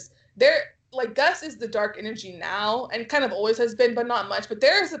 because they're like Gus is the dark energy now and kind of always has been, but not much. But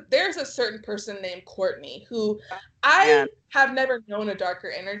there's a certain person named Courtney who I have never known a darker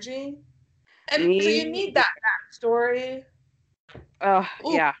energy, and so you need that backstory.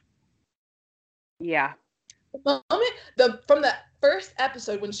 Yeah. The moment from the first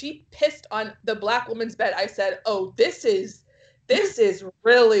episode when she pissed on the black woman's bed, I said, "Oh, this is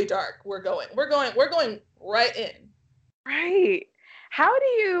really dark. We're going right in." Right. How do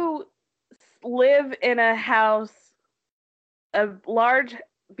you live in a house, a large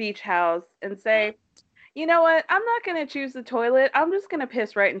beach house, and say, you know what? I'm not going to choose the toilet. I'm just going to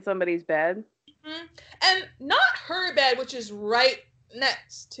piss right in somebody's bed. Mm-hmm. And not her bed, which is right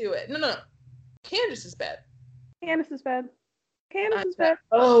next to it. No. Candace's bed. Candace's bed.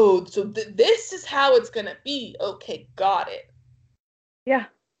 Oh, so this is how it's going to be. Okay, got it. Yeah.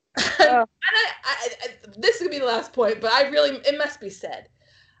 And this is going to be the last point, but it must be said.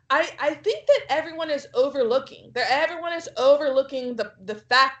 I think that everyone is overlooking the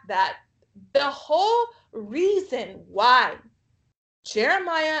fact that the whole reason why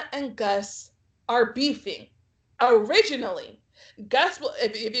Jeremiah and Gus are beefing originally, Gus will,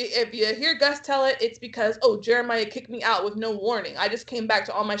 if you hear Gus tell it, it's because, Jeremiah kicked me out with no warning. I just came back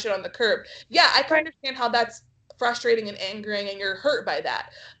to all my shit on the curb. Yeah, I can understand how that's frustrating and angering and you're hurt by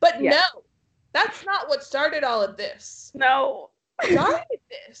that. But no, that's not what started all of this. No. What started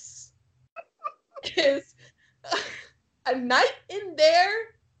this is a night in their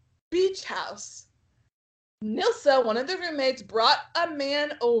beach house. Nilsa, one of the roommates, brought a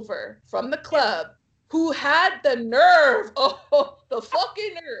man over from the club who had the nerve, the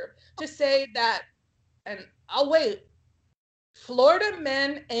fucking nerve, to say that, and I'll wait, Florida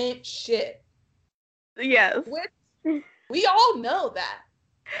men ain't shit. Yes. Which we all know that.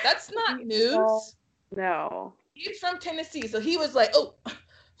 That's not news. No. He's from Tennessee, so he was like,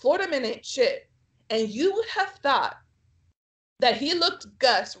 Florida men ain't shit. And you would have thought that he looked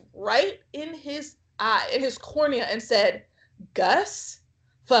Gus right in his eye, in his cornea, and said, Gus,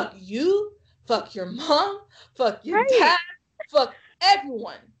 fuck you, fuck your mom, fuck your dad, fuck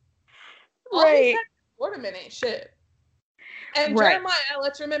everyone. All he said, Florida men ain't shit. And Jeremiah,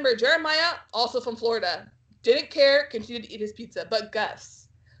 let's remember, Jeremiah, also from Florida, didn't care, continued to eat his pizza. But Gus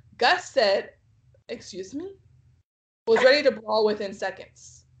said, excuse me? was ready to brawl within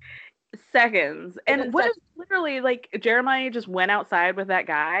seconds. And what is literally like Jeremiah just went outside with that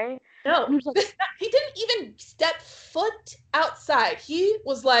guy? No, he didn't even step foot outside. He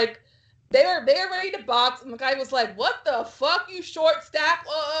was like, they were ready to box, and the guy was like, "What the fuck, you short stack?"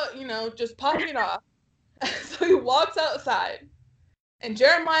 Just popping it off. So he walks outside, and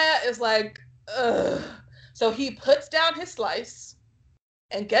Jeremiah is like, "Ugh." So he puts down his slice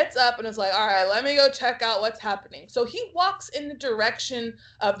and gets up and is like, "All right, let me go check out what's happening." So he walks in the direction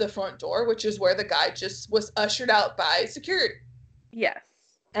of the front door, which is where the guy just was ushered out by security. Yes.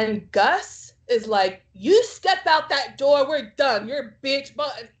 And Gus is like, "You step out that door, we're done. You're a bitch,"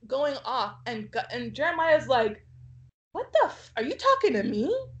 but going off. And Jeremiah's like, "What the are you talking to me?"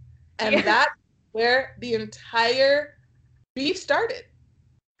 And that's where the entire beef started.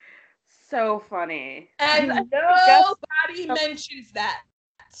 So funny. And nobody mentions that.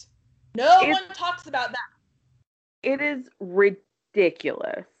 No one talks about that. It is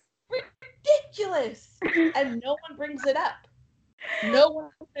ridiculous. And no one brings it up. No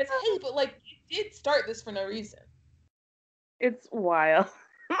one says, "Hey, but like, you did start this for no reason." It's wild.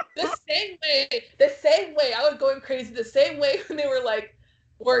 The same way I was going crazy. The same way when they were like,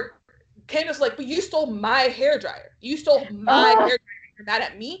 Candace like, "But you stole my hairdryer. You stole my hairdryer. You're mad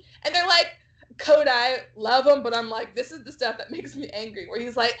at me." And they're like, Kodai, love him, but I'm like, this is the stuff that makes me angry. Where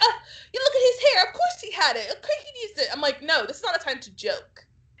he's like, "You look at his hair. Of course he had it. Of course he needs it." I'm like, no, this is not a time to joke.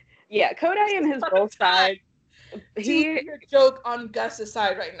 Yeah, Kodai and his both sides. He joke on Gus's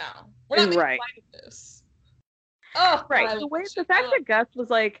side right now. We're not making light of this. Oh, right. The fact that Gus was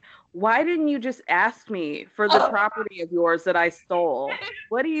like, "Why didn't you just ask me for the property of yours that I stole?"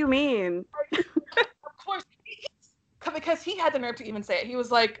 What do you mean? Of course, because he had the nerve to even say it. He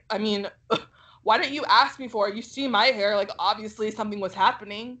was like, "I mean, why didn't you ask me for it? You see my hair, like obviously something was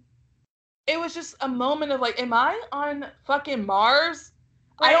happening." It was just a moment of like, am I on fucking Mars?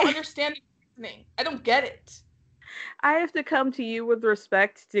 I don't understand reasoning. I don't get it. I have to come to you with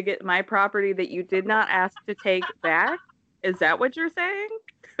respect to get my property that you did not ask to take back? Is that what you're saying?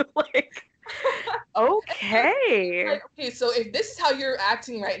 Like, okay. Like, okay, so if this is how you're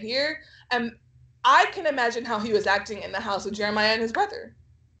acting right here, I can imagine how he was acting in the house with Jeremiah and his brother.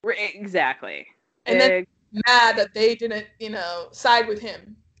 Exactly. And then mad that they didn't, side with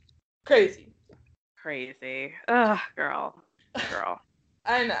him. Crazy. Ugh, girl.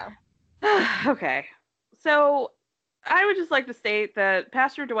 I know. Okay. So I would just like to state that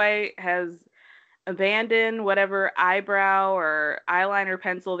Pastor Dwight has abandoned whatever eyebrow or eyeliner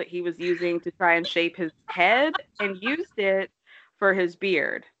pencil that he was using to try and shape his head and used it for his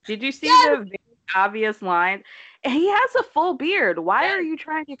beard. Did you see the very obvious line? He has a full beard. Why are you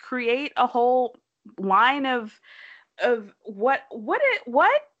trying to create a whole line of what?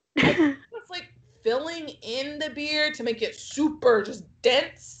 It's like filling in the beard to make it super just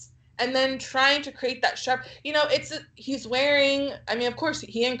dense. And then trying to create that sharp, he's wearing. I mean, of course,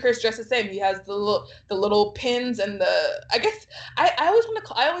 he and Chris dress the same. He has the little pins and I guess I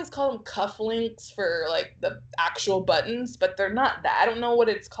always call them cufflinks for like the actual buttons, but they're not that. I don't know what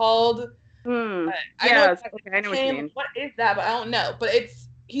it's called. I know what you mean. What is that? But I don't know. But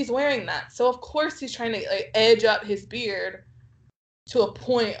he's wearing that, so of course he's trying to like edge up his beard to a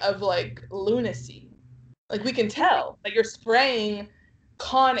point of like lunacy. Like we can tell, like you're spraying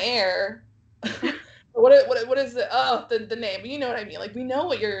Con Air. what is it? Oh, the name. But you know what I mean. Like we know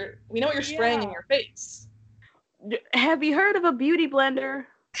what you're spraying in your face. Have you heard of a beauty blender?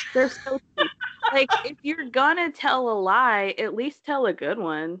 They're so cheap. Like if you're gonna tell a lie, at least tell a good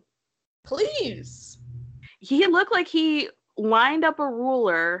one. Please. He looked like he lined up a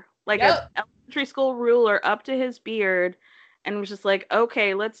ruler, like an elementary school ruler, up to his beard, and was just like,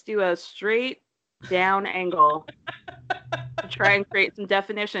 "Okay, let's do a straight down angle." To try and create some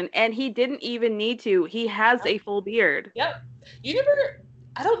definition, and he didn't even need to. He has a full beard. Yep.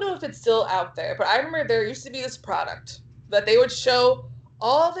 I don't know if it's still out there, but I remember there used to be this product that they would show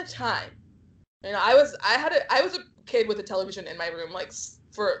all the time. I was a kid with a television in my room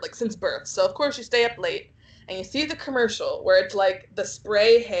for since birth. So of course you stay up late and you see the commercial where it's like the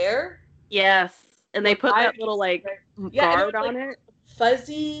spray hair. Yes. And they put that little guard on it.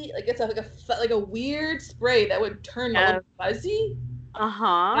 Fuzzy, like it's like a weird spray that would turn a little fuzzy.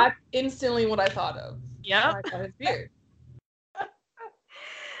 That's instantly what I thought of. Yeah, I thought his beard. Because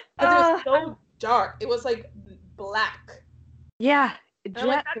it was so dark. It was like black. Yeah, I'm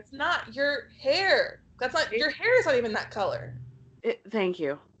like, that's not your hair. That's not your hair. Is not even that color. Thank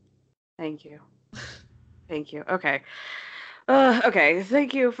you. Okay. Okay.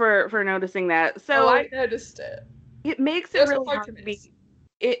 Thank you for noticing that. So I noticed it. It makes it really hard to be.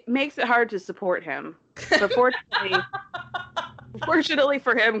 it makes it hard to support him. But fortunately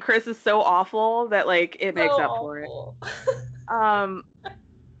for him, Chris is so awful that like it makes up for it.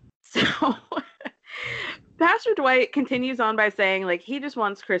 So Pastor Dwight continues on by saying like he just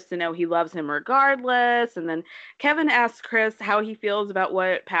wants Chris to know he loves him regardless. And then Kevin asks Chris how he feels about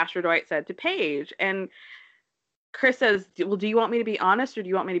what Pastor Dwight said to Paige. And Chris says, well, do you want me to be honest or do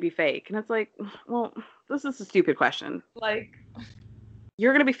you want me to be fake? And it's like, well, this is a stupid question. Like,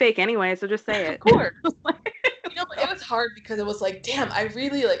 you're going to be fake anyway, so just say it. Of course. You know, it was hard because it was like, damn, I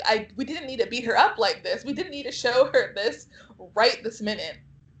really, like, we didn't need to beat her up like this. We didn't need to show her this right this minute.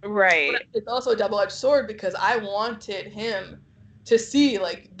 Right. But it's also a double-edged sword because I wanted him to see,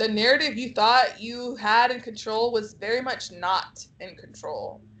 like, the narrative you thought you had in control was very much not in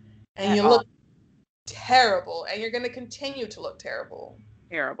control. And you look terrible, and you're going to continue to look terrible.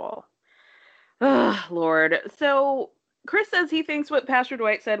 Terrible. Ugh, Lord. So Chris says he thinks what Pastor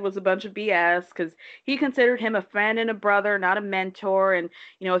Dwight said was a bunch of BS because he considered him a friend and a brother, not a mentor. And,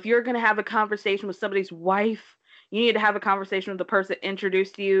 you know, if you're going to have a conversation with somebody's wife, you need to have a conversation with the person that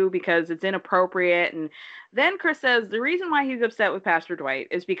introduced you because it's inappropriate. And then Chris says the reason why he's upset with Pastor Dwight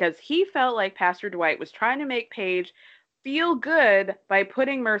is because he felt like Pastor Dwight was trying to make Paige feel good by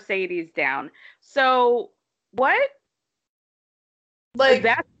putting Mercedes down. So what? Like,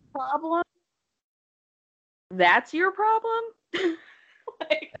 that's the problem? That's your problem?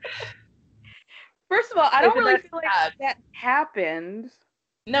 Like, first of all, I don't really feel like that happened.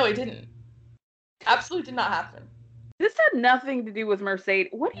 No, it didn't. Absolutely did not happen. This had nothing to do with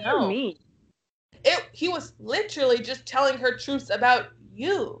Mercedes. What do you mean? He was literally just telling her truths about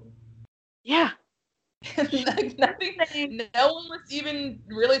you. Yeah. Like nothing. No one was even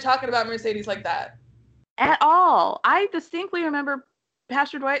really talking about Mercedes like that. At all. I distinctly remember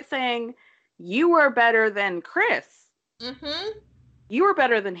Pastor Dwight saying, you were better than Chris. Mm-hmm. You were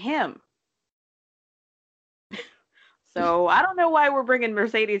better than him. So I don't know why we're bringing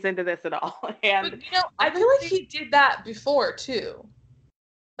Mercedes into this at all. And but, you know, I feel like he did that before too.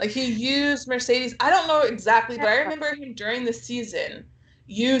 Like he used Mercedes. I don't know exactly, but I remember him during the season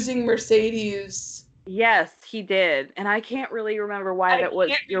using Mercedes. Yes, he did, and I can't really remember why that was.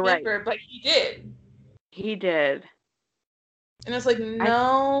 You're right, but he did. He did. And it's like,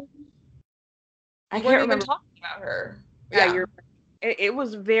 no, I can't remember talking about her. Yeah, you're right. It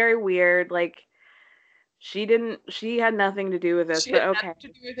was very weird. Like. She had nothing to do with this, but okay. Nothing to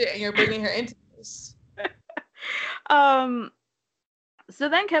do with it, and you're bringing her into this. So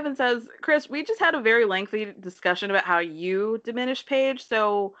then Kevin says, Chris, we just had a very lengthy discussion about how you diminished Paige,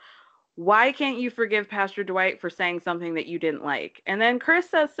 so why can't you forgive Pastor Dwight for saying something that you didn't like? And then Chris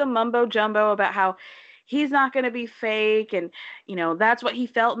says some mumbo jumbo about how he's not going to be fake, and, you know, that's what he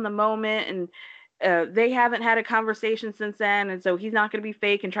felt in the moment, and they haven't had a conversation since then, and so he's not going to be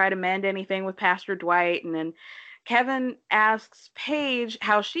fake and try to mend anything with Pastor Dwight. And then Kevin asks Paige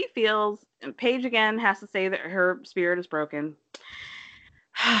how she feels, and Paige again has to say that her spirit is broken.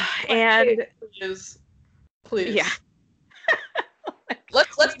 And please, yeah.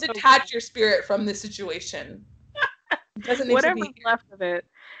 let's detach your spirit from this situation. It doesn't need whatever's to be left of it,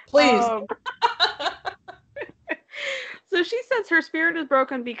 please. So she says her spirit is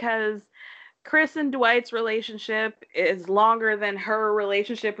broken because Chris and Dwight's relationship is longer than her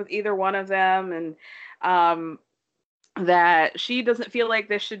relationship with either one of them, and that she doesn't feel like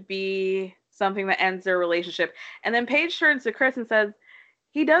this should be something that ends their relationship. And then Paige turns to Chris and says,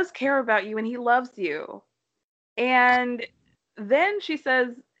 he does care about you and he loves you. And then she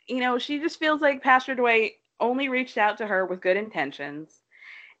says, you know, she just feels like Pastor Dwight only reached out to her with good intentions.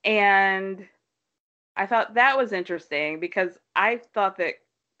 And I thought that was interesting because I thought that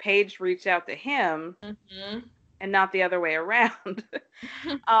Paige reached out to him and not the other way around.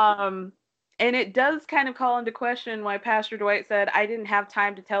 And it does kind of call into question why Pastor Dwight said, I didn't have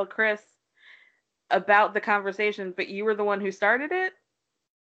time to tell Chris about the conversation, but you were the one who started it?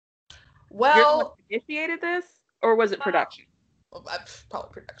 Well, you're the one who initiated this? Or was it production? Well, probably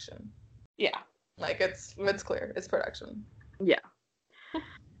production. Yeah. Like it's clear. It's production. Yeah.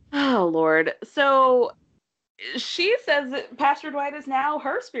 Oh, Lord. So she says that Pastor Dwight is now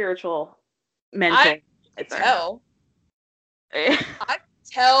her spiritual mentor. I could tell. I could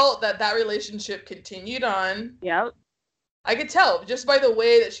tell that relationship continued on. Yep. I could tell just by the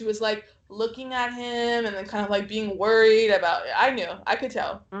way that she was like looking at him and then kind of like being worried about it. I knew. I could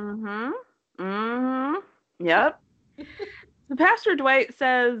tell. Yep. The Pastor Dwight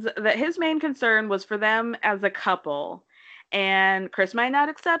says that his main concern was for them as a couple. And Chris might not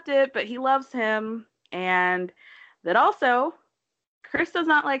accept it, but he loves him. And that also, Chris does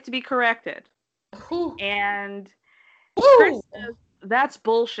not like to be corrected. Ooh. And Ooh. Chris says that's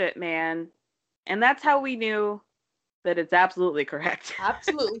bullshit, man. And that's how we knew that it's absolutely correct.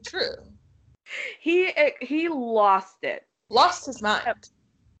 Absolutely true. He lost it. Lost his mind.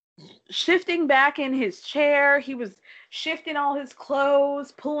 Shifting back in his chair, he was shifting all his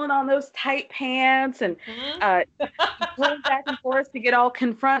clothes, pulling on those tight pants, and pulling back and forth to get all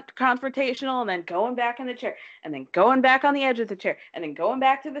confrontational, and then going back in the chair, and then going back on the edge of the chair, and then going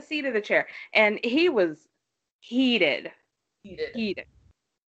back to the seat of the chair. And he was heated.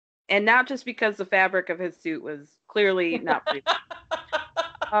 And not just because the fabric of his suit was clearly not breathing.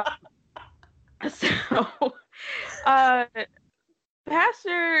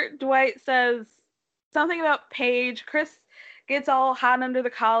 Pastor Dwight says something about Paige. Chris gets all hot under the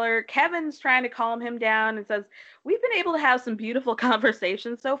collar. Kevin's trying to calm him down and says, we've been able to have some beautiful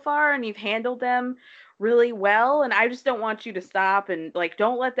conversations so far, and you've handled them really well, and I just don't want you to stop, and like,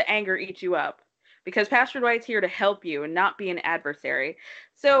 don't let the anger eat you up, because Pastor Dwight's here to help you and not be an adversary.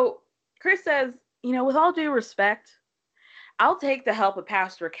 So Chris says, with all due respect, I'll take the help of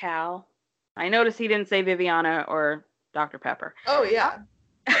Pastor Cal. I noticed he didn't say Viviana or Dr. Pepper. Oh, yeah.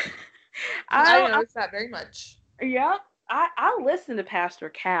 I noticed that very much. Yeah, I'll listen to Pastor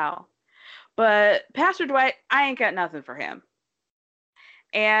Cal. But Pastor Dwight, I ain't got nothing for him.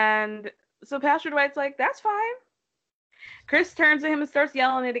 And so Pastor Dwight's like, that's fine. Chris turns to him and starts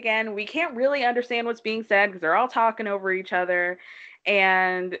yelling it again. We can't really understand what's being said because they're all talking over each other.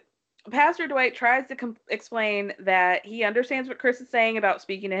 And Pastor Dwight tries to explain that he understands what Chris is saying about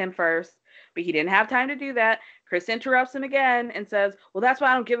speaking to him first, but he didn't have time to do that. Chris interrupts him again and says, well, that's why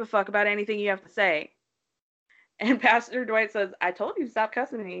I don't give a fuck about anything you have to say. And Pastor Dwight says, I told you to stop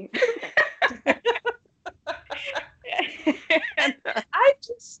cussing me.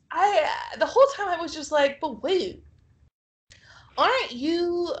 The whole time I was just like, but wait, aren't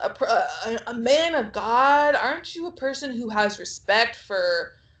you a man of God? Aren't you a person who has respect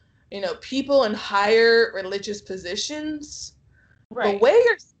for, people in higher religious positions? Right. The way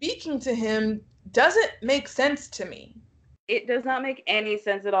you're speaking to him doesn't make sense to me. It does not make any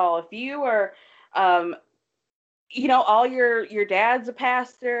sense at all. If you are, all your dad's a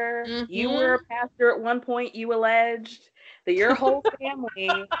pastor, you were a pastor at one point, you alleged that your whole family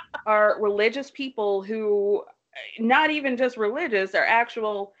are religious people who, not even just religious, are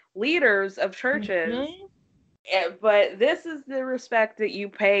actual leaders of churches. But this is the respect that you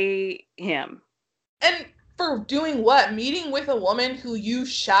pay him. And for doing what? Meeting with a woman who you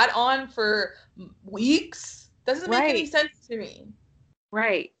shat on for weeks? Doesn't make any sense to me.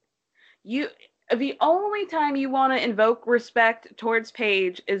 Right. The only time you want to invoke respect towards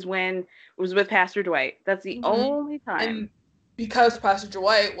Paige is when it was with Pastor Dwight. That's the only time. And because Pastor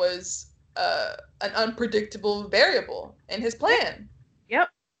Dwight was an unpredictable variable in his plan. Yep.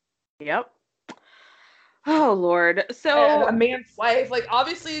 Oh, Lord. So and a man's wife,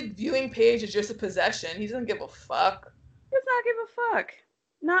 obviously viewing Paige as just a possession. He doesn't give a fuck. He does not give a fuck.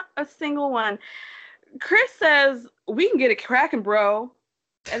 Not a single one. Chris says, we can get it cracking, bro.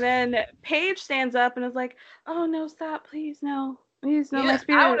 And then Paige stands up and is like, oh, no, stop, please, no. Please, no, my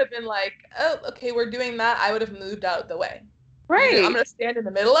spirit. I would have been like, oh, okay, we're doing that. I would have moved out of the way. Right. I'm going to stand in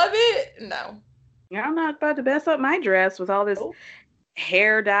the middle of it? No. Yeah, I'm not about to mess up my dress with all this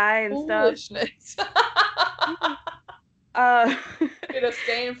hair dye and foolishness. Stuff. It'll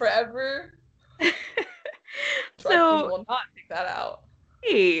stain forever. So will not take that out.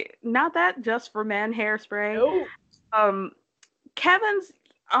 Hey, not that just for men hairspray. No. Kevin's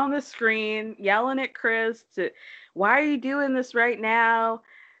on the screen yelling at Chris why are you doing this right now?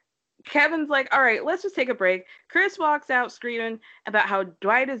 Kevin's like, all right, let's just take a break. Chris walks out screaming about how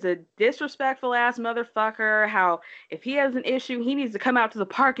Dwight is a disrespectful ass motherfucker, how if he has an issue, he needs to come out to the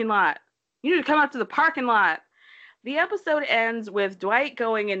parking lot. You need to come out to the parking lot. The episode ends with Dwight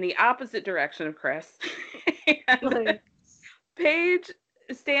going in the opposite direction of Chris. And Paige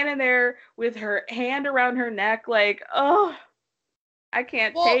standing there with her hand around her neck like, oh, I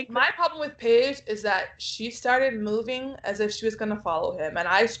can't take my problem with Paige is that she started moving as if she was going to follow him. And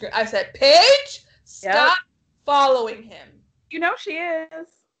I said, Paige, stop following him. You know she is.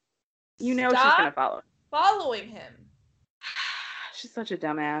 You know Stop she's going to follow him. Following him. She's such a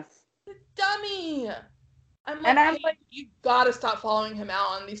dumbass. A dummy. I'm like, you got to stop following him out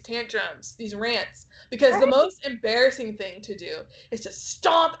on these tantrums, these rants. Because the most embarrassing thing to do is to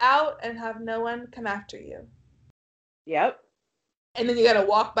stomp out and have no one come after you. Yep. And then you gotta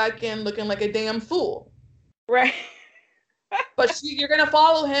walk back in looking like a damn fool. Right. But you're gonna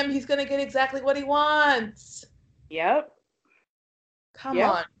follow him. He's gonna get exactly what he wants. Yep. Come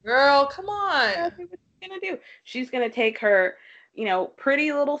on, girl. Come on. That's what she's gonna do. She's gonna take her,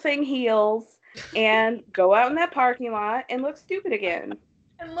 pretty little thing heels and go out in that parking lot and look stupid again.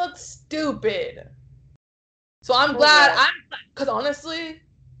 And look stupid. So I'm glad, because honestly,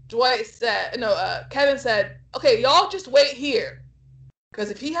 Kevin said, okay, y'all just wait here. Because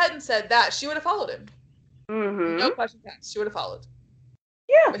if he hadn't said that, she would have followed him. Mm-hmm. No questions asked. She would have followed.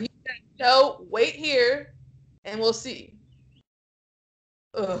 Yeah. But he said, no, wait here, and we'll see.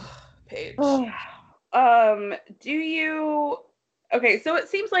 Ugh, Paige. Okay, so it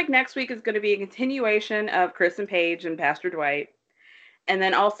seems like next week is going to be a continuation of Chris and Paige and Pastor Dwight. And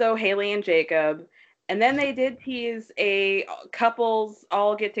then also Haley and Jacob. And then they did tease a couples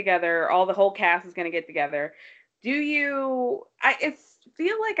all get together. The whole cast is going to get together. I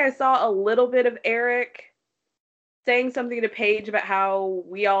feel like I saw a little bit of Eric saying something to Paige about how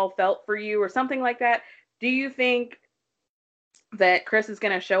we all felt for you or something like that. Do you think that Chris is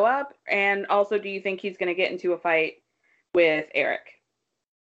going to show up? And also, do you think he's going to get into a fight with Eric?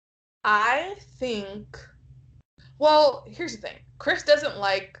 I think, well, here's the thing. Chris doesn't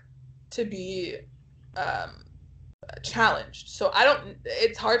like to be challenged. So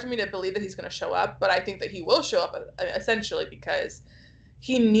it's hard for me to believe that he's going to show up, but I think that he will show up essentially because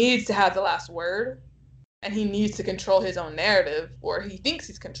he needs to have the last word and he needs to control his own narrative, or he thinks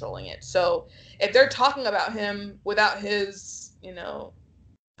he's controlling it. So if they're talking about him without his,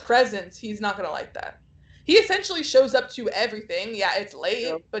 presence, he's not going to like that. He essentially shows up to everything. Yeah, it's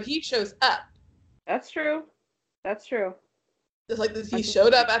late, but he shows up. That's true. Just like this, he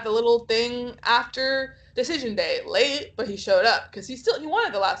showed up at the little thing after decision day, late, but he showed up because he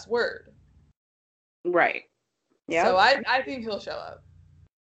wanted the last word. Right. Yeah. So I think he'll show up.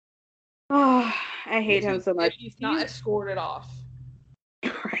 Oh, I hate him so much. If he's not escorted off.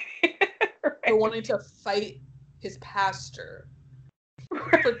 Right. For wanting to fight his pastor.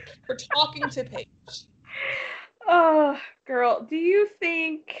 For talking to Paige. Oh, girl, do you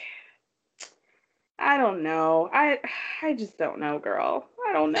think... I don't know. I just don't know, girl.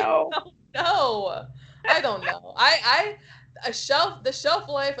 I don't know. I don't know. The shelf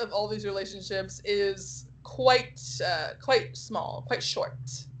life of all these relationships is quite small, quite short.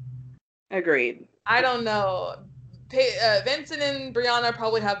 Agreed. I don't know. Vincent and Brianna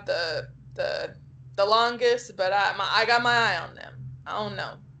probably have the longest, but I got my eye on them. I don't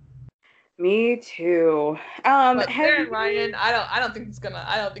know. Me too. But Claire and Ryan, I don't think it's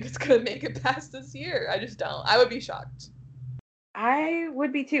gonna make it past this year. I just don't. I would be shocked. I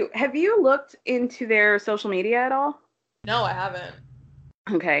would be too. Have you looked into their social media at all? No, I haven't.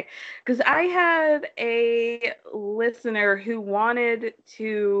 Okay, because I had a listener who wanted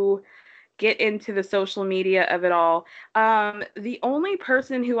to get into the social media of it all. The only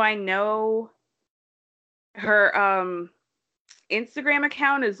person who I know her Instagram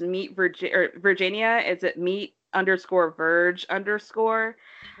account is Virginia. It's at meet_Verge_.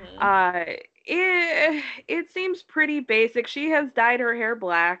 Mm-hmm. It seems pretty basic. She has dyed her hair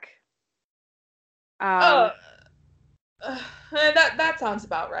black. That sounds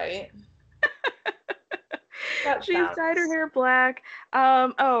about right. She's dyed her hair black.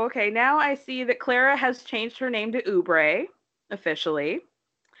 Okay. Now I see that Clara has changed her name to Ubre officially.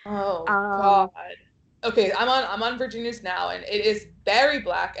 Oh God. Okay, I'm on Virginia's now, and it is very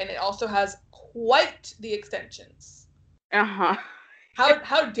black, and it also has quite the extensions. Uh-huh.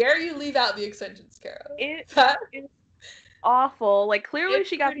 How dare you leave out the extensions, Kara? It's awful. Like, clearly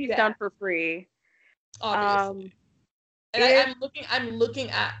she got these done for free. Obviously. And I'm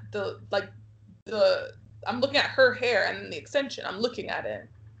looking at I'm looking at her hair and the extension. I'm looking at it.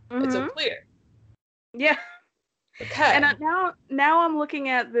 Mm-hmm. It's so clear. Yeah. Okay. And now I'm looking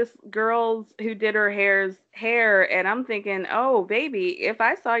at this girl who did her hair, and I'm thinking, oh, baby, if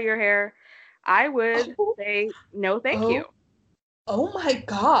I saw your hair, I would say no thank you. Oh my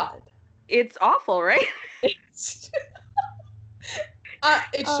God. It's awful, right? It's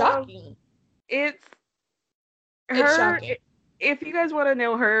shocking. It's her. Shocking. If you guys want to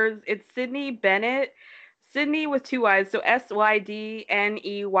know hers, it's Sydney Bennett. Sydney with 2 Y's, so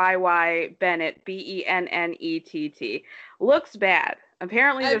SYDNEYY Bennett, BENNETT. Looks bad.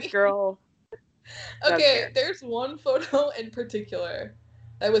 Apparently this girl... Okay, there's one photo in particular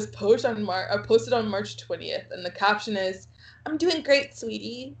that was posted on March 20th, and the caption is, "I'm doing great,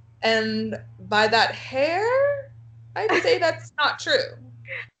 sweetie." And by that hair, I'd say that's not true.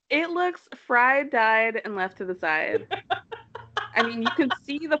 It looks fried, dyed, and left to the side. I mean, you can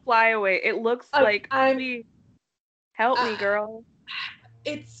see the flyaway. It looks like, help me, girl.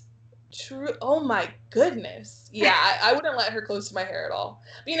 It's true. Oh my goodness. Yeah, I wouldn't let her close to my hair at all.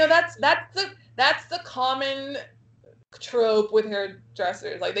 But, that's the common trope with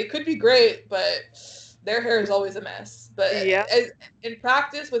hairdressers. Like, they could be great, but Their hair is always a mess. But in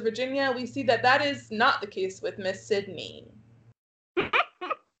practice with Virginia, we see that that is not the case with Miss Sydney.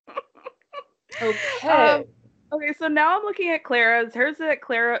 Okay. Okay, so now I'm looking at Clara's. Hers is at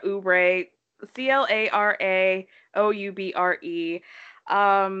Clara Oubre, CLARAOUBRE.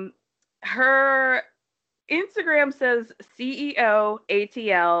 Her Instagram says CEO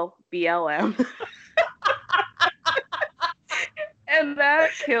ATL BLM. And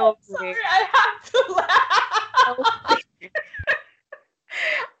that kills me. I have to laugh.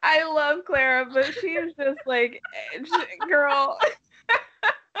 I love Clara, but she's just like, girl.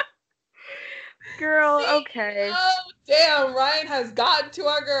 Girl, okay. Oh, damn, Ryan has gotten to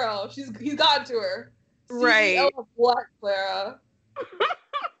our girl. He's gotten to her. Right. CEO of what, Clara?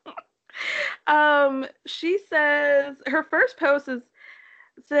 She says, her first post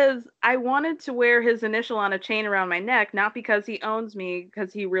says, I wanted to wear his initial on a chain around my neck, not because he owns me,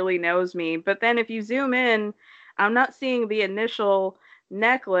 because he really knows me. But then if you zoom in, I'm not seeing the initial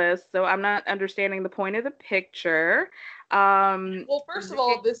necklace, so I'm not understanding the point of the picture. Well, first of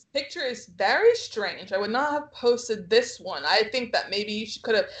all, this picture is very strange. I would not have posted this one. I think that maybe she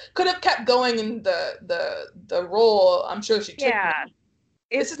could have kept going in the role. I'm sure she took. Yeah.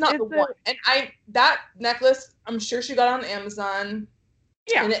 This is not the one. And that necklace, I'm sure she got on Amazon.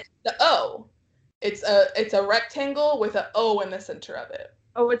 Yeah. And the O. It's a rectangle with an O in the center of it.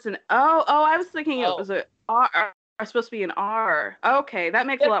 Oh, it's an O. Oh, I was thinking it was a R. It's supposed to be an R. Okay, that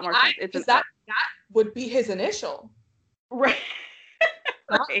makes a lot more sense. It's that would be his initial. Right.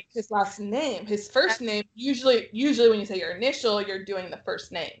 Not his last name. His first name, usually when you say your initial, you're doing the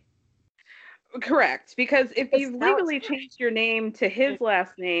first name. Correct. Because if you've legally changed your name to his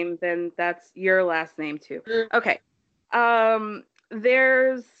last name, then that's your last name too. Okay.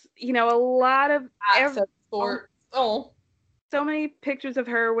 There's, a lot of so many pictures of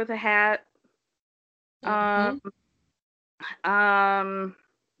her with a hat.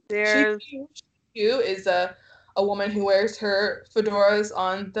 There's She is a woman who wears her fedoras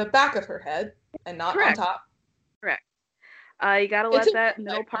on the back of her head and not on top. Correct. You gotta let that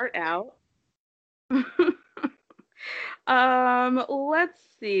middle part out. Let's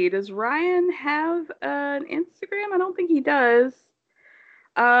see. Does Ryan have an Instagram? I don't think he does.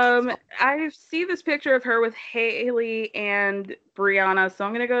 I see this picture of her with Haley and Brianna, so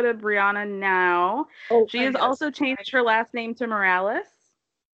I'm gonna go to Brianna now. She has also changed her last name to Morales.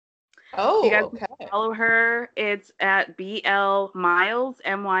 Oh, you guys can follow her. It's at BL Miles,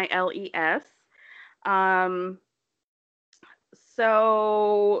 MYLES.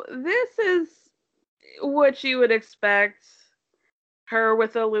 So this is what you would expect. Her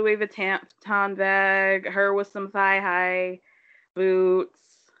with a Louis Vuitton bag, her with some thigh-high boots.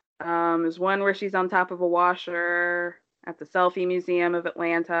 There's one where she's on top of a washer at the Selfie Museum of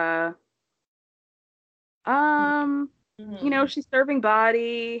Atlanta. She's serving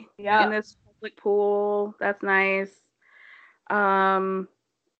body in this public pool. That's nice. Nothing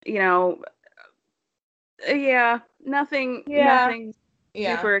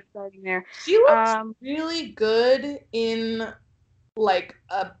super exciting there. She looks really good in like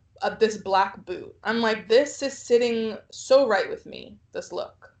this black boot. I'm like, this is sitting so right with me, this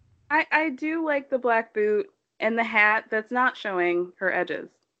look. I do like the black boot and the hat that's not showing her edges.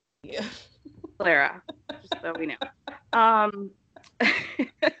 Yeah. Clara, just so we know.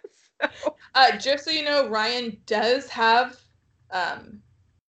 Just so you know, Ryan does have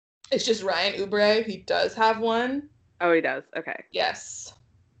it's just Ryan Oubre. He does have one. Oh, he does. Okay. Yes.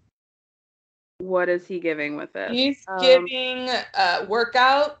 What is he giving with it? He's giving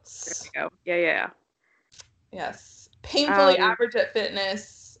workouts. There we go. Yeah. Yes. Painfully average at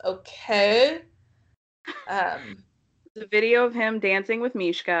fitness. Okay. The video of him dancing with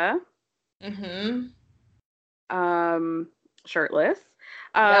Mishka. Shirtless.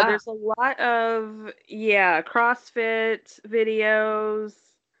 There's a lot of CrossFit videos.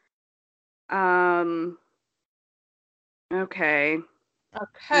 Okay.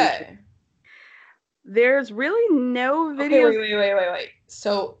 There's really no videos. Okay, wait.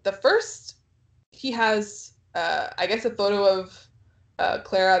 So the first, he has, I guess, a photo of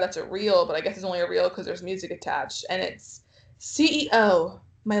Clara that's a reel, but I guess it's only a reel because there's music attached. And it's CEO,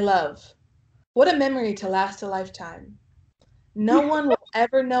 my love. What a memory to last a lifetime. No one will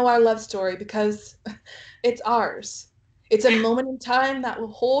ever know our love story because it's ours. It's a moment in time that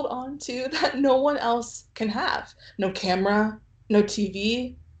we'll hold on to that no one else can have. No camera, no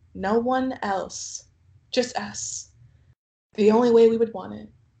TV, no one else. Just us. The only way we would want it.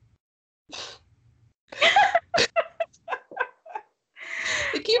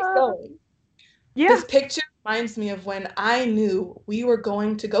 It keeps going. Yeah. This picture reminds me of when I knew we were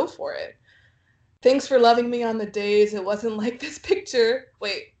going to go for it. Thanks for loving me on the days it wasn't like this picture.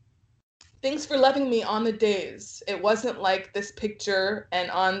 Wait. Thanks for loving me on the days. It wasn't like this picture,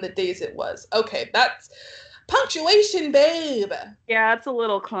 and on the days it was. Okay, that's punctuation, babe. Yeah, it's a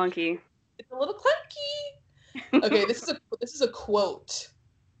little clunky. It's a little clunky. Okay, this is a quote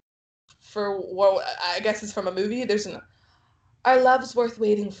for what I guess is from a movie. There's an our love's worth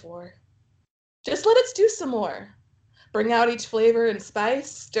waiting for. Just let us do some more. Bring out each flavor and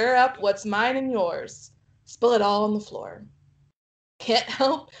spice, stir up what's mine and yours. Spill it all on the floor. Can't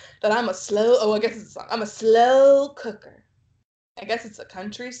help that I'm a slow, I guess it's a song. I'm a slow cooker. I guess it's a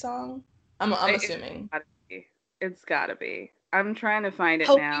country song. I'm assuming. It's gotta be. I'm trying to find it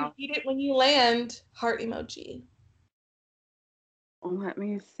Hope now. you eat it when you land. Heart emoji. Let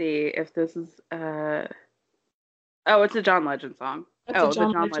me see if this is oh, it's a John Legend song. That's a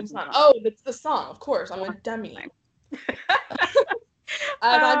John Legend song. Oh, that's the song, of course. I'm a dummy.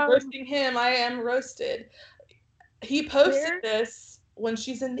 As I'm roasting him, I am roasted. He posted this when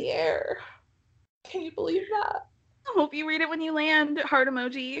she's in the air. Can you believe that? I hope you read it when you land. Heart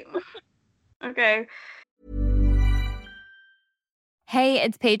emoji. Okay. Hey,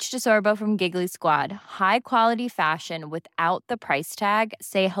 it's Paige DeSorbo from Giggly Squad. High quality fashion without the price tag.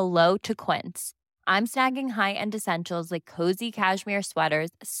 Say hello to Quince. I'm snagging high-end essentials like cozy cashmere sweaters,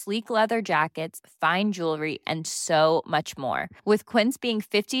 sleek leather jackets, fine jewelry, and so much more. With Quince being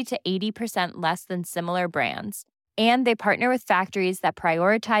 50 to 80% less than similar brands. And they partner with factories that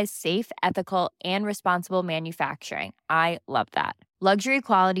prioritize safe, ethical, and responsible manufacturing. I love that. Luxury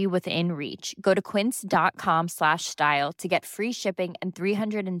quality within reach. Go to quince.com/style to get free shipping and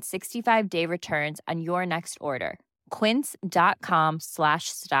 365-day returns on your next order.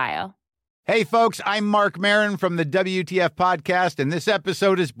 Quince.com/style. Hey, folks, I'm Mark Maron from the WTF Podcast, and this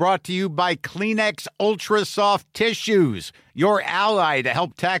episode is brought to you by Kleenex Ultra Soft Tissues, your ally to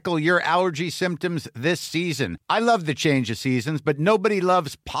help tackle your allergy symptoms this season. I love the change of seasons, but nobody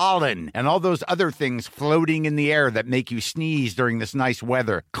loves pollen and all those other things floating in the air that make you sneeze during this nice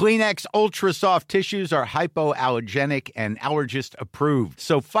weather. Kleenex Ultra Soft Tissues are hypoallergenic and allergist approved,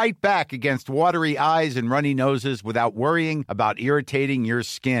 so fight back against watery eyes and runny noses without worrying about irritating your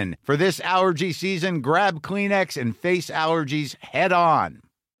skin. For this allergy season, grab Kleenex and face allergies head on.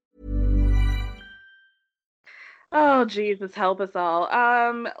 Oh, Jesus, help us all.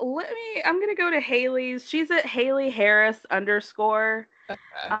 I'm going to go to Haley's. She's at Haley Harris _. Okay.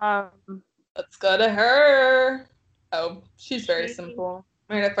 Let's go to her. Oh, she's very simple.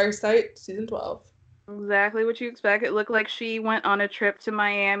 Married at First Sight, season 12. Exactly what you expect. It looked like she went on a trip to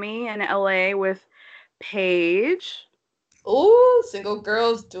Miami and LA with Paige. Ooh, single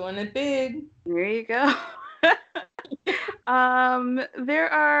girls doing it big. There you go. There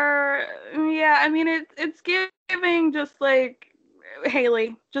are, it's giving just like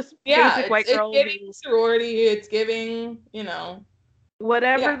Haley, just basic white girl. It's giving sorority. It's giving,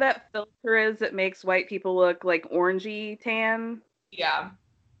 whatever that filter is that makes white people look like orangey tan. Yeah,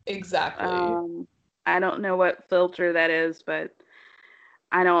 exactly. I don't know what filter that is, but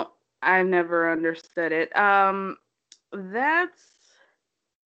I've never understood it. That's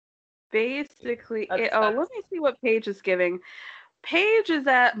basically it. Oh, let me see what Paige is giving. Paige is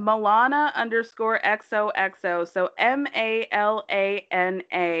at Malana _XOXO. So MALANA.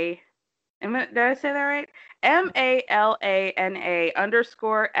 Did I say that right? MALANA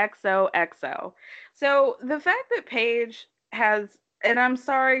 _XOXO. So the fact that Paige has, and I'm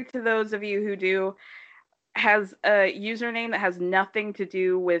sorry to those of you who do, has a username that has nothing to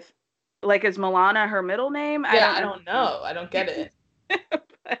do with, like, is Milana her middle name? Yeah, I don't know. I don't get it.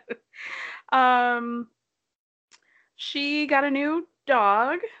 But, she got a new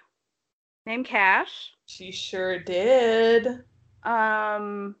dog named Cash. She sure did.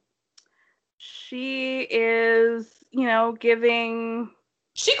 She is, giving.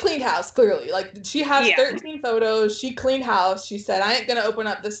 She cleaned house, clearly. Like, she has 13 photos. She cleaned house. She said, I ain't going to open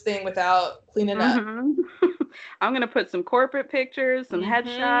up this thing without cleaning up. I'm going to put some corporate pictures, some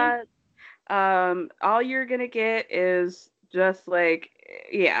headshots. All you're going to get is just like,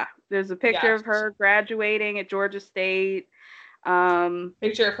 there's a picture of her graduating at Georgia State.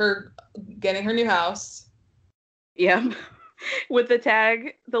 Picture of her getting her new house. Yep. With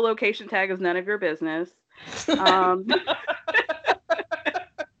the location tag is none of your business. I'm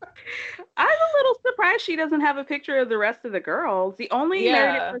a little surprised she doesn't have a picture of the rest of the girls. The only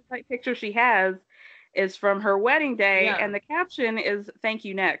Married at First Sight picture she has is from her wedding day, and the caption is "Thank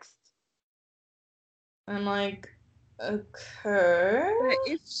you next." I'm like, okay.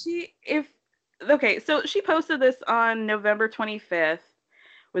 Okay, so she posted this on November 25th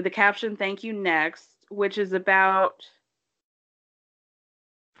with the caption "Thank you next," which is about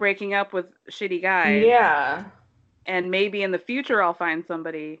breaking up with shitty guys. Yeah. And maybe in the future I'll find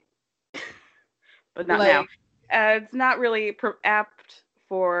somebody, but not now. It's not really apt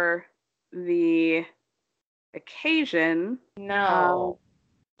for the occasion. No.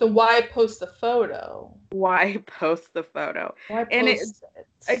 So why post the photo? Why post the photo? Why and post it?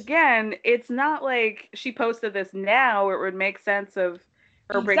 Again, it's not like she posted this now. It would make sense of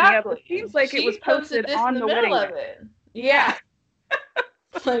her breaking up. It seems like it was posted on the wedding day. Yeah.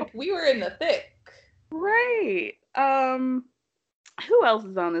 Like we were in the thick. Right. Who else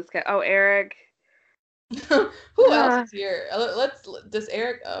is on this cast? Oh, Eric. Who else is here? Does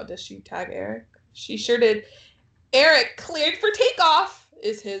Eric? Oh, does she tag Eric? She sure did. Eric cleared for takeoff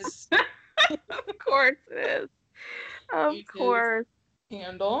is his. Of course it is. Of course.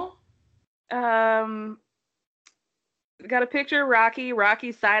 Handle. Got a picture of Rocky.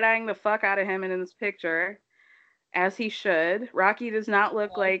 Rocky side-eyeing the fuck out of him in this picture, as he should. Rocky does not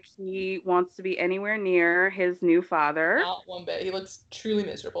look like he wants to be anywhere near his new father. Not one bit. He looks truly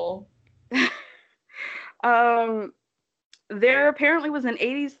miserable. There apparently was an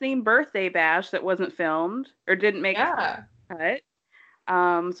 80s themed birthday bash that wasn't filmed or didn't make a cut.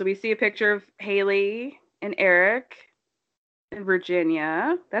 So we see a picture of Haley and Eric in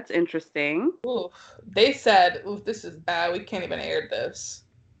Virginia. That's interesting. Oof. They said, "Oof, this is bad. We can't even air this."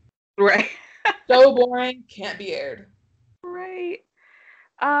 Right. So boring. Can't be aired. Right.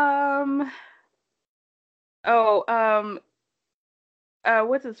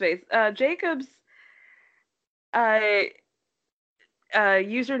 What's his face? Jacob's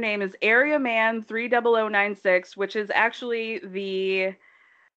username is AreaMan30096, which is actually the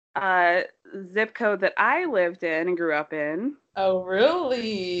zip code that I lived in and grew up in. Oh,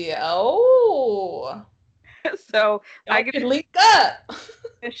 really? Oh. So I can link up.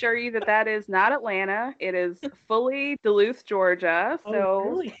 Assure you that is not Atlanta. It is fully Duluth, Georgia. So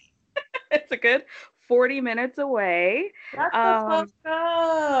really? It's a good 40 minutes away. That's the fuck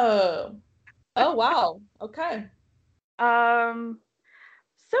up. Oh, wow. Okay.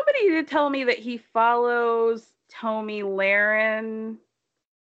 Somebody did tell me that he follows Tomi Lahren.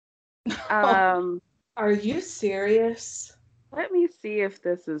 Are you serious? Let me see if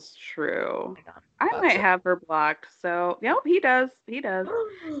this is true. I might have her blocked. So, nope, he does. He does.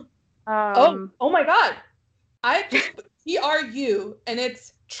 Oh my God. I just TRU, and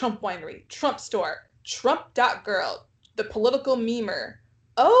it's Trump Winery, Trump Store, Trump.girl, the political memer.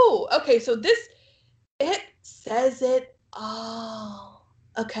 Oh, okay. So it says it all.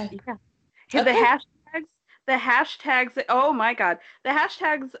 Okay. Yeah. Okay. The hashtags. Oh my God. The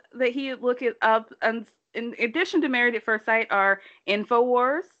hashtags that he looked up, and in addition to Married at First Sight, are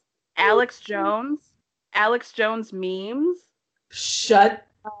InfoWars, Alex Jones memes. Shut.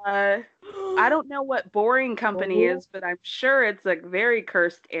 I don't know what Boring Company is, but I'm sure it's a very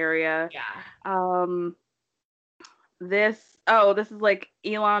cursed area. Yeah. This is like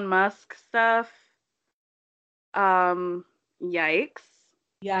Elon Musk stuff. Yikes.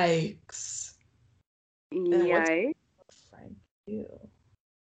 Yikes. Thank you.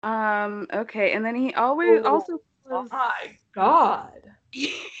 Okay, and then he also oh my God.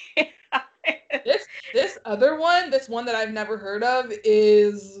 This other one, this one that I've never heard of,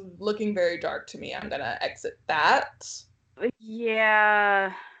 is looking very dark to me. I'm gonna exit that.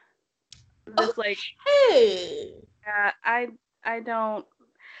 Yeah. This hey. Yeah, I don't.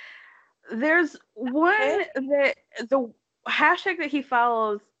 There's one that the hashtag that he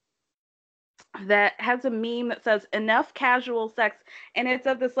follows that has a meme that says "enough casual sex," and it's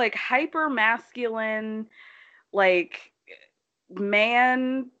of this like hyper masculine, like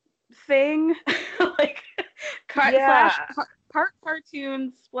man thing, like slash part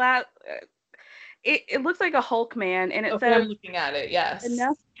cartoon splat. It looks like a Hulk man, and it says, I'm looking at it. Yes,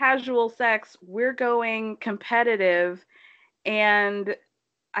 enough casual sex. We're going competitive, and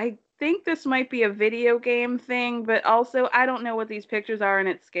I think this might be a video game thing, but also I don't know what these pictures are, and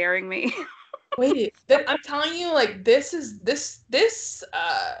it's scaring me. Wait, I'm telling you, like this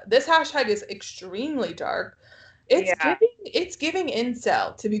hashtag is extremely dark. It's giving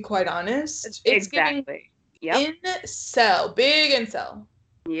incel, to be quite honest. It's exactly. Giving incel, big incel.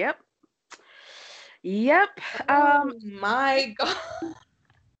 Yep. Oh my God.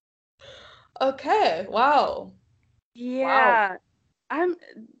 Okay. Wow. Yeah. Wow.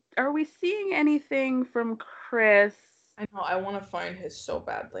 Are we seeing anything from Chris? I know. I want to find his so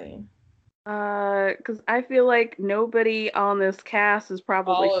badly. Because I feel like nobody on this cast is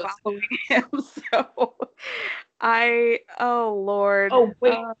probably following him. So oh Lord. Oh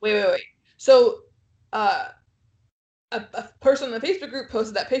wait. So, a person in the Facebook group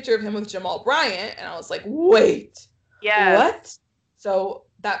posted that picture of him with Jamal Bryant, and I was like, wait, yeah, what? So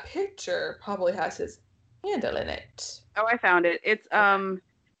that picture probably has his handle in it. Oh, I found it. It's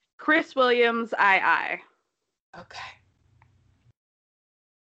Chris Williams II. Okay.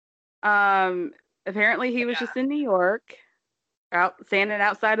 Apparently he was just in New York, standing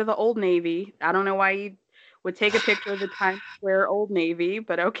outside of the Old Navy. I don't know why he would take a picture of the Times Square Old Navy,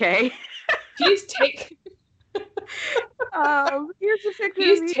 but okay. He's taking here's a picture.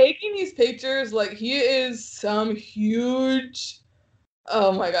 He's taking these pictures like he is some huge,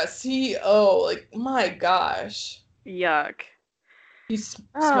 oh my god, CEO. Like, my gosh. Yuck. He's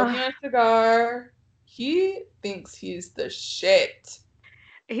smoking a cigar. He thinks he's the shit.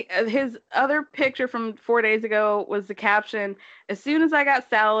 His other picture from 4 days ago was the caption, "As soon as I got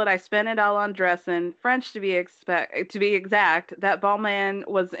salad, I spent it all on dressing. French to be exact. That ball man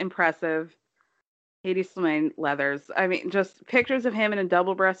was impressive. Hades Slimane leathers." I mean, just pictures of him in a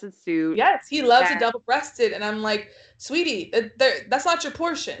double-breasted suit. Yes, he loves a double-breasted, and I'm like, sweetie, that's not your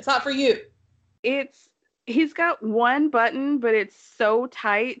portion. It's not for you. He's got one button, but it's so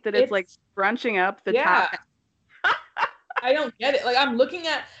tight that it's like scrunching up the top. I don't get it. Like, I'm looking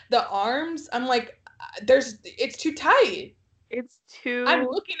at the arms. I'm like, it's too tight. I'm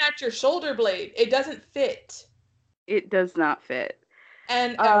looking at your shoulder blade. It doesn't fit. It does not fit.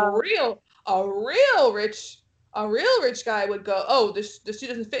 And a real rich guy would go, oh, this suit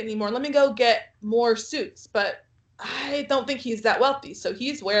doesn't fit anymore. Let me go get more suits. But I don't think he's that wealthy. So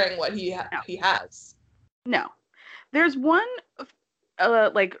he's wearing what he has. No. There's one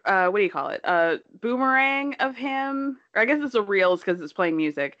what do you call it? Boomerang of him, or I guess it's a reels because it's playing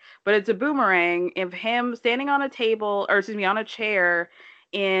music, but it's a boomerang of him standing on a table, or excuse me, on a chair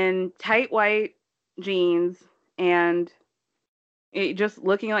in tight white jeans and just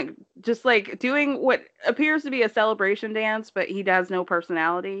looking like, doing what appears to be a celebration dance, but he has no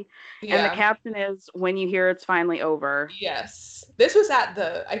personality. Yeah. And the caption is, "When you hear it's finally over." Yes. I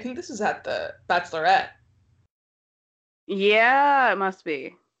think this was at the Bachelorette. Yeah, it must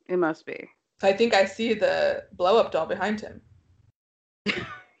be. I think I see the blow-up doll behind him.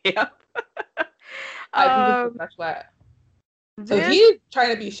 Yep. I think that's what. So he's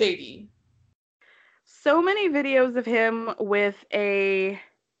trying to be shady. So many videos of him with a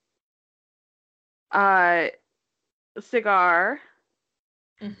cigar.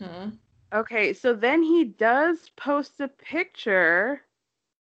 Mm-hmm. Okay, so then he does post a picture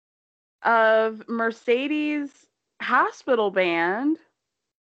of Mercedes hospital band,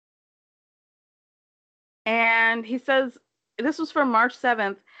 and he says, this was from March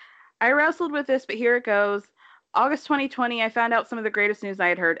 7th. "I wrestled with this, but here it goes. August 2020, I found out some of the greatest news I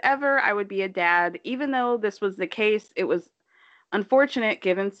had heard ever. I would be a dad. Even though this was the case, it was unfortunate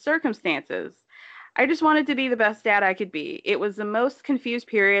given circumstances. I just wanted to be the best dad I could be. It was the most confused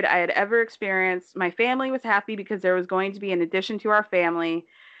period I had ever experienced. My family was happy because there was going to be an addition to our family.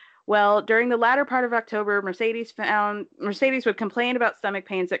 Well, during the latter part of October, Mercedes would complain about stomach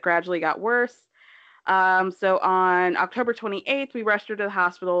pains that gradually got worse. So on October 28th, we rushed her to the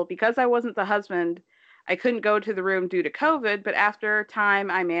hospital. Because I wasn't the husband, I couldn't go to the room due to COVID, but after time,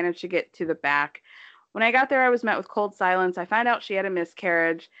 I managed to get to the back. When I got there, I was met with cold silence. I found out she had a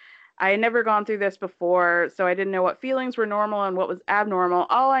miscarriage. I had never gone through this before, so I didn't know what feelings were normal and what was abnormal.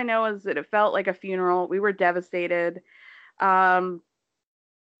 All I know is that it felt like a funeral. We were devastated."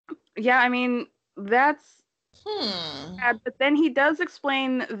 Yeah, I mean, that's bad. But then he does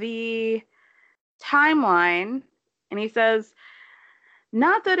explain the timeline, and he says,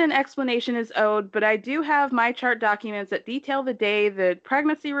 "Not that an explanation is owed, but I do have my chart documents that detail the day the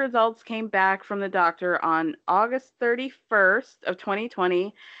pregnancy results came back from the doctor on August 31st of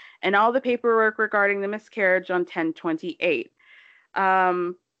 2020, and all the paperwork regarding the miscarriage on 10/28.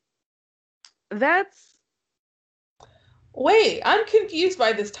 That's... Wait, I'm confused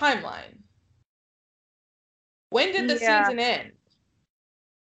by this timeline. When did the season end?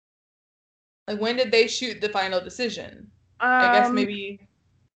 Like, when did they shoot the final decision? I guess maybe...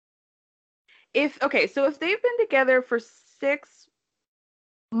 So if they've been together for 6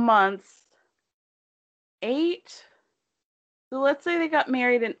 months, 8... So let's say they got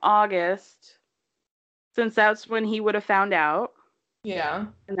married in August, since that's when he would have found out. Yeah.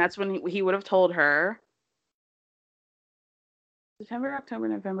 And that's when he would have told her. September, October,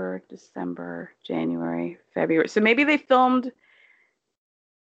 November, December, January, February. So maybe they filmed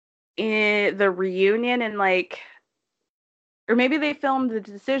the reunion in or maybe they filmed the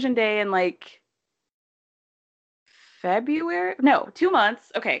decision day in February? No, 2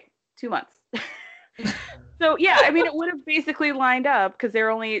 months. Okay, 2 months. So yeah, I mean, it would have basically lined up because they're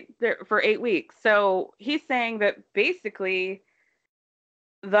only there for 8 weeks. So he's saying that basically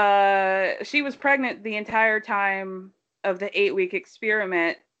she was pregnant the entire time of the 8-week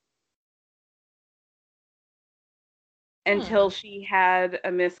experiment until she had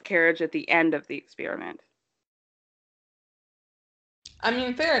a miscarriage at the end of the experiment. I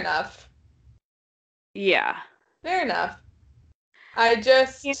mean, fair enough. Yeah. Fair enough.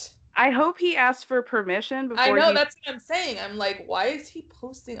 I hope he asked for permission before I know, that's what I'm saying. I'm like, why is he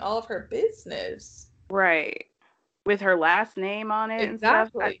posting all of her business? Right. With her last name on it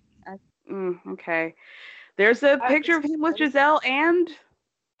exactly. and stuff. Okay. There's a picture of him with Giselle and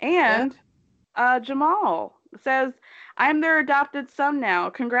Jamal. It says, I'm their adopted son now.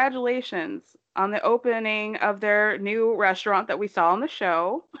 Congratulations on the opening of their new restaurant that we saw on the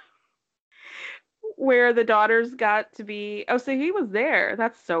show. Where the daughters got to be... Oh, so he was there.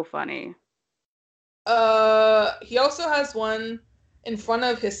 That's so funny. He also has one in front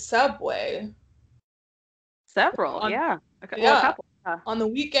of his Subway. Several, yeah. Okay, well, a couple. On the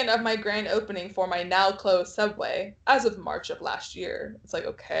weekend of my grand opening for my now closed Subway, as of March of last year. It's like,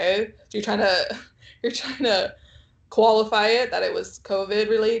 okay, so you're trying to qualify it that it was COVID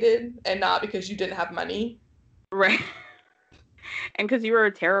related and not because you didn't have money, right? And because you were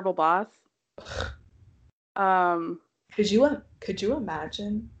a terrible boss. Could you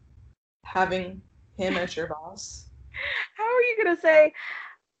imagine having him as your boss? How are you gonna say,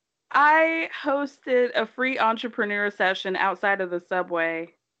 I hosted a free entrepreneur session outside of the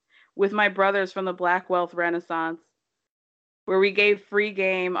Subway with my brothers from the Black Wealth Renaissance, where we gave free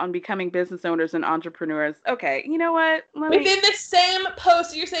game on becoming business owners and entrepreneurs. Okay, you know what? Within the same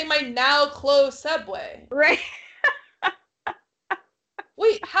post, you're saying my now closed Subway, right?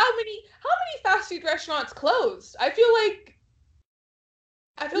 Wait, how many fast food restaurants closed? I feel like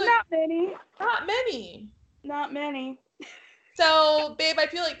not many. Not many. So, babe, I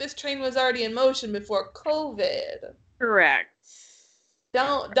feel like this train was already in motion before COVID. Correct.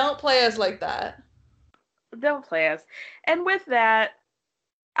 Don't play us like that. Don't play us. And with that,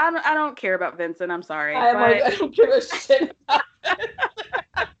 I don't care about Vincent. I'm sorry. I don't give a shit about it.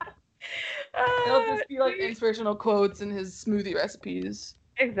 It'll just be like inspirational quotes in his smoothie recipes.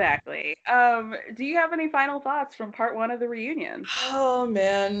 Exactly. Do you have any final thoughts from part 1 of the reunion? Oh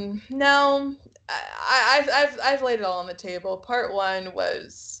man, no. I've laid it all on the table. Part 1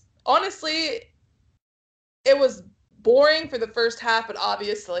 was honestly, it was boring for the first half, but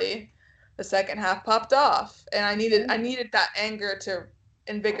obviously the second half popped off, and I needed that anger to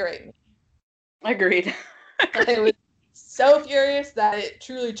invigorate me. Agreed. I was so furious that it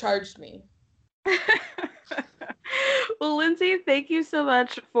truly charged me. Well, Lindsay, thank you so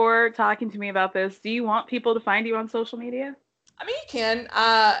much for talking to me about this. Do you want people to find you on social media? I mean, you can.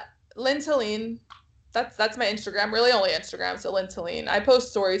 Lynn Helene. That's my Instagram. Really only Instagram, so Lynn Helene. I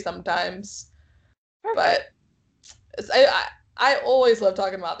post stories sometimes. Perfect. But I always love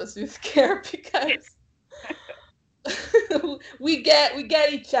talking about this youth care because we get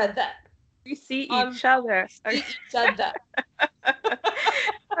each other. We see each other.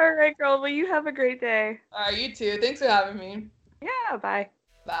 All right, girl. Well, you have a great day. All right, you too. Thanks for having me. Yeah, bye.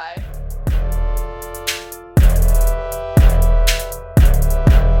 Bye.